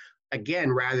answered. Again,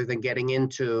 rather than getting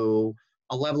into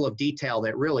a level of detail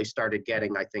that really started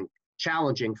getting, I think,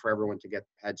 challenging for everyone to get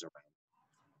their heads around.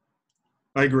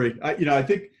 I agree. I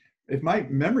think if my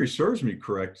memory serves me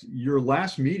correct, your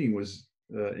last meeting was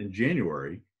in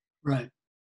January. Right.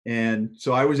 And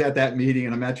so I was at that meeting,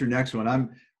 and I'm at your next one.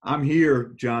 I'm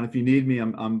here, John. If you need me,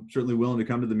 I'm certainly willing to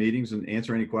come to the meetings and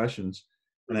answer any questions.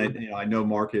 And I know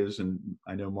Mark is, and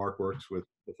I know Mark works with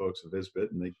the folks at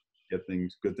VisBit, and they get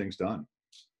good things done.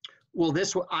 Well,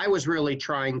 I was really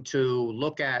trying to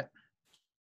look at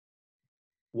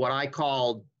what I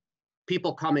called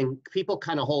people kind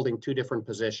of holding two different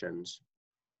positions,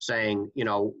 saying,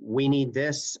 we need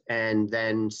this, and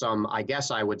then some, I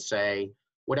guess I would say,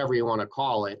 whatever you want to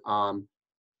call it,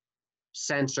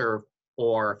 censor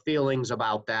or feelings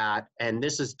about that. And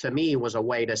this is, to me, was a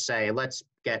way to say, let's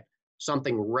get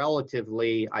something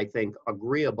relatively, I think,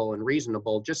 agreeable and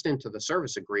reasonable just into the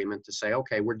service agreement to say,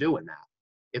 okay, we're doing that.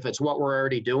 If it's what we're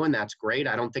already doing, that's great.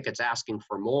 I don't think it's asking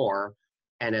for more.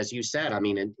 And as you said, I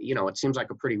mean, it seems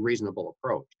like a pretty reasonable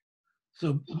approach.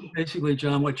 So basically,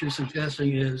 John, what you're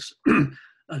suggesting is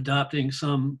adopting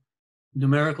some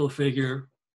numerical figure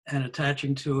and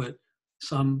attaching to it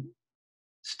some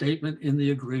statement in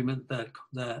the agreement that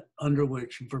under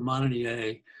which Vermont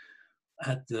NEA,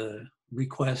 at the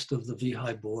request of the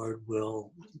VEHI board,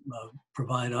 will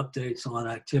provide updates on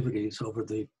activities over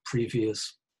the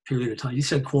previous period of time. You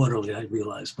said quarterly, I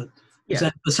realize, but yeah. Is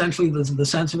that essentially the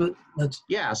sense of it?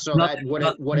 Yeah, so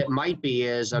what it might be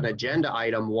is an agenda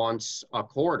item once a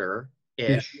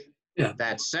quarter-ish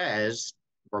that says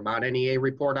Vermont NEA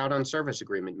report out on service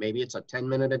agreement. Maybe it's a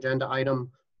 10-minute agenda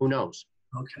item, who knows?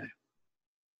 Okay.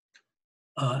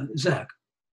 Zach.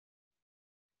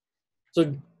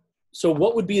 So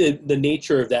what would be the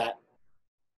nature of that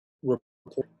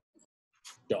report,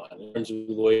 John, in terms of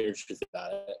lawyers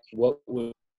about it? What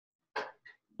would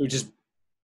just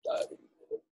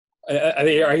I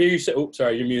hear you say, oh,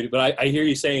 sorry, you're muted, but I hear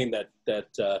you saying that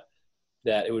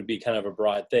it would be kind of a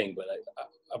broad thing, but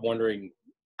I'm wondering,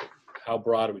 how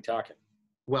broad are we talking?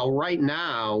 Well, right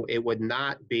now, it would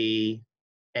not be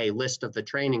a list of the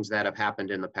trainings that have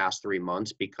happened in the past 3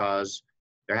 months, because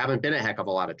there haven't been a heck of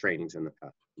a lot of trainings in the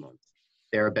past month.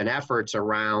 There have been efforts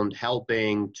around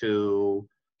helping to,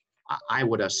 I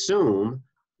would assume,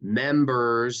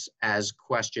 members, as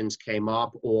questions came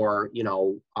up, or,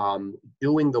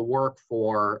 doing the work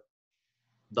for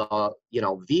the,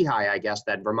 VEHI, I guess,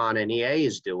 that Vermont NEA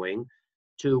is doing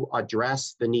to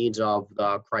address the needs of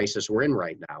the crisis we're in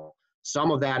right now.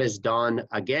 Some of that is done,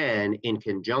 again, in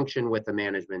conjunction with the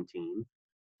management team.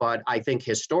 But I think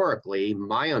historically,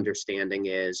 my understanding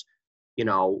is,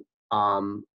 Vermont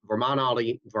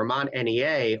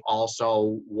NEA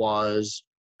also was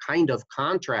kind of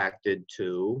contracted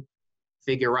to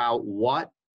figure out what,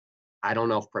 I don't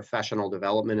know if professional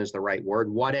development is the right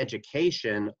word, what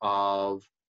education of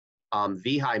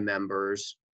VEHI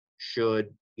members should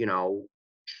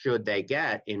they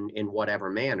get in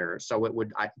whatever manner. So it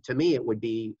would, to me, it would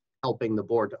be helping the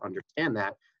board to understand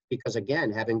that, because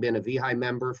again, having been a VEHI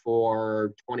member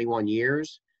for 21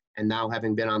 years and now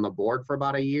having been on the board for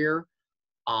about a year,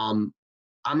 I'm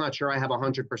not sure I have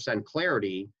 100%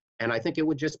 clarity. And I think it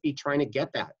would just be trying to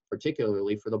get that,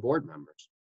 particularly for the board members.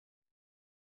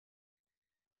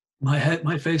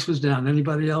 My face was down.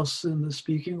 Anybody else in the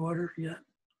speaking order yet?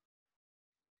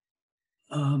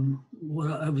 What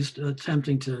I was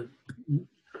attempting to. Is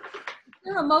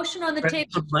there a motion on the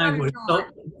table? Language. Oh,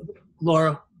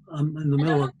 Laura, I'm in the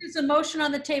middle. I don't know if there's a motion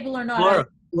on the table or not.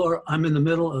 Laura, I'm in the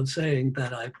middle of saying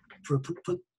that I put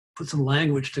some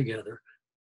language together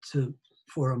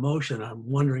for a motion. I'm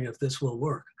wondering if this will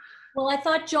work. Well, I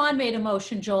thought John made a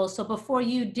motion, Joel. So before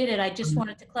you did it, I just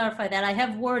wanted to clarify that. I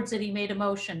have words that he made a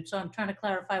motion, so I'm trying to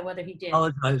clarify whether he did. I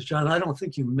apologize, John. I don't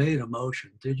think you made a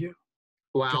motion, did you?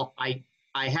 Well, I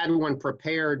had one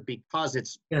prepared because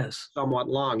it's somewhat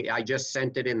long. I just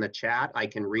sent it in the chat. I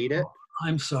can read it.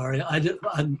 I'm sorry. I did.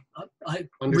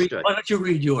 Understood. Why don't you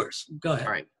read yours? Go ahead.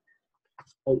 All right.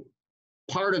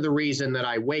 part of the reason that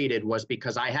I waited was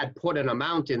because I had put an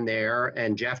amount in there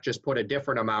and Jeff just put a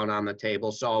different amount on the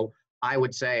table. So I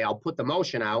would say I'll put the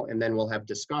motion out and then we'll have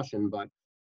discussion, but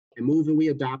I move that we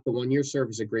adopt the one-year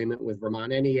service agreement with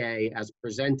Vermont NEA as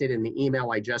presented in the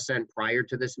email I just sent prior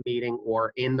to this meeting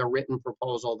or in the written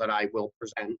proposal that I will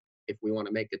present, if we want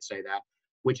to make it say that,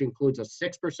 which includes a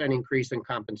 6% increase in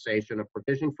compensation, a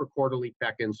provision for quarterly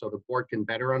check-in so the board can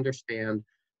better understand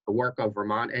the work of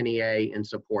Vermont NEA in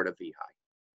support of VEHI.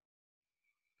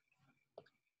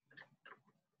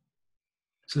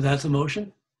 So that's a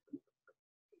motion?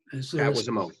 That was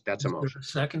a motion. That's a motion.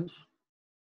 Second?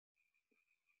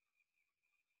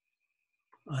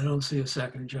 I don't see a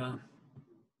second, John.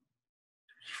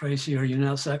 Tracy, are you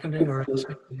now seconding or?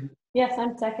 Yes,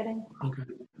 I'm seconding. Okay.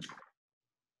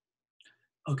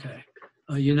 Okay.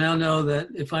 You now know that,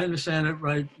 if I understand it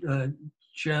right,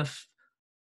 Jeff,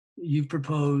 you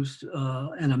proposed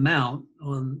an amount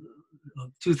on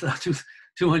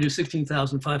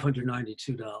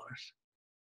 $216,592.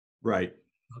 Right.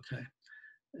 Okay.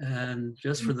 And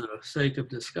just for the sake of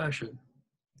discussion.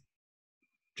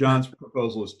 John's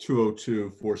proposal is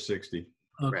 202,460.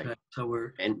 Okay. Right. So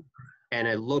we're. And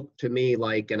it looked to me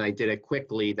like, and I did it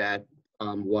quickly, that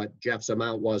what Jeff's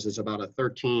amount was is about a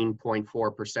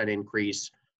 13.4%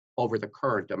 increase over the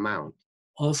current amount.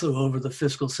 Also over the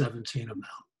fiscal 17 amount.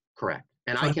 Correct.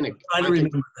 And So I can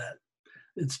remember that.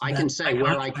 I can say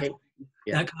where I came.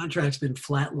 Yeah. That contract's been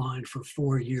flatlined for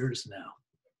 4 years now.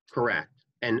 Correct.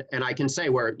 And I can say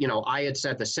where, you know, I had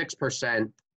said the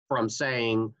 6% from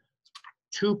saying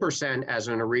 2% as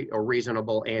a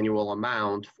reasonable annual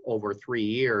amount over 3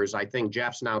 years. I think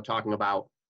Jeff's now talking about,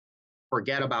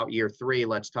 forget about year 3,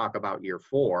 let's talk about year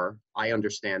 4. I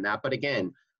understand that. But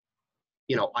again,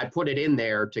 you know, I put it in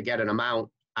there to get an amount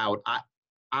out.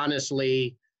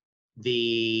 Honestly,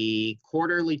 the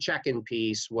quarterly check-in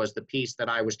piece was the piece that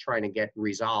I was trying to get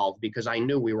resolved because I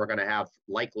knew we were going to have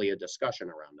likely a discussion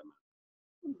around them.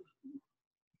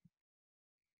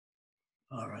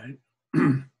 All right.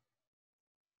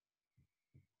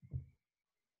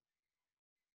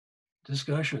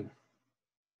 Discussion.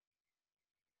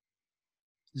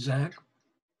 Zach?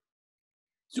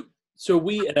 So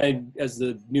we, and I, as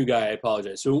the new guy, I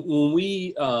apologize. So when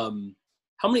we, how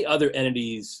many other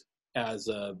entities does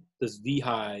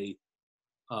VEHI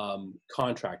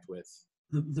contract with?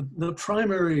 The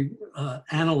primary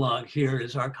analog here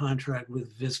is our contract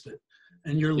with VSBIT.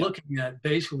 And you're looking at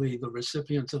basically the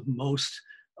recipients of most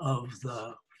of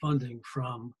the funding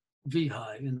from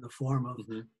VEHI in the form of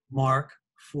Mark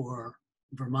for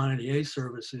Vermont NEA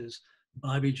services,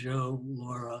 Bobby Joe,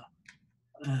 Laura,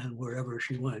 and wherever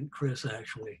she went, Chris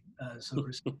actually, as a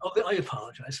oh, I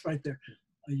apologize, right there.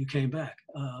 You came back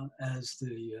as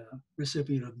the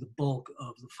recipient of the bulk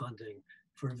of the funding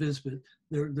for VSBIT.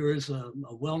 There is a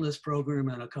wellness program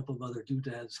and a couple of other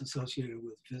doodads associated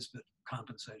with VSBIT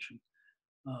compensation.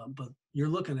 But you're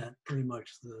looking at pretty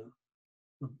much the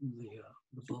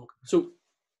bulk. So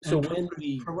when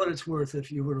for what it's worth,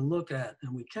 if you were to look at,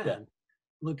 and we can,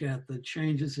 look at the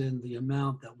changes in the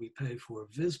amount that we pay for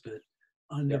VSBIT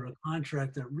under a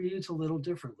contract that reads a little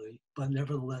differently, but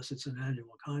nevertheless it's an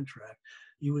annual contract,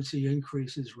 you would see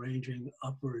increases ranging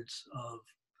upwards of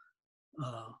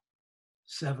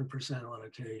 7% on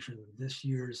occasion. This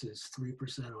year's is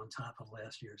 3% on top of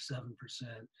last year's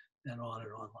 7%, and on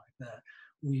like that.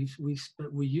 We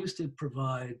used to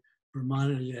provide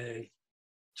Vermont NEA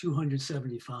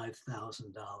 $275,000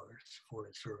 for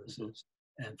its services.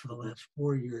 And for the last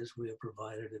 4 years, we have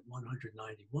provided it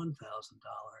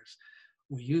 $191,000.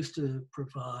 We used to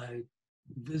provide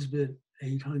VSBIT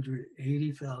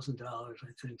 $880,000,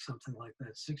 I think, something like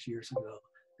that 6 years ago.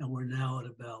 And we're now at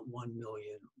about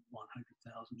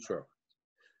 $1,100,000. Sure.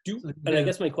 And I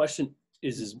guess my question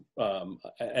is I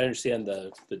understand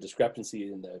the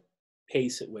discrepancy in the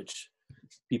pace at which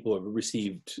people have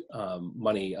received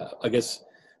money. I guess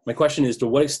my question is, to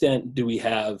what extent do we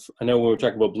have, I know when we're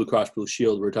talking about Blue Cross Blue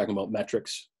Shield, we're talking about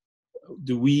metrics.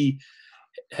 Do we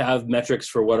have metrics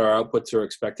for what our outputs are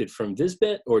expected from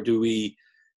VSBIT, or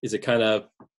is it kind of,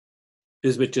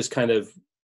 VSBIT just kind of,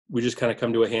 we just kind of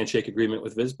come to a handshake agreement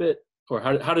with VSBIT, or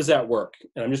how does that work?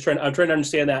 And I'm trying to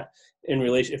understand that in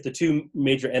relation, if the two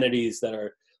major entities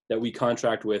that we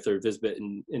contract with are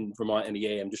VSBIT and Vermont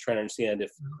NEA, I'm just trying to understand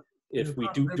if we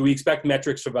do we expect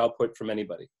metrics of output from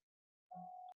anybody?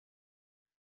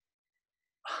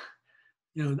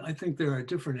 You know, I think there are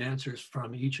different answers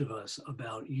from each of us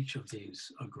about each of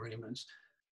these agreements,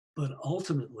 but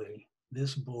ultimately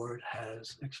this board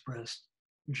has expressed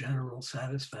general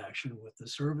satisfaction with the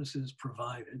services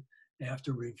provided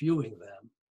after reviewing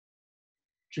them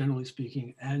generally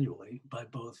speaking, annually by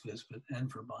both VISBIT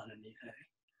and Vermont NEA.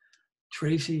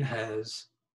 Tracy has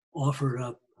offered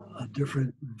up a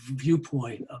different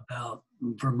viewpoint about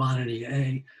Vermont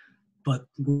NEA, but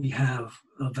we have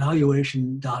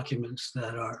evaluation documents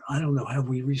that are, I don't know, have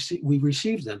we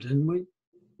received them, didn't we?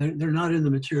 They're not in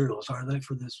the materials, are they,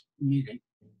 for this meeting?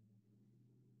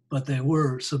 But they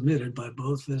were submitted by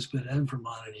both VISBIT and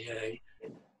Vermont NEA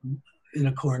in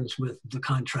accordance with the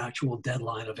contractual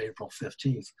deadline of April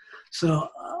 15th. So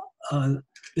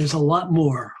there's a lot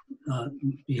more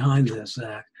behind this,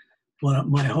 Zach. But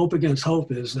my hope against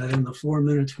hope is that in the 4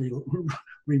 minutes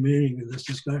remaining in this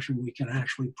discussion, we can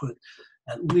actually put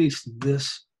at least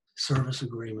this service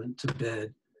agreement to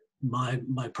bed.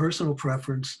 My personal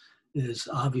preference is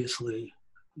obviously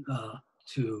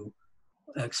to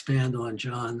expand on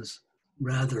John's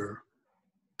rather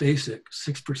basic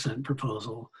 6%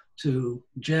 proposal to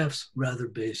Jeff's rather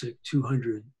basic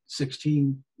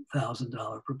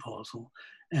 $216,000 proposal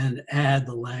and add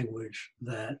the language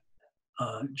that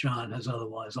John has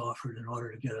otherwise offered in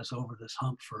order to get us over this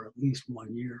hump for at least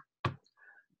 1 year.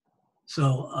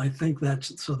 So I think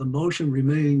so the motion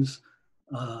remains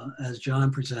as John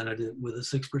presented it, with a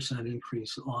 6%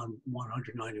 increase on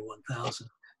 191,000,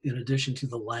 in addition to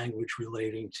the language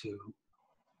relating to,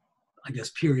 I guess,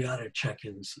 periodic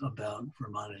check-ins about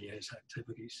Vermont NEA's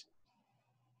activities,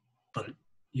 but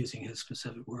using his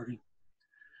specific wording.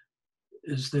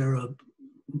 Is there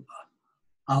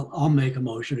I'll make a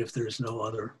motion if there's no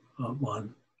other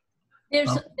one.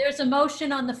 There's a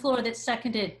motion on the floor that's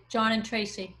seconded, John and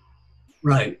Tracy.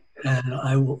 Right, and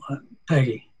I will,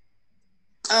 Peggy.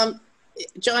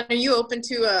 John, are you open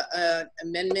to a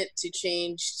amendment to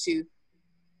change to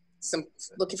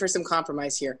looking for some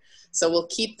compromise here? So we'll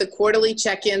keep the quarterly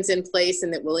check-ins in place,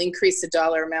 and that will increase the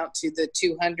dollar amount to the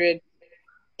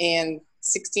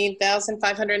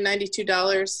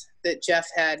 $216,592 that Jeff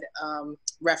had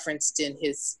referenced in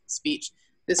his speech.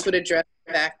 This would address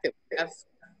the fact that we have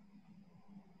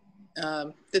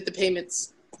that the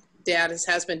payments status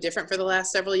has been different for the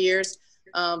last several years,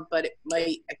 but it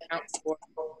might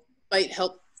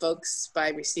help folks by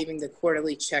receiving the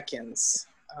quarterly check-ins.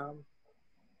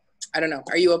 I don't know.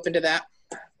 Are you open to that?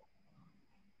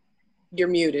 You're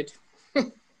muted.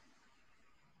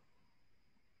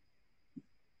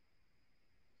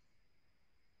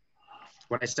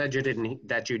 What I said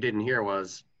that you didn't hear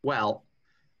was, well.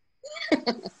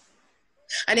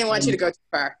 I didn't want you to go too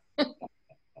far.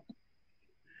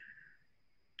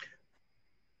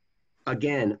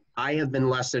 Again, I have been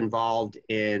less involved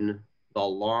in the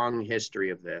long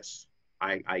history of this.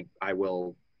 I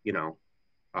will,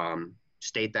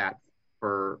 state that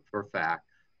for fact.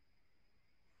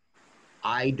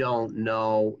 I don't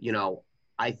know,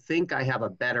 I think I have a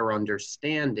better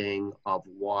understanding of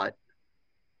what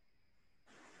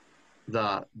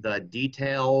the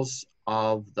details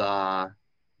of the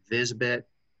VISBIT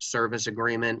service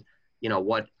agreement,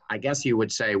 what I guess you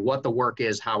would say what the work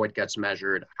is, how it gets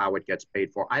measured, how it gets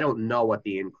paid for. I don't know what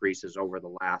the increase is over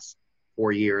the last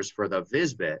 4 years for the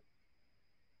VISBIT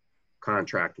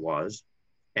contract was.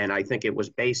 And I think it was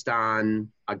based on,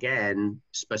 again,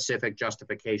 specific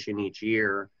justification each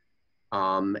year.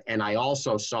 And I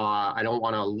also saw, I don't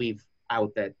want to leave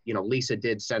out that, Lisa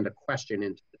did send a question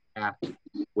into the chat,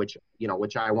 which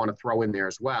I want to throw in there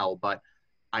as well. But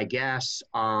I guess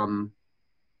I'm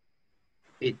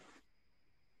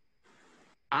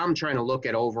trying to look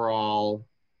at overall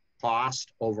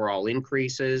cost, overall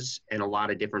increases, and a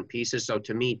lot of different pieces. So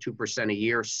to me, 2% a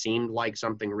year seemed like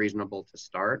something reasonable to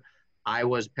start. I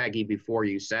was, Peggy, before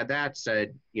you said that,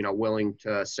 willing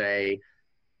to say,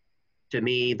 to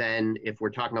me, then if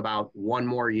we're talking about 1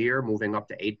 more year, moving up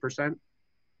to 8%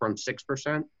 from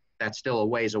 6%, that's still a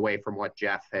ways away from what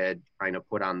Jeff had kind of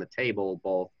put on the table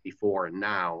both before and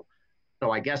now.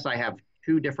 So I guess I have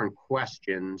 2 different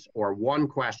questions, or 1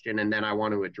 question, and then I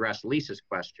want to address Lisa's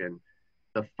question.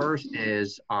 The first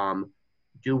is,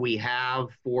 do we have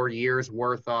 4 years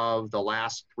worth of the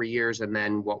last 3 years, and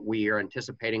then what we are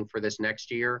anticipating for this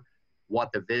next year,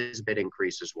 what the VISBIT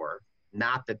increases were?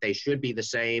 Not that they should be the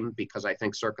same, because I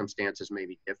think circumstances may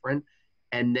be different.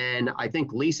 And then I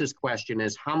think Lisa's question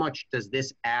is, how much does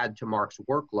this add to Mark's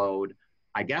workload?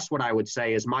 I guess what I would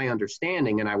say is my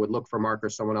understanding, and I would look for Mark or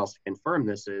someone else to confirm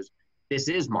this is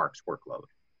Mark's workload.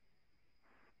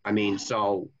 I mean,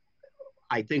 so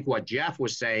I think what Jeff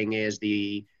was saying is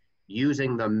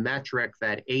using the metric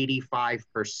that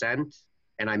 85%,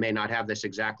 and I may not have this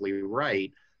exactly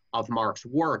right, of Mark's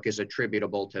work is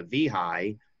attributable to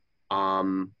VEHI.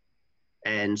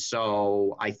 And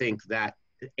so I think that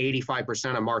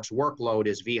 85% of Mark's workload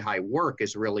is VEHI work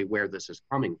is really where this is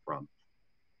coming from.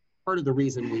 part of the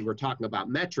reason we were talking about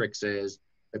metrics is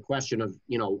the question of,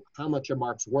 you know, how much of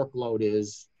Mark's workload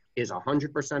is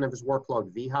 100% of his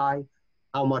workload VEHI?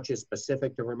 How much is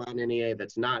specific to Vermont NEA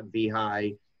that's not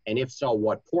VEHI? And if so,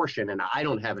 what portion? And I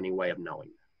don't have any way of knowing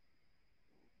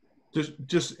that.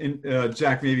 Just in,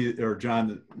 Zach, maybe, or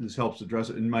John, this helps address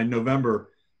it. In my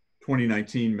November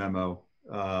 2019 memo,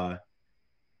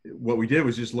 what we did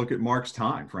was just look at Mark's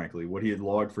time, frankly, what he had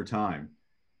logged for time.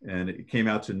 And it came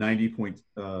out to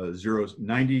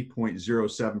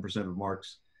 90.07% of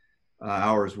Mark's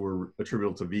hours were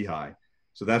attributable to VEHI.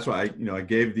 So that's why I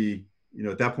gave the,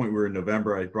 at that point we were in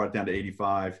November, I brought it down to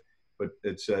 85, but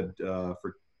it said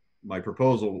for my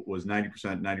proposal was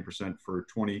 90% for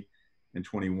 20 and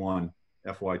 21,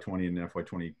 FY 20 and FY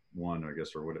 21, I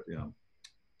guess, or whatever,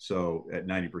 So at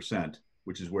 90%,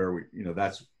 which is where we,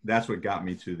 that's what got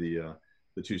me to the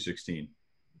 216.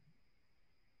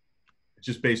 It's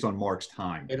just based on Mark's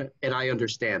time. And I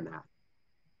understand that.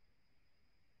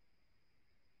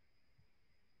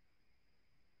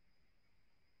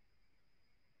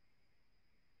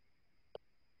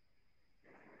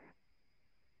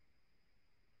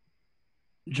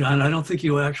 John, I don't think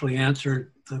you actually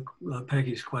answered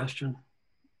Peggy's question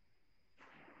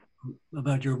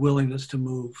about your willingness to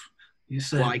move. You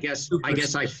said, well, I guess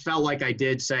I felt like I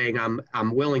did, saying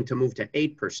I'm willing to move to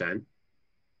 8%,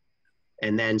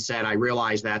 and then said I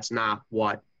realize that's not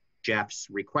what Jeff's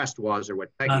request was or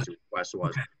what Peggy's request was.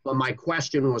 Okay. But my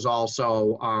question was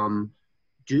also,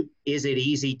 is it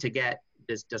easy to get?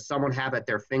 Does someone have at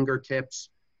their fingertips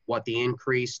what the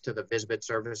increase to the VSBIT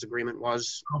service agreement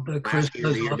was last year,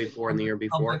 the year before, and the year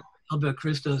before? I'll bet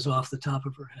Chris does off the top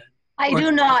of her head. I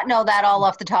do not know that all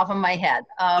off the top of my head.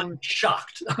 I'm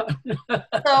shocked.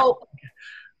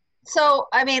 So,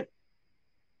 I mean,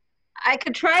 I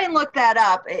could try and look that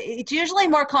up. It's usually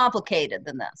more complicated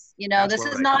than this. This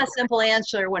is not a simple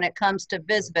answer when it comes to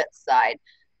VSBIT's side.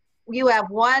 You have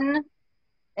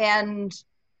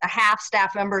 1.5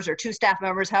 staff members or 2 staff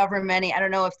members, however many. I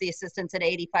don't know if the assistant's at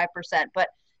 85%, but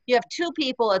you have 2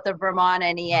 people at the Vermont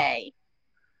NEA.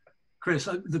 Chris,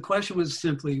 the question was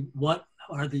simply, what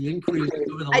are the increases?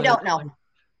 I don't know.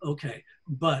 Okay,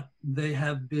 but they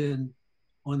have been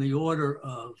on the order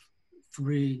of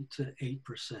 3 to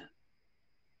 8%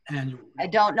 annually. I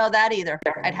don't know that either.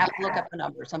 I'd have to look up the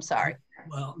numbers. I'm sorry.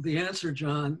 Well, the answer,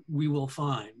 John, we will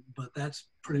find, but that's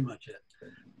pretty much it.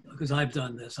 Because I've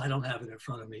done this, I don't have it in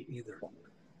front of me either.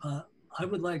 I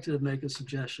would like to make a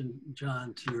suggestion,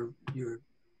 John, to your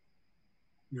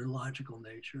logical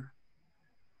nature.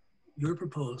 Your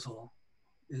proposal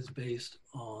is based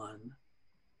on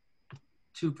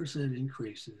 2%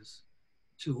 increases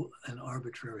to an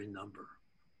arbitrary number.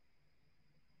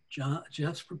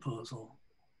 Jeff's proposal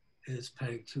is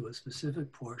pegged to a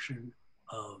specific portion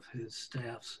of his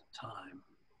staff's time.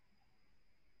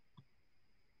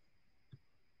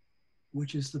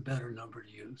 Which is the better number to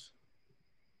use?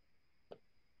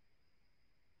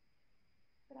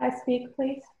 Could I speak,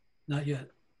 please? Not yet.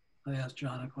 I asked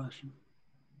John a question.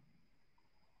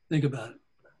 Think about it.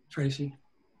 Tracy?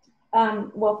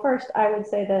 Well, first, I would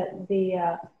say that the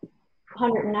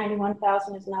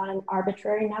 191,000 is not an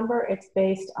arbitrary number. It's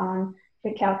based on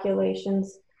the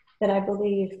calculations that I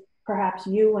believe perhaps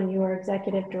you, when you were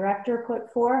executive director,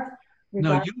 put forth.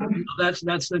 No,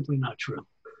 that's simply not true.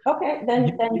 Okay,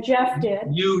 then Jeff did.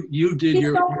 You did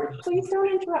Please don't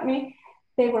interrupt me.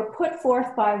 They were put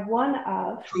forth by one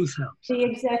of the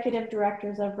executive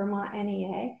directors of Vermont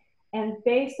NEA, and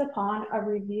based upon a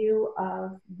review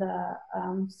of the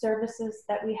services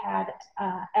that we had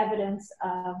evidence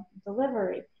of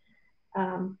delivery.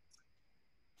 So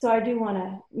I do want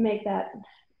to make that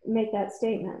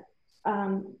statement.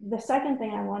 The second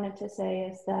thing I wanted to say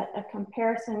is that a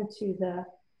comparison to the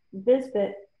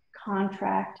VSBIT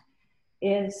contract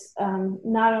is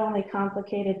not only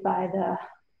complicated by the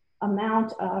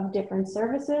amount of different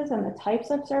services and the types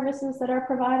of services that are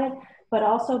provided, but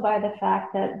also by the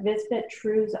fact that VSBIT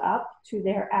trues up to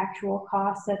their actual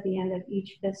costs at the end of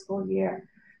each fiscal year.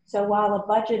 So while a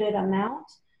budgeted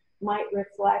amount might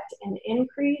reflect an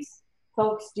increase,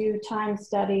 folks do time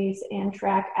studies and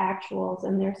track actuals,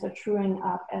 and there's a truing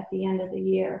up at the end of the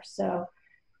year. So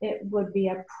it would be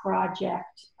a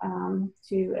project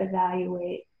to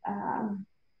evaluate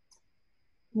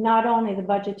not only the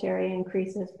budgetary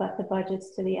increases, but the budgets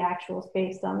to the actuals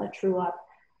based on the true up,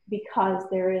 because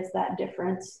there is that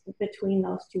difference between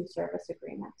those 2 service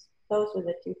agreements. Those were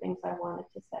the 2 things I wanted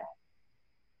to say.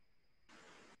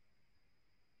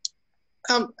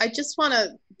 I just want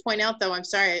to point out, though, I'm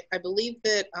sorry, I believe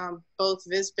that both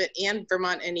VSBIT and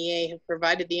Vermont NEA have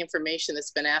provided the information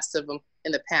that's been asked of them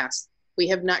in the past. we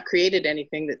have not created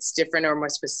anything that's different or more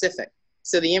specific.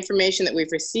 So the information that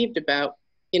we've received about,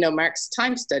 Mark's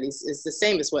time studies is the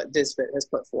same as what VISBIT has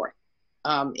put forth.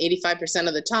 85%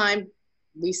 of the time,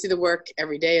 we see the work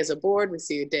every day as a board. We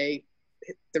see the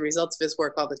results of his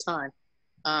work all the time.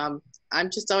 I'm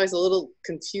just always a little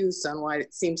confused on why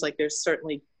it seems like there's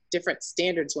certainly different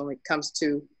standards when it comes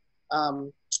to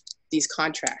these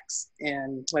contracts,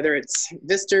 and whether it's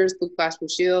Visitors, Blue Cross Blue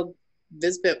Shield,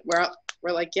 VISBIT,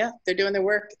 we're like, yeah, they're doing their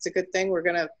work. It's a good thing.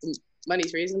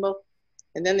 Money's reasonable.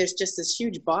 And then there's just this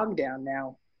huge bog down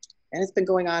now, and it's been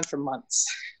going on for months.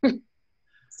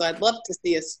 So I'd love to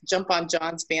see us jump on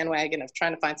John's bandwagon of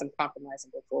trying to find some compromise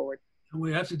and go forward. And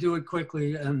we have to do it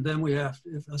quickly, and then we have,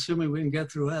 assuming we can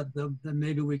get through that, then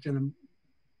maybe we can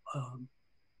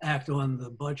act on the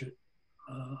budget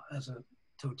as a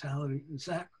totality.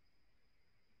 Zach?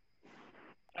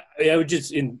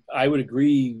 I would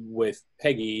agree with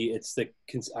Peggy. It's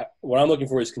what I'm looking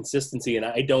for is consistency, and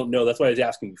I don't know. That's what I was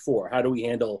asking before. How do we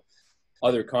handle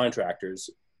other contractors?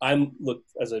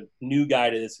 As a new guy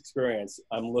to this experience,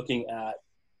 I'm looking at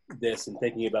this and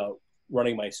thinking about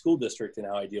running my school district and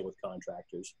how I deal with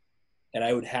contractors. And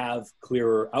I would have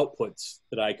clearer outputs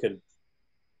that I could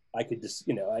just,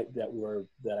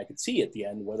 that I could see at the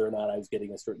end, whether or not I was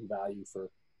getting a certain value for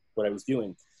what I was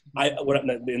doing.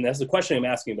 And that's the question I'm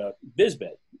asking about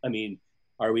VISBIT. I mean,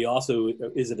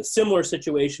 is it a similar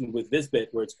situation with VISBIT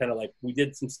where it's kind of like, we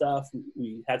did some stuff,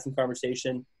 we had some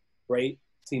conversation, great,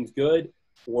 seems good,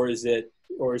 or is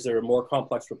there a more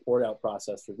complex report out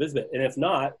process for VISBIT? And if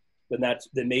not,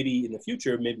 then maybe in the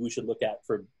future, maybe we should look at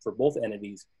for both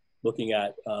entities, looking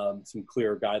at some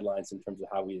clearer guidelines in terms of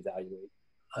how we evaluate.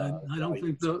 I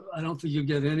don't think you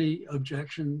get any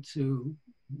objection to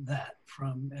that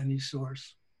from any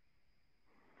source.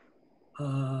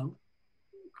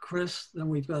 Chris, then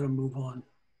we've got to move on.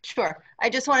 Sure. I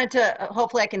just wanted to,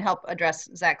 hopefully I can help address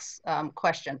Zach's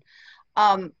question.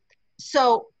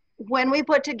 So when we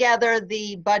put together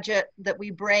the budget that we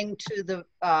bring to the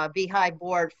VEHI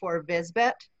board for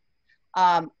VISBIT,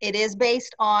 it is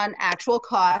based on actual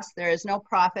costs. There is no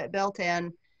profit built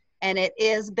in, and it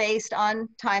is based on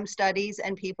time studies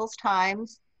and people's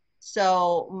times.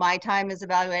 So my time is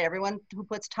evaluated. Everyone who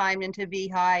puts time into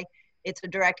VEHI, it's a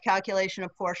direct calculation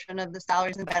of portion of the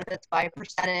salaries and benefits by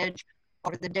percentage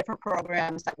over the different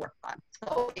programs that work on.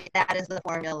 So that is the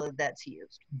formula that's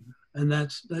used. And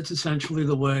that's essentially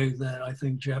the way that I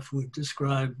think Jeff would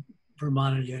describe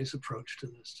Vermont EA's approach to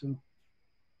this too.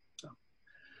 So,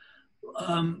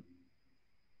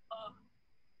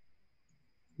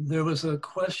 there was a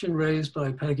question raised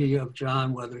by Peggy of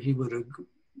John whether he would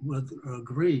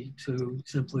agree to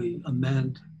simply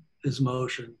amend his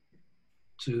motion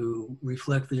to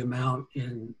reflect the amount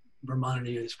in Vermont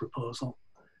EA's proposal.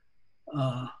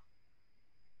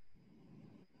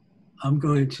 I'm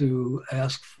going to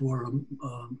ask for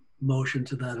a motion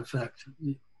to that effect,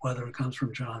 whether it comes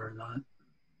from John or not.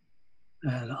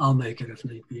 And I'll make it if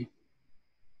need be.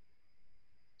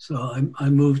 So I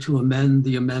move to amend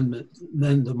the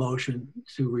motion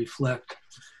to reflect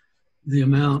the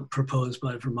amount proposed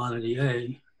by Vermont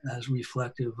EA as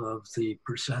reflective of the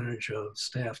percentage of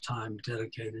staff time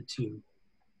dedicated to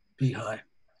VEHI.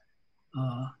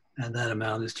 And that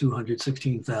amount is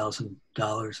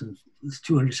 $216,000, and it's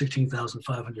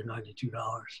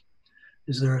 $216,592.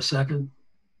 Is there a second?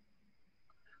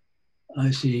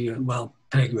 I see, well,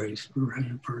 Peg raised her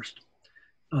hand first.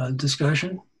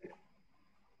 Discussion?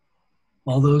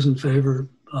 All those in favor,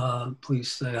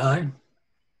 please say aye.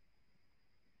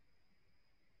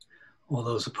 All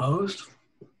those opposed?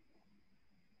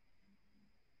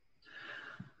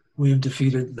 We have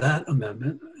defeated that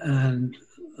amendment, and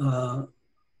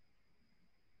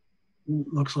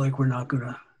looks like we're not going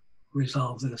to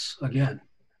resolve this again.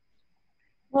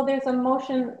 Well, there's a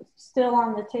motion still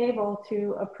on the table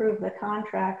to approve the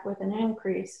contract with an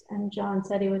increase, and John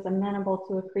said he was amenable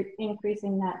to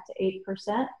increasing that to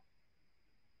 8%.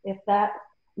 If that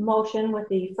motion with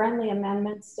the friendly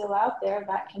amendment still out there,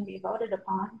 that can be voted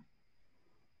upon.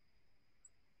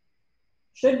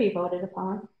 Should be voted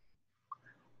upon.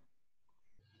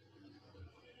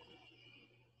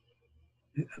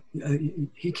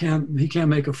 He can't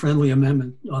make a friendly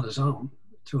amendment on his own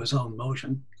to his own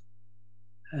motion,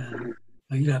 and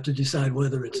you'd have to decide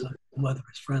whether it's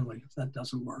friendly. If that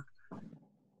doesn't work,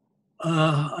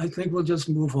 I think we'll just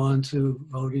move on to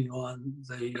voting on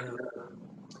the.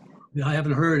 I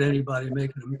haven't heard anybody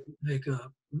make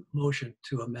a motion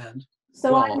to amend.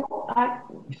 So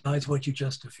well, besides what you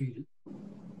just defeated.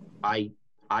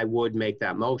 I would make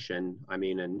that motion. I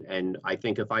mean, and I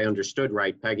think if I understood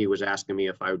right, Peggy was asking me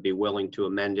if I would be willing to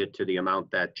amend it to the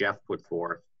amount that Jeff put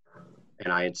forth.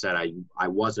 And I had said I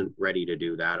wasn't ready to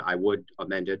do that. I would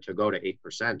amend it to go to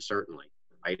 8%, certainly.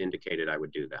 I indicated I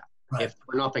would do that. Right. If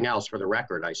for nothing else, for the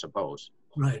record, I suppose.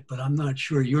 Right, but I'm not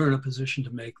sure you're in a position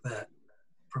to make that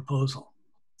proposal.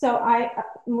 So I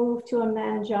move to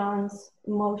amend John's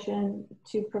motion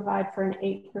to provide for an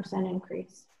 8%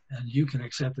 increase. And you can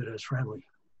accept it as friendly.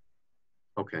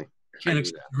 Okay. You can't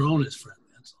accept your own as friendly,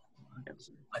 that's all.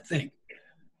 Yes. I think.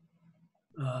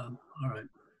 All right.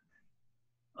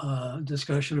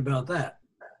 Discussion about that.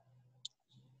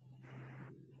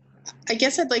 I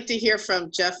guess I'd like to hear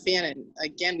from Jeff Fannin.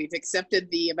 Again, we've accepted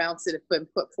the amounts that have been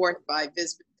put forth by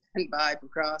Visbit and by Blue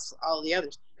Cross, all the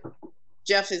others.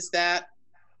 Jeff, is that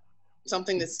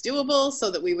something that's doable so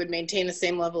that we would maintain the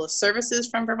same level of services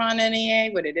from Vermont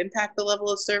NEA? Would it impact the level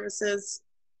of services?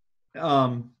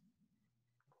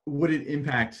 Would it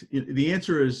impact? The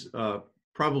answer is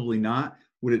probably not.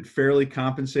 Would it fairly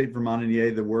compensate Vermont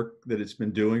NEA the work that it's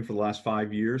been doing for the last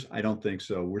 5 years? I don't think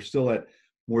so. We're still at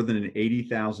more than an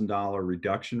 $80,000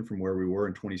 reduction from where we were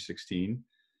in 2016.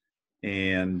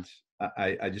 And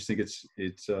I just think it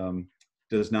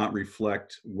does not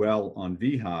reflect well on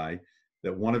VEHI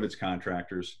that one of its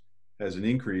contractors has an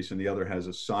increase and the other has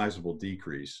a sizable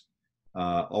decrease.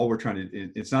 All we're trying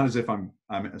to, it's not as if I'm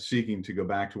seeking to go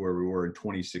back to where we were in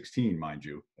 2016, mind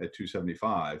you, at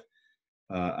 275.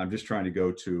 I'm just trying to go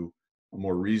to a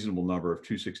more reasonable number of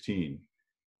 216.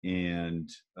 And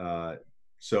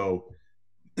so,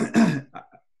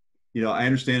 you know, I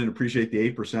understand and appreciate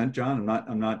the 8%, John.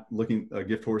 I'm not looking a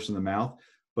gift horse in the mouth,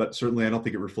 but certainly I don't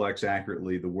think it reflects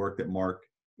accurately the work that Mark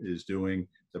is doing,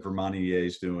 that Vermont EA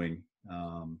is doing.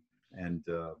 And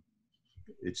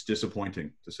it's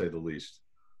disappointing, to say the least.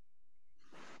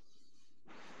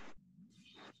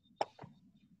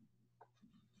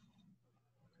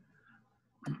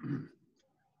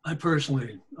 I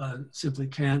personally simply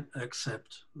can't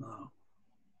accept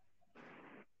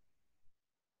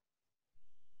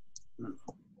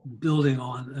building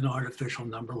on an artificial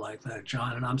number like that,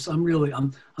 John. And I'm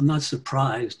not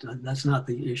surprised. That's not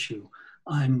the issue.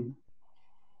 I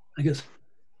guess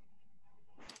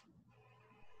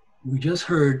we just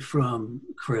heard from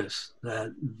Chris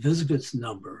that Visbit's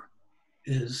number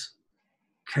is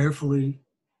carefully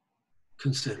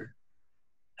considered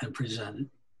and presented,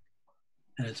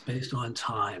 and it's based on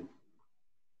time.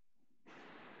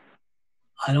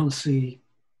 I don't see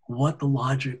what the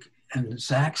logic, and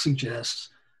Zach suggests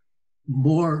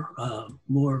more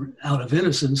out of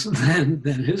innocence than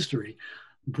history,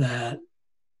 that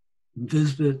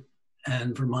Visbit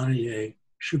and Vermont EA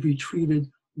should be treated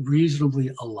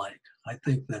reasonably alike. I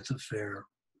think that's a fair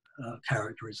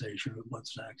characterization of what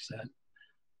Zach said.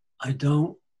 I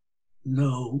don't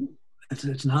know,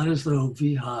 it's not as though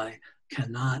VEHI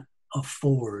cannot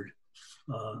afford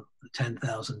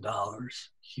 $10,000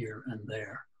 here and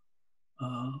there,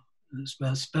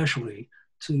 especially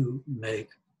to make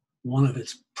one of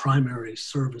its primary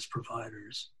service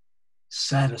providers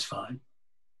satisfied.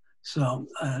 So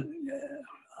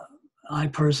I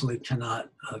personally cannot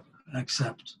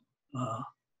accept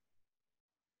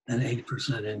an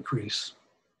 8% increase.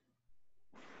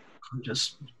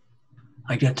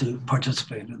 I get to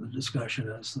participate in the discussion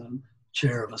as the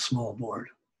chair of a small board.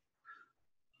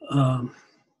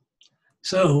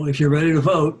 So if you're ready to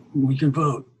vote, we can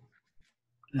vote.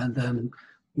 And then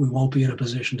we won't be in a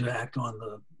position to act on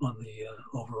the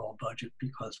overall budget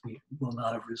because we will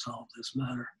not have resolved this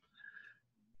matter.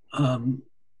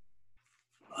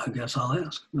 I guess I'll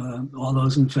ask, all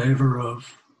those in favor of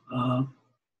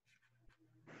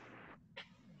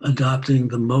adopting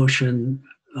the motion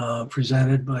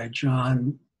presented by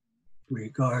John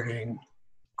regarding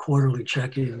quarterly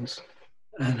check-ins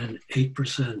and an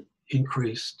 8%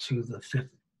 increase to the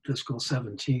fiscal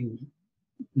 17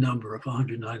 number of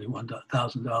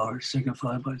 $191,000,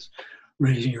 signify by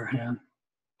raising your hand.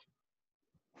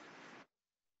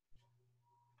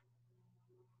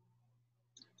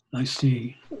 I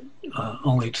see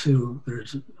only two.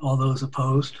 There's all those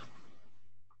opposed.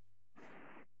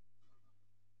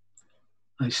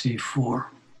 I see 4.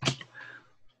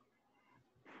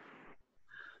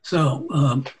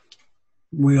 So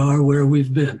we are where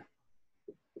we've been.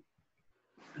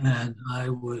 And I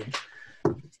would.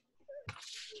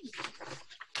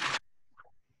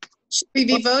 Should we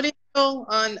be voting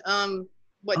on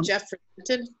what Jeff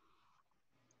presented?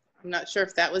 I'm not sure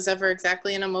if that was ever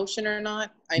exactly in a motion or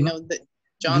not. I know that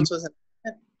John's wasn't.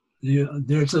 Yeah,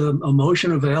 there's a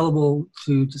motion available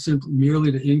to simply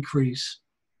merely to increase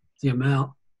the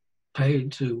amount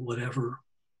paid to whatever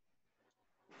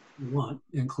you want,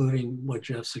 including what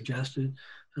Jeff suggested.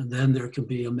 And then there can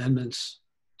be amendments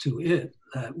to it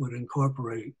that would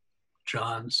incorporate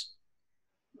John's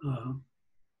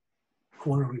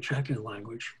quarterly check-in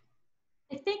language.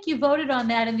 I think you voted on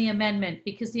that in the amendment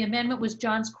because the amendment was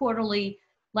John's quarterly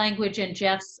language and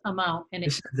Jeff's amount. And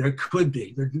it, There could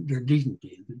be, there needn't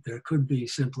be. There could be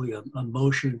simply a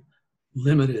motion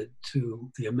limited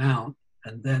to the amount,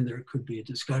 and then there could be a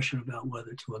discussion about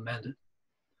whether to amend it.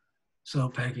 So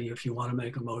Peggy, if you want to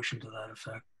make a motion to that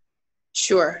effect.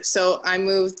 Sure. So I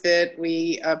move that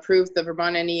we approve the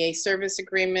Vermont NEA service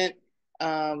agreement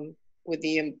with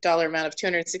the dollar amount of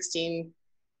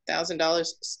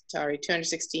 $216,000, sorry,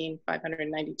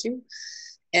 $216,592.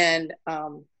 And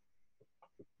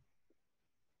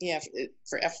yeah,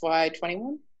 for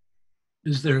FY21.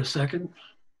 Is there a second?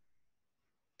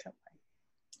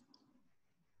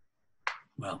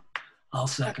 Well, I'll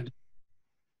second.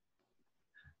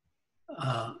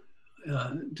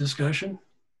 Discussion?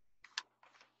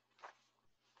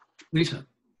 Lisa?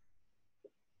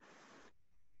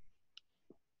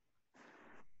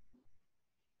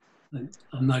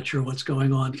 I'm not sure what's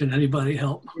going on. Can anybody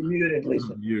help? You're muted,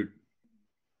 Lisa. Mute.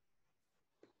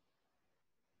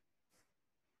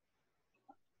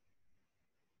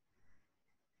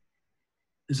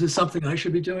 Is this something I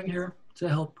should be doing here to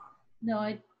help? no,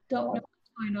 I don't know what's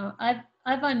going on.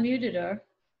 I've unmuted her.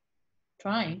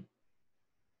 Trying.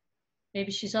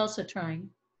 Maybe she's also trying.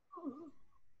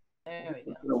 There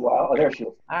we go. In a while. Oh, there she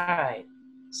is. All right.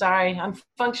 Sorry, I'm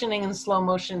functioning in slow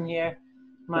motion here.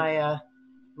 My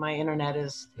my internet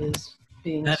is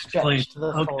being That stretched explains. to the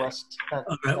Okay. fullest. All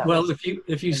right. Well,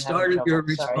 if you started your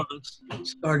response,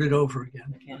 start it over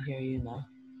again. I can't hear you now.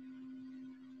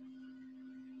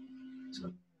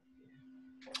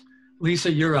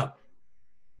 Lisa, you're up.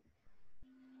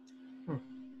 Hmm.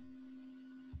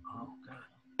 Oh,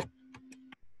 God.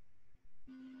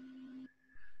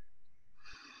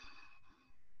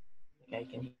 Okay, I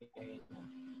can hear you now.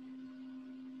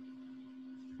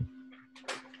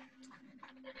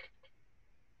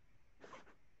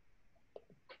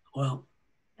 Well,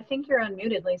 I think you're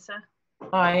unmuted, Lisa. Oh,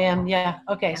 I am. Yeah.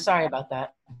 Okay. Sorry about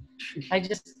that.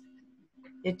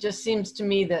 It just seems to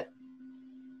me that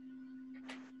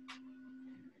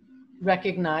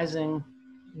recognizing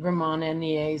Vermont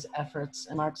NEA's efforts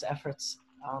and Mark's efforts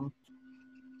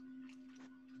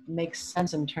makes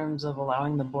sense in terms of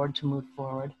allowing the board to move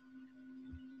forward.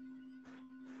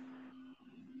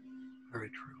 very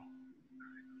true.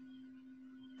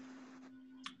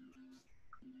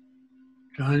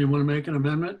 John, you want to make an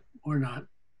amendment or not?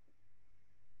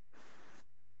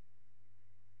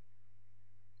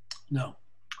 No.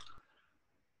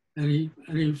 Any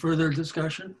further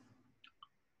discussion?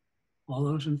 All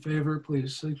those in favor,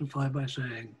 please signify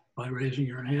by raising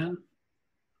your hand.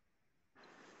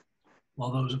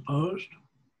 All those opposed?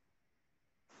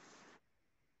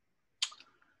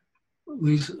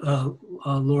 Lisa,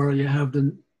 Laura, you have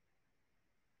the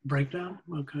breakdown?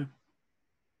 Okay.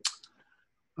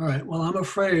 All right, well, I'm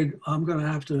afraid I'm gonna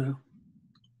have to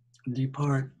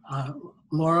depart.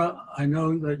 Laura, I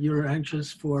know that you're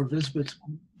anxious for VSBIT's,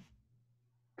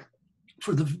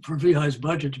 for VEHI's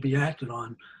budget to be acted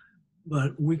on,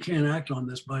 but we can't act on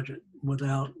this budget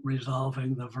without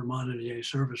resolving the Vermont NEA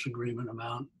service agreement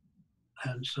amount.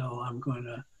 And so I'm going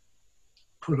to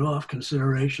put off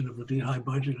consideration of the VEHI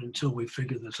budget until we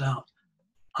figure this out.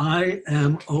 I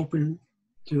am open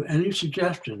to any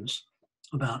suggestions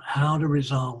about how to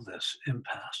resolve this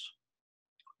impasse.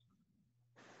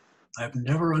 I've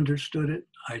never understood it.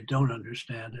 I don't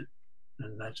understand it.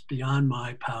 And that's beyond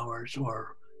my powers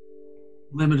or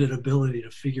limited ability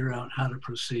to figure out how to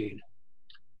proceed.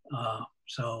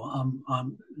 So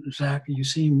Zach, you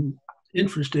seem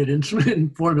interested in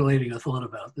formulating a thought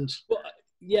about this. Well,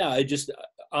 yeah,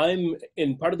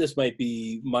 and part of this might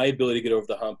be my ability to get over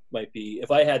the hump might be,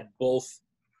 if I had both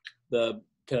the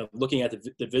kind of looking at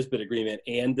the VSBIT agreement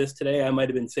and this today, I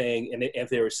might've been saying, and if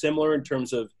they were similar in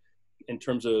terms of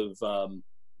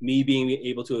me being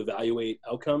able to evaluate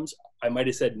outcomes, I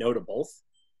might've said no to both,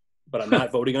 but I'm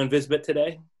not voting on VSBIT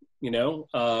today. You know,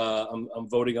 I'm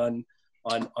voting on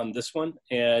this one.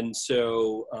 And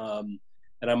so,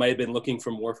 and I might've been looking for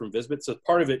more from VSBIT. So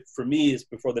part of it for me is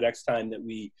before the next time that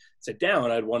we sit down,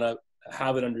 I'd want to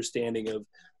have an understanding of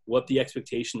what the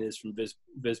expectation is from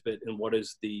VSBIT and what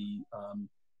is the,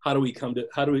 how do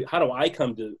I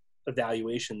come to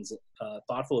evaluations,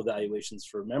 thoughtful evaluations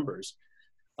for members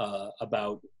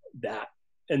about that,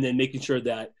 and then making sure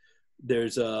that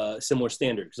there's a similar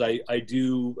standard, because I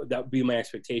do, that would be my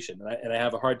expectation, and I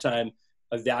have a hard time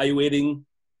evaluating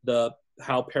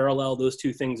how parallel those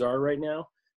two things are right now.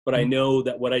 But I know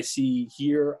that what I see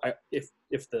here, if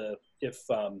there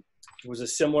was a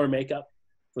similar makeup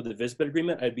for the VSBIT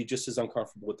agreement, I'd be just as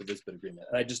uncomfortable with the VSBIT agreement,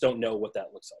 and I just don't know what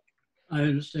that looks like. I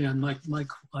understand.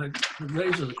 I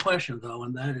raises a question though,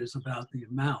 and that is about the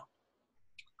amount.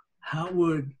 How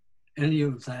would any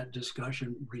of that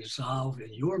discussion resolve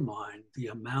in your mind the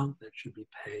amount that should be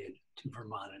paid to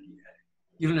Vermont NEA?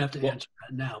 You don't have to answer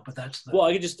that now, but that's the. Well,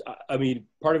 I could just, I mean,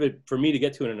 part of it for me to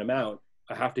get to an amount,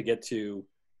 I have to get to,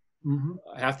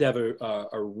 I have to have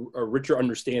a richer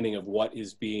understanding of what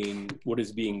is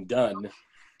being done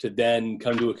to then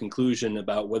come to a conclusion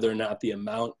about whether or not the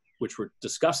amount which we're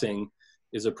discussing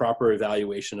is a proper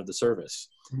evaluation of the service.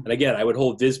 And again, I would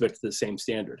hold VISBIT to the same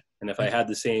standard. And if I had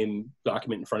the same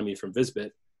document in front of me from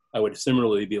VISBIT, I would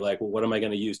similarly be like, well, what am I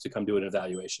going to use to come to an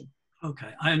evaluation?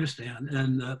 Okay, I understand.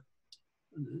 And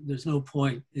there's no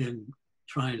point in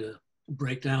trying to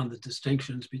break down the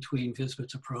distinctions between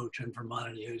VISBIT's approach and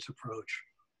Vermont NEA's approach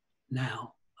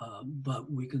now.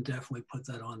 But we can definitely put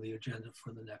that on the agenda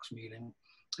for the next meeting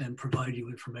and provide you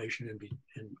information in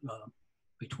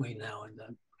between now and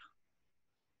then.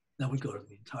 That would go to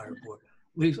the entire board.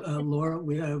 Laura,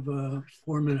 we have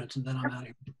 4 minutes and then I'm out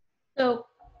of here. So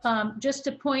just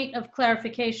a point of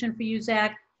clarification for you,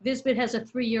 Zach, VISBIT has a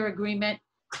 3-year agreement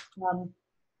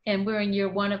and we're in year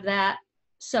 1 of that.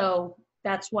 So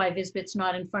that's why VISBIT's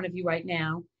not in front of you right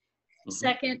now.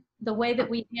 Second, the way that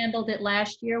we handled it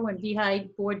last year when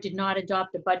VEHI board did not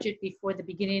adopt a budget before the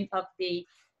beginning of the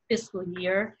fiscal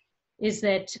year is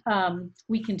that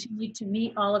we continue to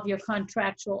meet all of your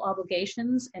contractual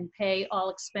obligations and pay all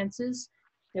expenses.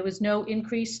 There was no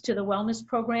increase to the wellness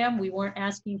program. We weren't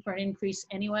asking for an increase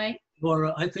anyway.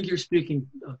 Laura, I think you're speaking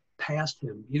past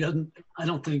him. He doesn't, I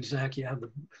don't think, Zach, you have the,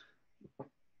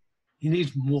 he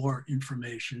needs more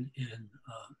information in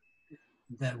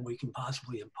than we can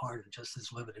possibly impart in just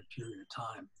this limited period of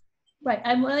time. Right,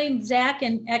 I'm letting Zach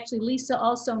and actually Lisa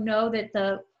also know that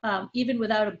the even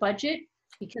without a budget,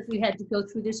 because we had to go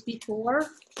through this before,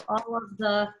 all of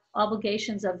the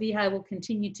obligations of VEHI will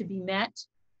continue to be met.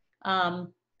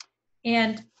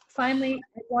 And finally,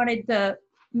 I wanted the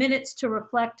minutes to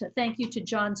reflect a thank you to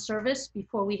John Service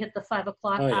before we hit the 5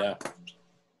 o'clock. Oh, yeah.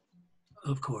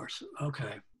 Of course,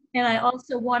 okay. And I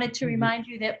also wanted to remind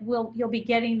you that you'll be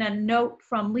getting a note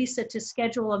from Lisa to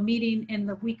schedule a meeting in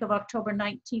the week of October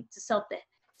 19th to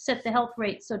set the health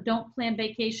rate. So don't plan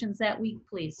vacations that week,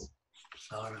 please.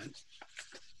 All right.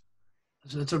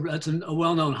 So that's a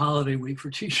well-known holiday week for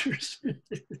teachers. I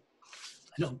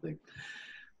don't think.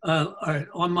 All right,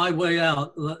 on my way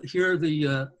out, here are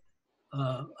the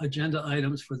agenda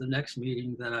items for the next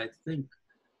meeting that I think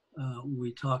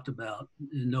we talked about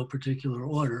in no particular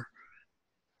order.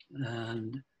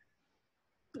 And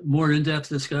more in-depth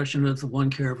discussion of the One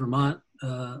Care Vermont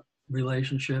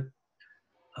relationship.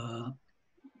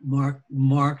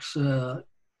 Mark's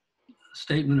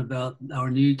statement about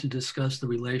our need to discuss the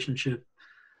relationship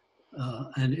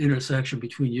and intersection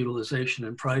between utilization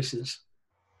and prices.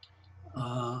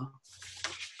 I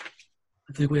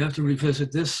think we have to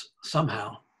revisit this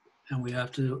somehow, and we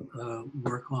have to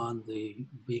work on the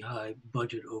VEHI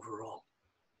budget overall.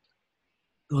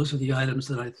 Those are the items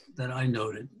that I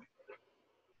noted.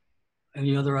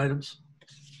 Any other items?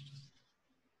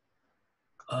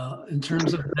 In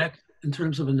terms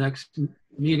of a next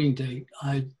meeting date,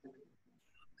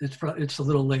 it's a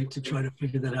little late to try to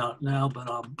figure that out now, but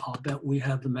I'll bet we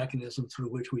have the mechanism through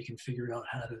which we can figure out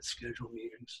how to schedule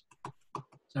meetings.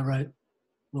 Is that right,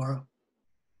 Laura?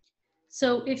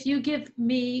 So if you give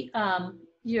me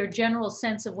your general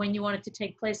sense of when you want it to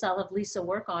take place, I'll have Lisa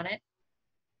work on it.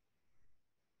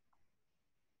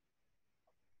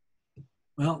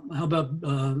 Well, how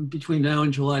about between now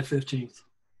and July 15th?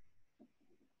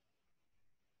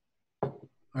 All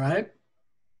right.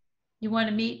 You want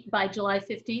to meet by July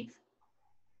 15th?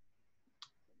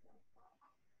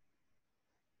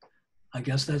 I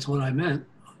guess that's what I meant.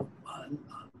 Is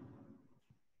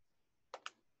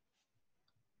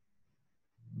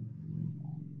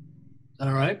that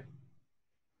all right?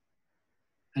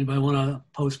 Anybody want to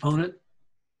postpone it?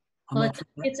 Well,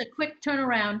 it's a quick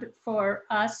turnaround for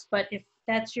us, but if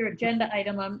that's your agenda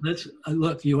item,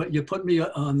 look, you put me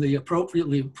on the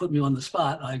appropriately put me on the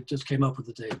spot. I just came up with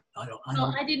the date. I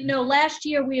didn't know. Last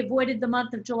year we avoided the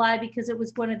month of July because it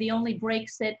was one of the only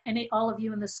breaks that all of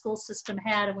you in the school system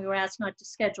had, and we were asked not to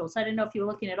schedule. So I didn't know if you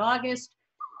were looking at August.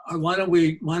 Or why don't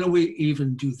we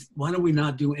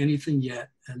not do anything yet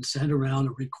and send around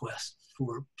a request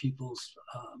for people's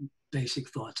basic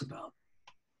thoughts about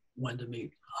when to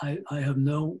meet. I have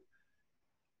no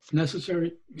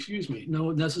necessary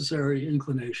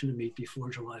inclination to meet before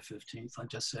July 15th. I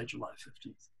just said July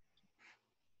 15th.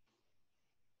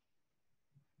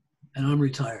 And I'm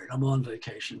retired. I'm on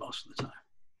vacation most of the time.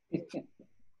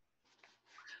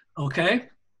 Okay.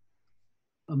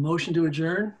 A motion to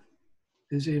adjourn?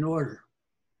 is in order.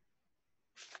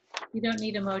 You don't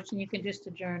need a motion, you can just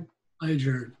adjourn. I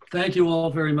adjourn. Thank you all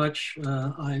very much.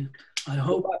 I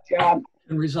hope we can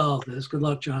resolve this. Good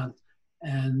luck, John.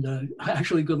 And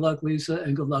actually, good luck, Lisa,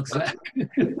 and good luck, Zach.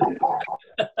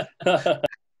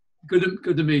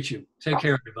 Good to meet you. Take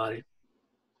care, everybody.